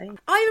 Same.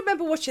 I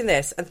remember watching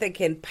this and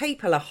thinking,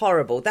 people are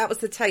horrible. That was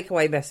the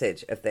takeaway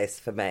message of this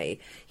for me.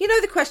 You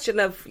know, the question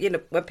of, you know,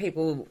 when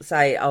people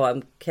say, oh,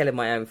 I'm killing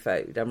my own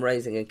food, I'm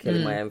raising and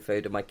killing my own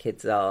food and my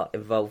kids are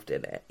involved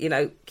in it. You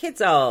know,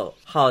 kids are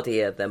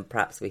hardier than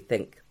perhaps we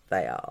think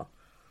they are.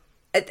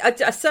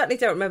 I certainly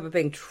don't remember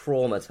being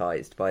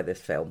traumatised by this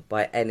film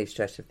by any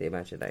stretch of the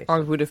imagination. I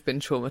would have been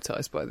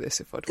traumatised by this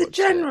if I'd The watched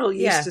general it.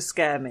 used to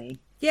scare me.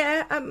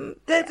 Yeah,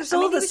 There's I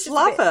mean, all he the was just a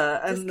bit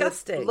slaver and the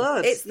disgusting.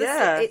 blood.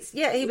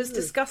 He was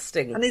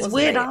disgusting, And his wasn't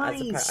weird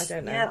he? eyes. I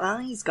don't know. Yeah,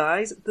 eyes,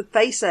 guys. The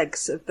face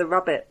eggs of the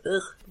rabbit.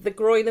 Ugh. The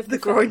groin of The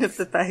groin of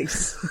the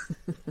face.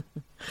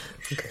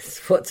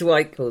 What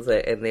Dwight calls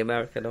it in the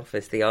American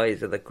Office, the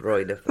eyes are the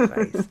groin of the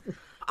face.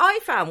 I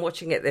found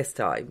watching it this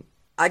time,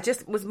 I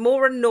just was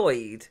more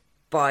annoyed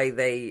by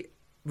the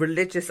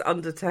religious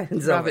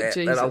undertones of Rabbit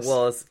it than I Jesus.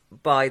 was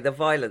by the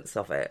violence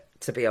of it,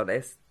 to be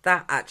honest.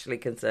 That actually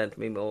concerned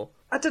me more.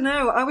 I don't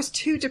know. I was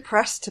too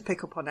depressed to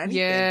pick up on anything.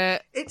 Yeah,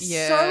 It's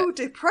yeah. so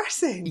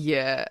depressing.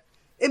 Yeah.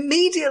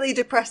 Immediately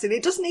depressing.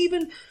 It doesn't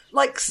even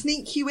like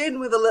sneak you in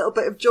with a little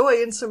bit of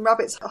joy and some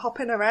rabbits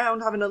hopping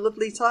around having a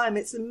lovely time.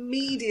 It's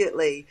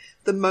immediately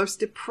the most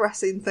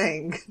depressing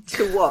thing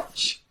to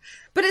watch.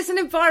 But it's an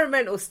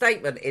environmental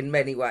statement in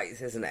many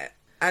ways, isn't it?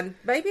 And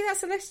maybe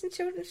that's a lesson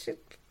children should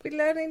be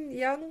learning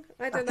young.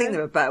 I I don't think know.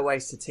 there are better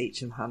ways to teach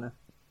them, Hannah.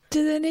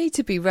 Do there need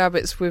to be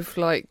rabbits with,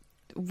 like,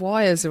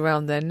 wires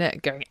around their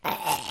neck going...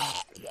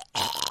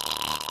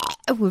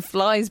 with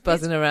flies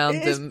buzzing around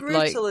It is them?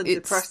 brutal and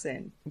it's-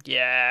 depressing.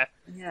 Yeah.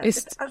 Yeah.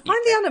 It's I find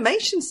the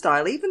animation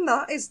style, even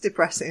that is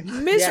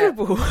depressing.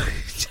 miserable.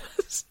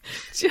 just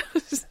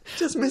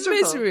Just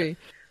miserable. misery.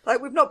 Like,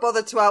 we've not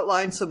bothered to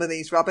outline some of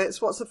these rabbits.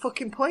 What's the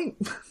fucking point?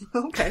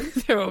 Okay.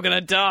 They're all going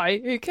to die.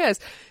 Who cares?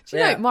 Do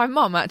you Yeah. know, my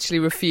mum actually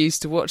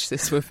refused to watch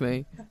this with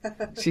me.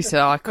 She said,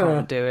 I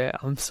can't do it.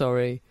 I'm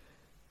sorry.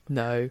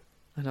 No.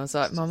 And I was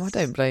like, Mum, I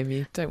don't blame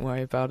you. Don't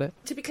worry about it.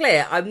 To be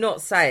clear, I'm not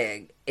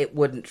saying it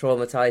wouldn't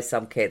traumatise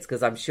some kids,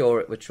 because I'm sure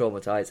it would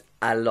traumatise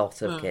a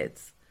lot of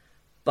kids.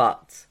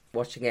 But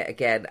watching it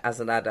again as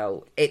an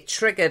adult, it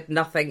triggered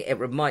nothing. It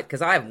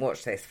because I haven't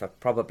watched this for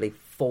probably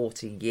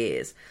 40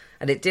 years,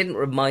 and it didn't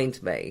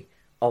remind me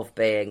of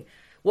being...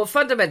 What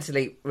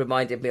fundamentally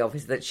reminded me of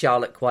is that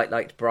Charlotte quite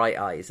liked Bright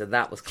Eyes, and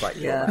that was quite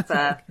Yeah,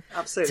 fair.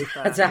 Absolutely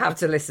fair. to have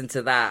to listen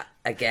to that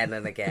again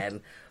and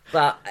again.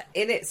 But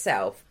in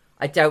itself,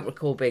 I don't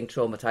recall being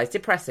traumatised.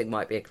 Depressing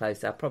might be a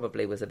closer.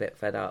 Probably was a bit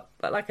fed up.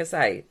 But like I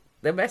say,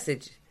 the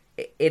message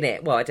in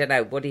it, well, I don't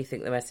know. What do you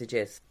think the message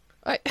is?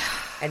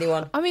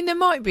 Anyone? I mean, there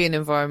might be an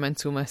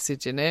environmental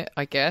message in it,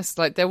 I guess.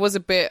 Like, there was a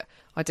bit...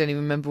 I don't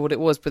even remember what it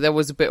was, but there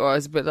was a bit where I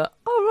was a bit like,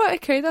 oh, right,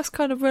 okay, that's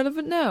kind of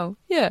relevant now.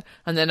 Yeah.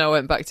 And then I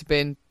went back to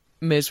being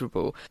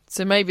miserable.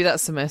 So maybe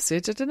that's the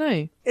message. I don't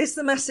know. Is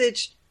the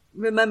message,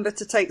 remember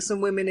to take some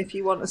women if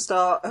you want to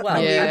start a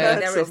Well, new yeah,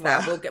 herd there is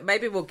that. somewhere?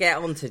 Maybe we'll get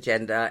onto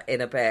gender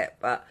in a bit.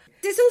 But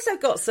it's also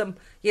got some,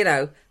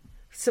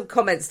 some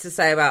comments to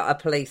say about a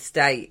police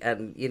state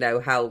and,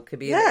 how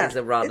communities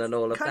are run it's and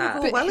all of kind that.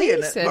 of But Orwellian he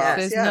at said parts,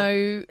 there's yeah.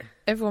 no...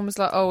 Everyone was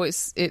like, oh,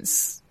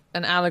 it's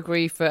an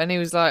allegory for... And he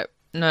was like,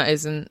 no, it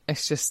isn't.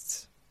 It's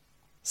just...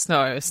 It's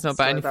not about Story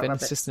about anything. It's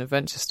rabbits. just an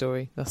adventure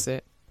story. That's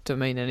it. Don't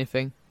mean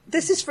anything.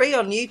 This is free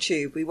on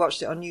YouTube. We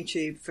watched it on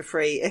YouTube for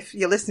free. If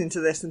you're listening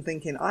to this and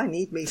thinking, I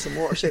need me some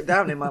Watership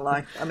Down in my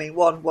life. I mean,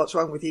 one, what's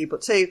wrong with you?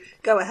 But two,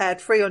 go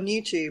ahead, free on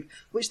YouTube.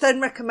 Which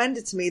then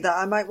recommended to me that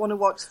I might want to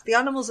watch The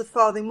Animals of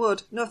Farthing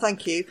Wood. No,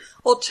 thank you.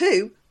 Or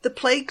two, The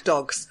Plague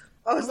Dogs.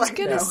 I was like,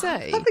 going to no,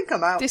 say, I think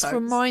I'm out. this thanks.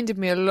 reminded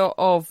me a lot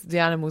of The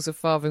Animals of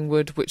Farthing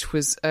Wood, which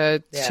was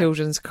a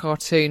children's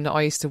cartoon that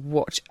I used to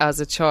watch as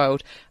a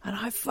child. And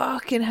I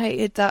fucking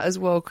hated that as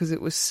well because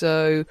it was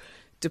so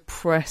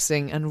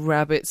depressing and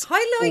rabbits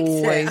I liked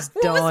always it.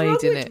 What was died wrong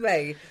in with it.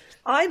 me?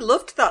 I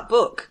loved that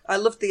book. I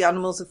loved the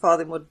Animals of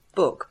Farthingwood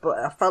book, but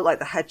I felt like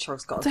the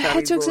hedgehogs got a The very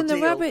hedgehogs raw and the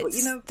deal. rabbits, But,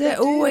 you know, they're they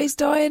do. always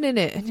dying in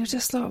it, and you're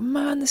just like,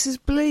 man, this is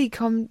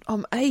bleak. I'm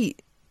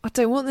 8. I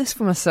don't want this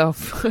for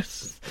myself.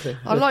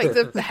 I like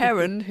the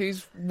heron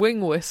whose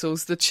wing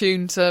whistles the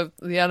tune to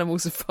the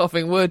Animals of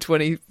Farthingwood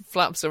when he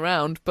flaps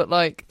around, but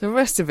like the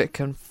rest of it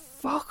can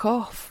fuck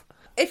off.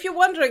 If you're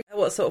wondering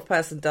what sort of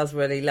person does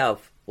really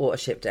love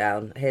Watership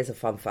Down, here's a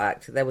fun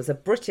fact. There was a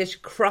British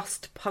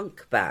crust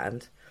punk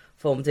band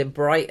formed in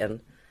Brighton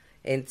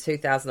in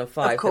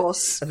 2005. Of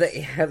course.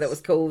 That was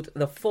called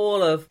The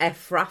Fall of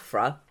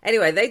Efrafra.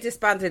 Anyway, they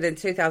disbanded in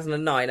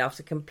 2009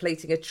 after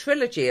completing a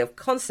trilogy of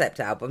concept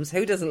albums.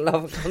 Who doesn't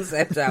love a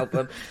concept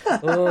album?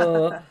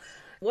 Oh.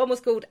 One was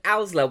called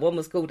Owsla, one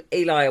was called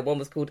Eli, and one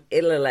was called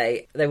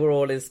Ilalay. They were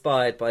all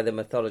inspired by the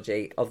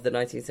mythology of the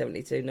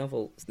 1972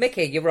 novel.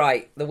 Mickey, you're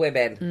right, the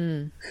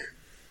women.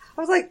 I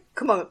was like,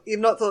 come on, you've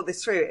not thought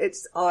this through.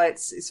 It's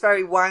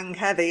very wang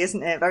heavy,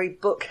 isn't it? Very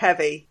book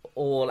heavy.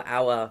 All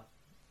our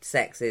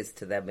sexes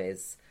to them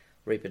is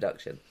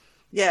reproduction.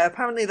 Yeah,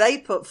 apparently they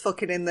put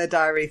fucking in their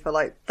diary for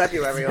like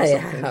February or They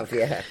something. have,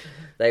 yeah.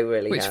 They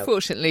really Which have.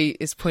 fortunately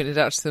is pointed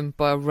out to them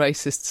by a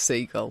racist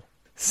seagull.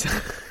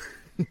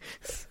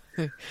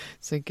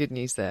 So good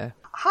news there.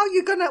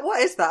 What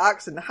is that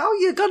accent? How are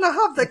you gonna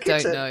have the I don't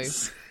kittens? know.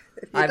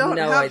 If you I have don't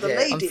no have the idea.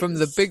 ladies. I'm from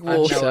the big I have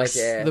no water.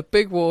 idea. The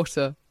big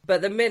water.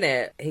 But the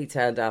minute he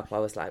turned up, I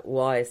was like,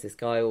 why is this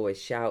guy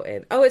always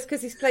shouting? Oh, it's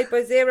because he's played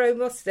by Zero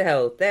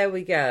Mostel. There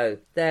we go.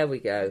 There we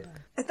go.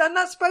 Then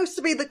that's supposed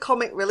to be the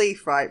comic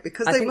relief, right?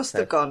 Because I they think must so.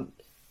 have gone,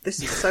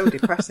 this is so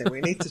depressing,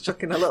 we need to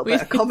chuck in a little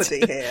bit of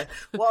comedy here.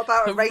 What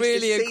about a racist really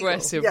seagull?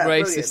 aggressive Yeah,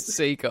 racist brilliant.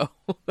 seagull.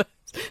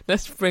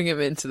 Let's bring him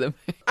into the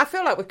mix. I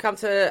feel like we've come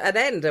to an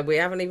end and we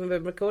haven't even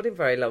been recording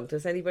very long.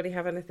 Does anybody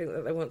have anything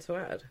that they want to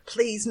add?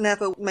 Please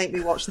never make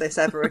me watch this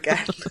ever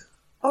again.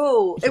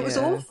 Oh, it was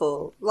Yeah.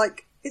 awful.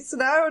 Like, it's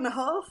an hour and a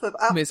half of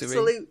Misery.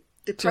 absolute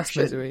Just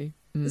depression. misery.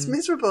 It's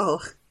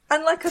miserable.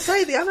 And like I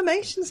say, the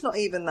animation's not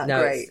even that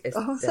No, great. it's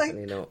I was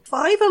definitely like, not.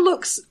 Fiver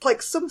looks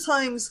like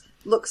sometimes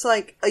looks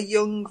like a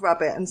young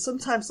rabbit and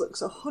sometimes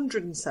looks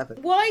 107.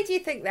 Why do you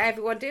think that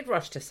everyone did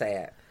rush to see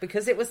it?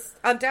 Because it was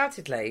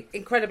undoubtedly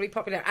incredibly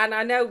popular. And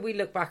I know we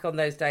look back on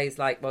those days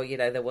like, well, you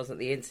know, there wasn't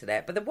the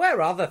internet, but there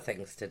were other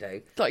things to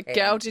do. Like in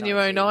gouging your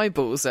own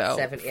eyeballs out,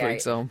 for 1978.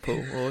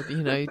 example, or,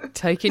 you know,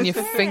 taking your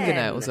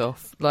fingernails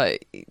off.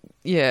 Like,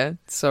 yeah,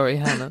 sorry,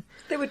 Hannah.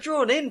 They were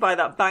drawn in by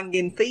that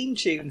banging theme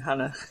tune,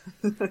 Hannah.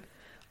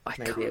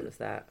 Maybe it was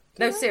that.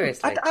 No,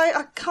 seriously.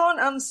 I can't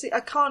answer. I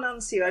can't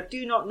answer you. I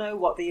do not know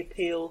what the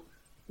appeal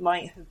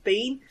might have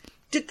been.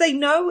 Did they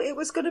know it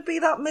was going to be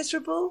that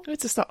miserable?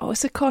 It's just like, oh,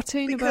 it's a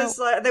cartoon Because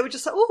about... they were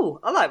just like, oh,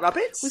 I like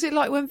rabbits. Was it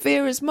like when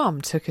Vera's mum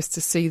took us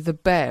to see The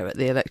Bear at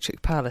the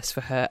Electric Palace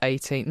for her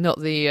 18th? Not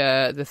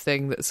the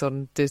thing that's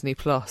on Disney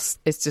Plus.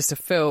 It's just a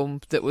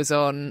film that was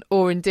on,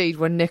 or indeed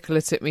when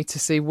Nicola took me to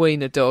see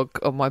Wiener Dog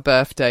on my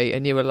birthday,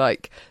 and you were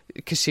like,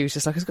 because she was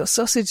just like, it's got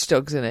sausage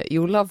dogs in it.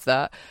 You'll love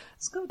that.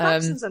 It's got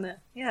Dachshunds in it.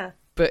 Yeah.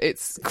 But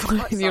it's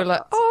quite and you're sad, like,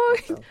 that's oh,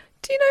 a film.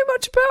 do you know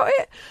much about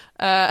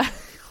it?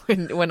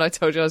 When I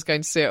told you I was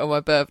going to see it on my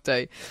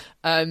birthday.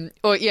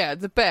 Or yeah,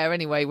 The Bear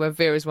anyway, where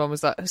Vera's mum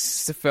was like, it's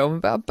just a film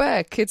about a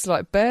bear. Kids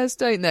like bears,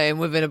 don't they? And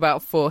within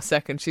about 4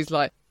 seconds, she's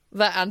like,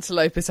 that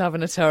antelope is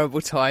having a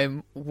terrible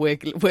time. We're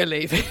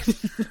leaving.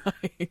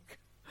 Like,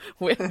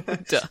 we're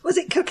done. Was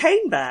it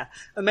Cocaine Bear?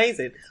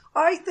 Amazing.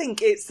 I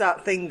think it's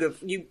that thing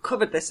of, you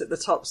covered this at the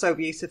top so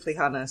beautifully,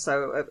 Hannah,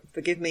 so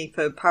forgive me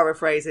for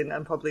paraphrasing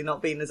and probably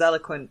not being as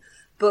eloquent,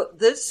 but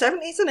the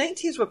 70s and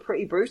 80s were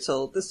pretty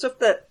brutal. The stuff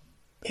that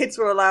kids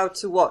were allowed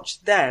to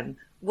watch then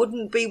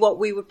wouldn't be what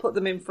we would put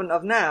them in front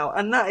of now,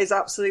 and that is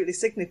absolutely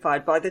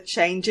signified by the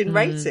change in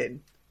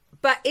rating.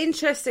 But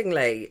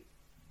interestingly,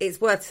 it's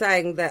worth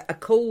saying that a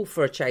call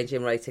for a change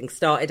in rating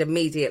started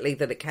immediately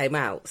that it came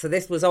out. So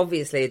this was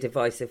obviously a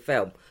divisive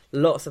film.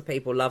 Lots of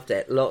people loved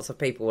it. Lots of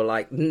people were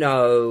like,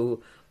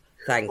 no,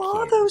 thank What you.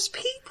 are those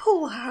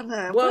people,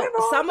 Hannah? Well, Where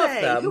are some they?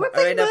 of them Who have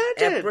are they in a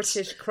murdered?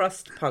 British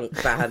crust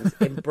punk band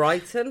in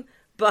Brighton,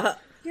 but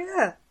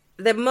Yeah.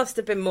 there must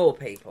have been more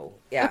people.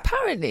 Yeah.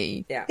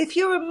 Apparently. Yeah. If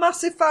you're a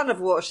massive fan of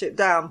Watership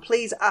Down,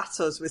 please at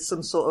us with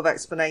some sort of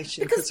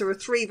explanation, because there are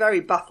 3 very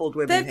baffled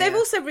women They've here.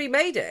 also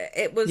remade it.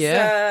 It was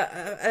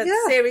Yeah. a Yeah.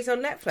 series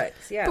on Netflix.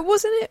 Yeah. But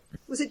wasn't it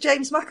Was it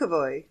James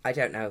McAvoy? I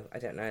don't know. I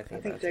don't know anything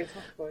I think about it. James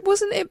McAvoy.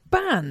 wasn't it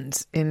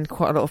banned in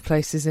quite a lot of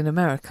places in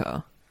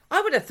America? I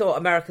would have thought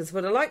Americans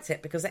would have liked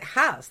it because it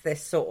has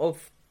this sort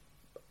of,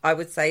 I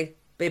would say,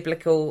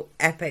 biblical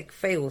epic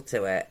feel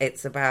to it.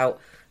 It's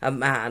about a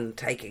man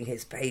taking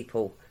his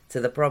people to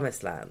the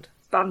promised land.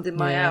 Banned in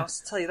my Yeah.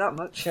 house, tell you that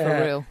much. For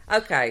real.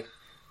 Okay.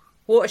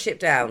 Watership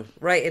Down,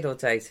 rated or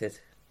dated?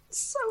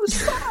 So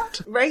sad.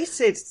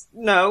 Rated?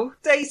 No.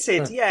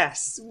 Dated?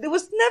 Yes. It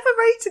was never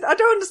rated. I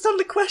don't understand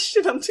the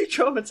question. I'm too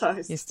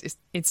traumatised.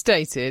 It's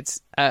dated,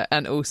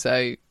 and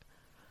also,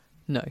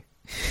 no.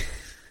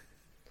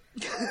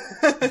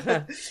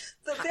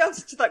 The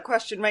answer to that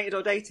question, mated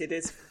or dated,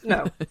 is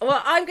no.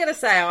 Well, I'm going to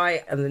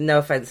say and no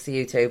offence to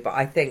you two, but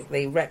I think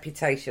the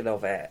reputation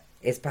of it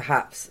is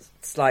perhaps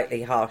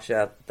slightly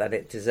harsher than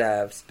it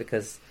deserves,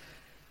 because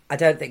I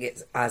don't think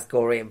it's as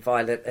gory and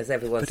violent as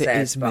everyone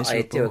says, but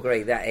I do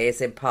agree that it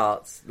is in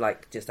parts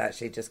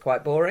just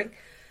quite boring.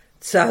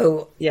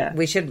 So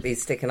we shouldn't be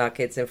sticking our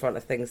kids in front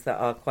of things that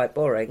are quite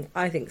boring.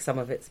 I think some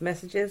of its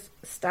messages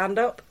stand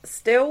up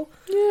still,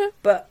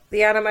 but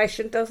the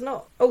animation does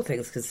not. All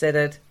things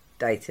considered,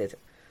 dated.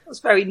 That's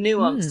very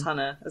nuanced,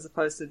 Hannah, as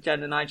opposed to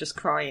Jen and I just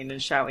crying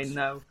and shouting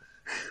no.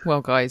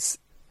 Well, guys,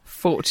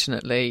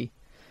 fortunately,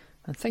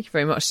 and thank you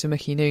very much to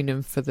Mickey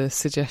Noonan for the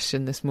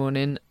suggestion this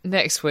morning.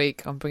 Next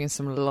week, I'm bringing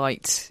some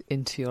light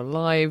into your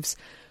lives,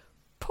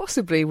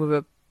 possibly with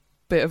a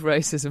bit of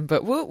racism,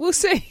 but we'll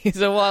see. It's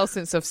a while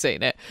since I've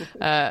seen it.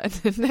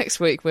 Next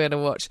week, we're going to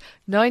watch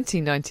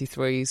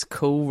 1993's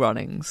Cool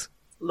Runnings.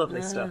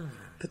 Lovely stuff.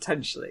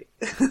 Potentially.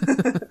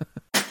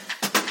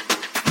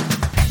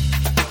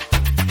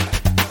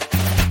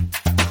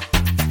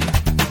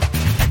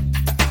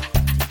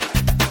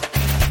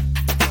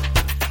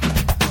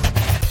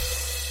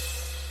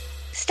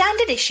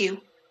 Standard issue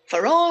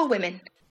for all women.